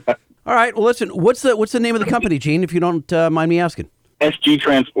right. Well, listen, what's the name of the company, Gene, if you don't mind me asking? SG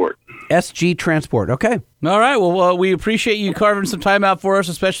Transport. SG Transport. Okay. All right. Well, we appreciate you carving some time out for us,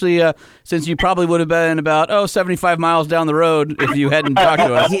 especially since you probably would have been about 75 miles down the road if you hadn't talked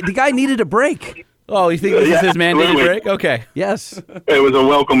to us. The guy needed a break. Oh, you think this is his mandated break? Okay. Yes. It was a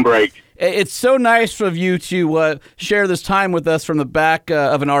welcome break. It's so nice of you to share this time with us from the back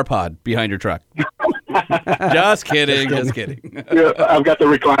of an R-Pod behind your truck. Just kidding. Just kidding. Yeah, I've got the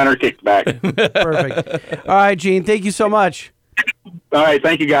recliner kicked back. Perfect. All right, Gene. Thank you so much. All right.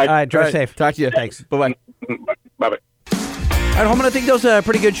 Thank you, guys. All right. Drive safe. Talk to you. Thanks. Bye-bye. Bye-bye. All right, Holman, I think that was a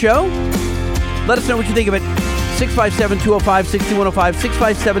pretty good show. Let us know what you think of it. 657-205-6105,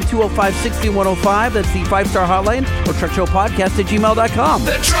 657-205-6105. That's the 5-star hotline or truckshowpodcast@gmail.com.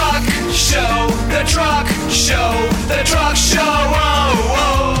 The Truck Show, the Truck Show, the Truck Show.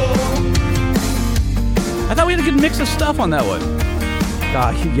 I thought we had a good mix of stuff on that one.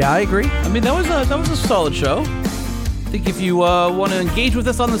 Yeah, I agree. I mean, that was a solid show. I think if you want to engage with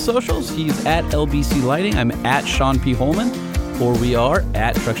us on the socials, he's at LBC Lighting. I'm at Sean P. Holman. Or we are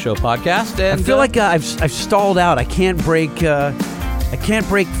at Truck Show Podcast. And I feel like I've stalled out. I can't break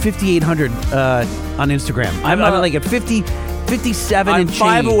 5,800 on Instagram. I'm like at 57 I'm and change.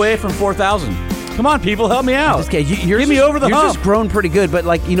 5 away from 4,000. Come on, people, help me out. Okay, Get me over the hump. Yours has grown pretty good, but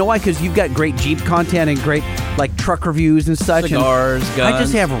like, you know why? Because you've got great Jeep content and great like truck reviews and such. Cigars, and guns. I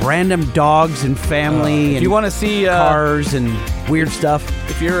just have random dogs and family. If you want to see cars and weird stuff.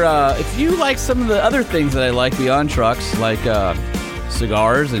 If you like some of the other things that I like beyond trucks, like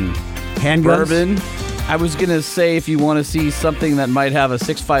cigars and handguns, bourbon. I was gonna say if you want to see something that might have a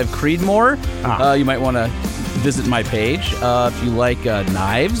 6.5 Creedmoor, you might want to visit my page. If you like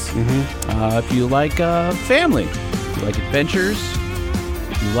knives, if you like family, if you like adventures,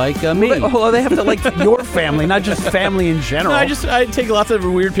 if you like me. Well, they have to like your family, not just family in general. No, I take lots of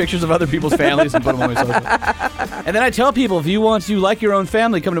weird pictures of other people's families and put them on my social. And then I tell people, if you want to like your own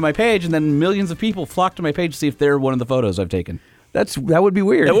family, come to my page, and then millions of people flock to my page to see if they're one of the photos I've taken. That would be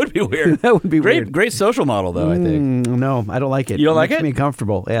weird. That would be weird. That would be weird. Great social model, though, I think. No, I don't like it. You don't like it? Makes me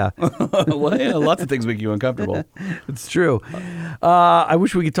uncomfortable, yeah. Well, yeah, lots of things make you uncomfortable. It's true. I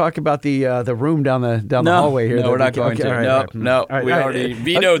wish we could talk about the room down the hallway here. No, we're not going to. Right, no. We already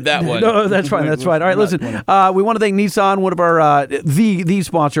vetoed that one. No, that's fine. That's fine. All right, listen. We want to thank Nissan, one of our the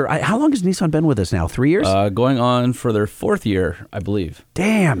sponsor. How long has Nissan been with us now? 3 years? Going on for their 4th year, I believe.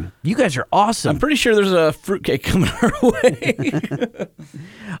 Damn, you guys are awesome. I'm pretty sure there's a fruitcake coming our way.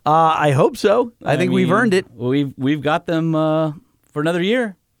 I hope so. I think we've earned it. We've got them for another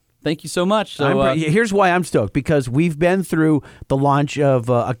year. Thank you so much. So here's why I'm stoked, because we've been through the launch of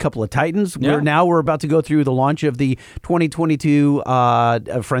a couple of Titans. Yeah. We're about to go through the launch of the 2022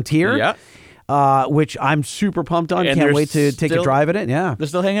 Frontier. Yeah. Which I'm super pumped on. And Can't wait to take a drive in it. Yeah, they're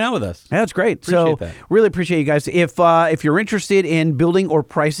still hanging out with us. Yeah, that's great. Appreciate that. Really appreciate you guys. If you're interested in building or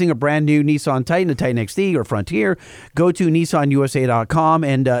pricing a brand new Nissan Titan, a Titan XD or Frontier, go to nissanusa.com,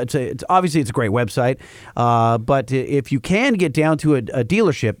 and it's obviously a great website. But if you can get down to a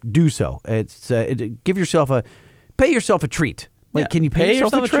dealership, do so. Pay yourself a treat. Like, can you pay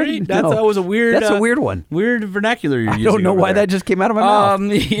yourself a treat? That's always a weird. That's a weird one. Weird vernacular you're using. I don't know why that just came out of my mouth.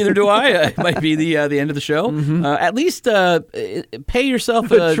 Neither do I. It might be the end of the show. Mm-hmm. At least pay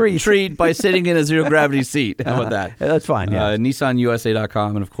yourself a treat by sitting in a zero gravity seat. How about that? That's fine. Yeah.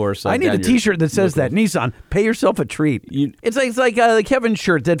 NissanUSA.com, and of course, I need a T-shirt that says that. Nissan, pay yourself a treat. It's like the Kevin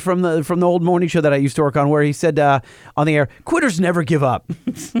shirt that from the old morning show that I used to work on, where he said on the air, "Quitters never give up."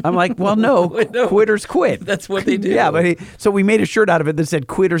 I'm like, well, no, quitters quit. That's what they do. Yeah, but so we made a shirt out of it that said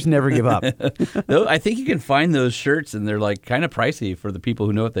 "Quitters never give up." I think you can find those shirts, and they're like kind of pricey for the people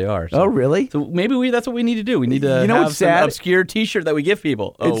who know what they are. So. Oh, really? So maybe that's what we need to do. We need to have some obscure T-shirt that we give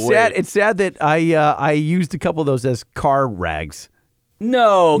people. It's sad that I used a couple of those as car rags.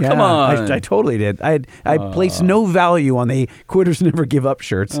 No, come on. I totally did. I placed no value on the Quitters Never Give Up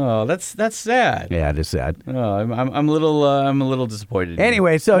shirts. Oh, that's sad. Yeah, it is sad. Oh, I'm a little disappointed.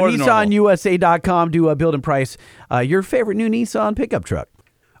 Anyway, so More than normal. NissanUSA.com, do a build and price your favorite new Nissan pickup truck.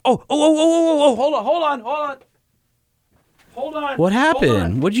 Oh, hold on. What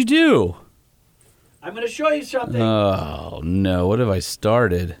happened? What'd you do? I'm going to show you something. Oh no! What have I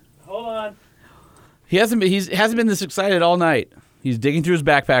started? Hold on. He hasn't been this excited all night. He's digging through his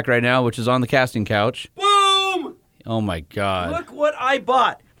backpack right now, which is on the casting couch. Boom! Oh my God! Look what I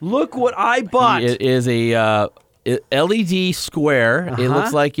bought. It is a LED square. It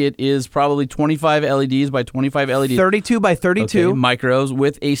looks like it is probably 25 LEDs by 25 LEDs. 32 by 32. Okay, micros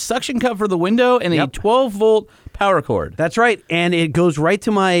with a suction cup for the window and a 12-volt power cord. That's right. And it goes right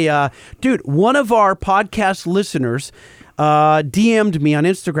to my... dude, one of our podcast listeners DM'd me on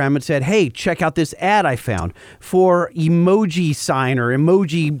Instagram and said, hey, check out this ad I found for emoji sign or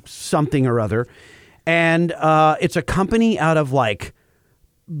emoji something or other. And it's a company out of like...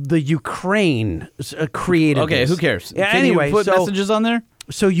 the Ukraine created. Okay, this. who cares? Yeah, Can anyway, you put messages on there?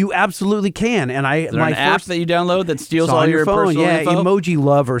 So you absolutely can. And is there an app that you download that steals all your phone. personal info? Emoji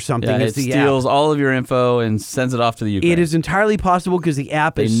Love or something. Yeah, is it the steals app. all of your info and sends it off to the Ukraine. It is entirely possible because the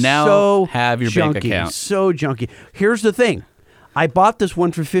app They is now so have your junky, bank account. so junky. Here's the thing. I bought this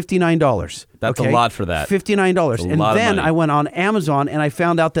one for $59. That's a lot for that. $59. And then I went on Amazon and I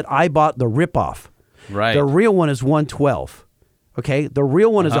found out that I bought the ripoff. Right. The real one is $112. Okay, the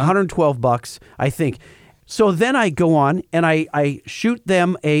real one is $112, I think. So then I go on and I shoot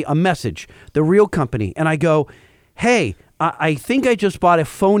them a message, the real company, and I go, hey, I think I just bought a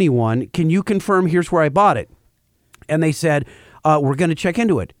phony one. Can you confirm here's where I bought it? And they said, we're going to check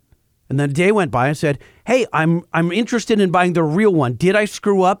into it. And then a day went by and said, hey, I'm interested in buying the real one. Did I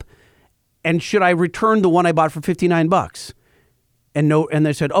screw up? And should I return the one I bought for $59? And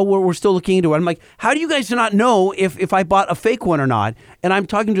they said, oh, we're still looking into it. I'm like, how do you guys not know if I bought a fake one or not? And I'm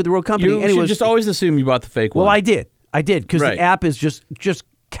talking to the real company. You should just always assume you bought the fake one. Well, I did because the app is just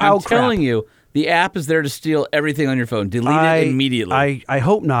cow I'm crap. telling you, the app is there to steal everything on your phone. Delete it immediately. I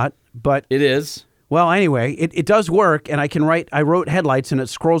hope not, but it is. Well, anyway, it does work, and I wrote headlights, and it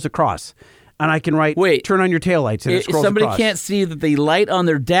scrolls across. And I can write, turn on your taillights, and it scrolls somebody across. Can't see that the light on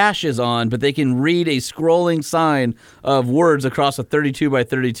their dash is on, but they can read a scrolling sign of words across a 32 by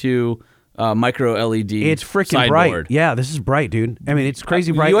 32 micro LED. It's freaking sideboard. bright. Yeah, this is bright, dude. I mean, it's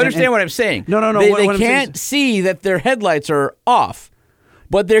crazy bright. You understand what I'm saying? No. They what can't see that their headlights are off,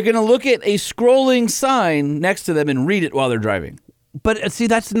 but they're going to look at a scrolling sign next to them and read it while they're driving. But see,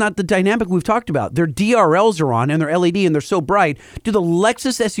 that's not the dynamic we've talked about. Their DRLs are on and they're LED and they're so bright. Dude, the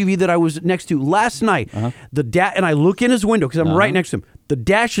Lexus SUV that I was next to last night, and I look in his window because I'm right next to him. The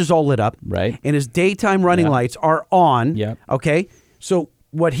dash is all lit up, right, and his daytime running lights are on. Yeah. Okay, so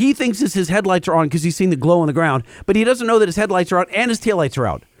what he thinks is his headlights are on because he's seen the glow on the ground, but he doesn't know that his headlights are out and his taillights are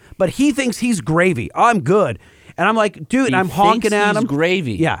out. But he thinks he's gravy. I'm good. And I'm like, dude, I'm honking at him.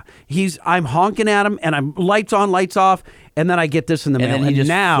 Gravy. Yeah. I'm honking at him and I'm lights on, lights off. And then I get this in the mail. And then he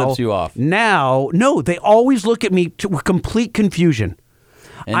just flips you off. Now, no, they always look at me with complete confusion.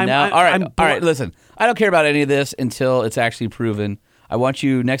 And all right, listen. I don't care about any of this until it's actually proven. I want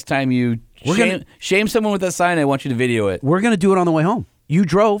you, next time you shame someone with that sign, I want you to video it. We're going to do it on the way home. You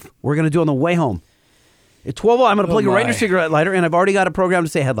drove. We're going to do it on the way home. At 12, I'm going to plug it right in your cigarette lighter, and I've already got a program to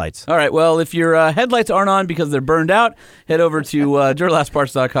say headlights. All right, well, if your headlights aren't on because they're burned out, head over to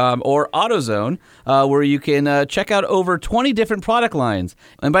DuralastParts.com or AutoZone, where you can check out over 20 different product lines.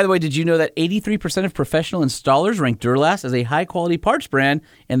 And by the way, did you know that 83% of professional installers rank Duralast as a high-quality parts brand,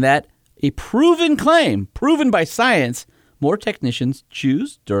 and that a proven claim, proven by science, more technicians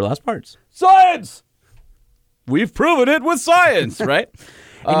choose Duralast parts? Science! We've proven it with science, right?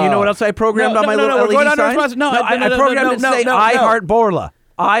 And you know what else I programmed on my little LED sign? I programmed it to say, I heart Borla.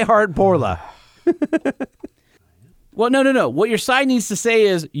 I heart Borla. Well, no. What your sign needs to say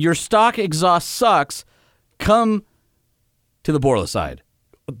is, your stock exhaust sucks. Come to the Borla side.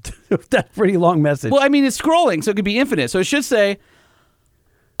 That's a pretty long message. Well, I mean, it's scrolling, so it could be infinite. So it should say,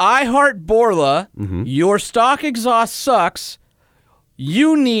 I heart Borla. Your stock exhaust sucks.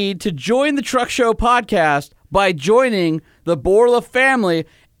 You need to join the Truck Show podcast by joining the Borla family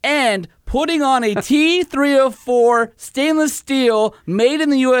and putting on a T304 stainless steel made in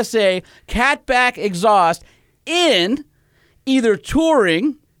the USA catback exhaust in either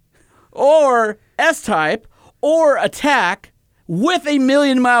Touring or S-Type or Attack with a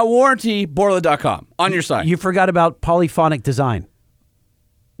 1,000,000-mile warranty, Borla.com on your site. You forgot about polyphonic design.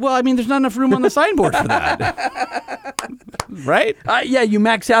 Well, I mean, there's not enough room on the signboard for that. Right? Yeah, you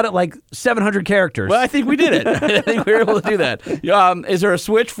max out at like 700 characters. Well, I think we did it. I think we were able to do that. Is there a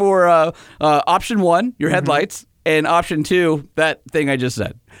switch for option 1, your headlights, and option 2, that thing I just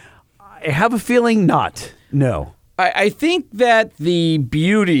said? I have a feeling not. No. I think that the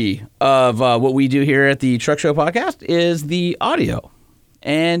beauty of what we do here at the Truck Show Podcast is the audio.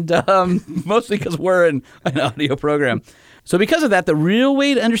 And mostly because we're an audio program. So because of that, the real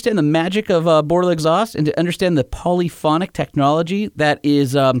way to understand the magic of Borla exhaust and to understand the polyphonic technology that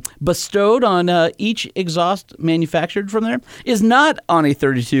is bestowed on each exhaust manufactured from there is not on a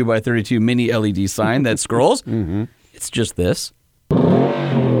 32 by 32 mini LED sign that scrolls. Mm-hmm. It's just this.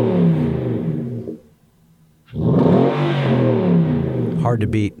 Hard to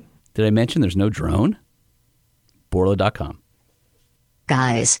beat. Did I mention there's no drone? Borla.com.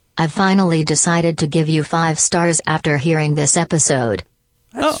 Guys, I've finally decided to give you 5 stars after hearing this episode.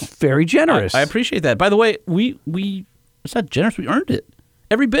 That's very generous. I appreciate that. By the way, it's not generous. We earned it.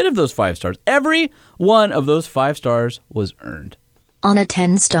 Every bit of those 5 stars. Every one of those 5 stars was earned. On a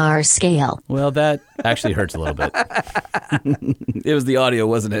 10-star scale. Well, that actually hurts a little bit. It was the audio,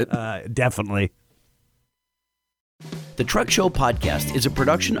 wasn't it? Definitely. The Truck Show Podcast is a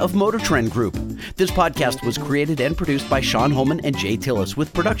production of Motor Trend Group. This podcast was created and produced by Sean Holman and Jay Tillis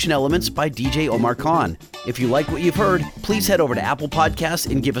with production elements by DJ Omar Khan. If you like what you've heard, please head over to Apple Podcasts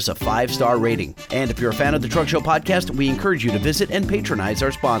and give us a 5-star rating. And if you're a fan of the Truck Show Podcast, we encourage you to visit and patronize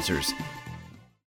our sponsors.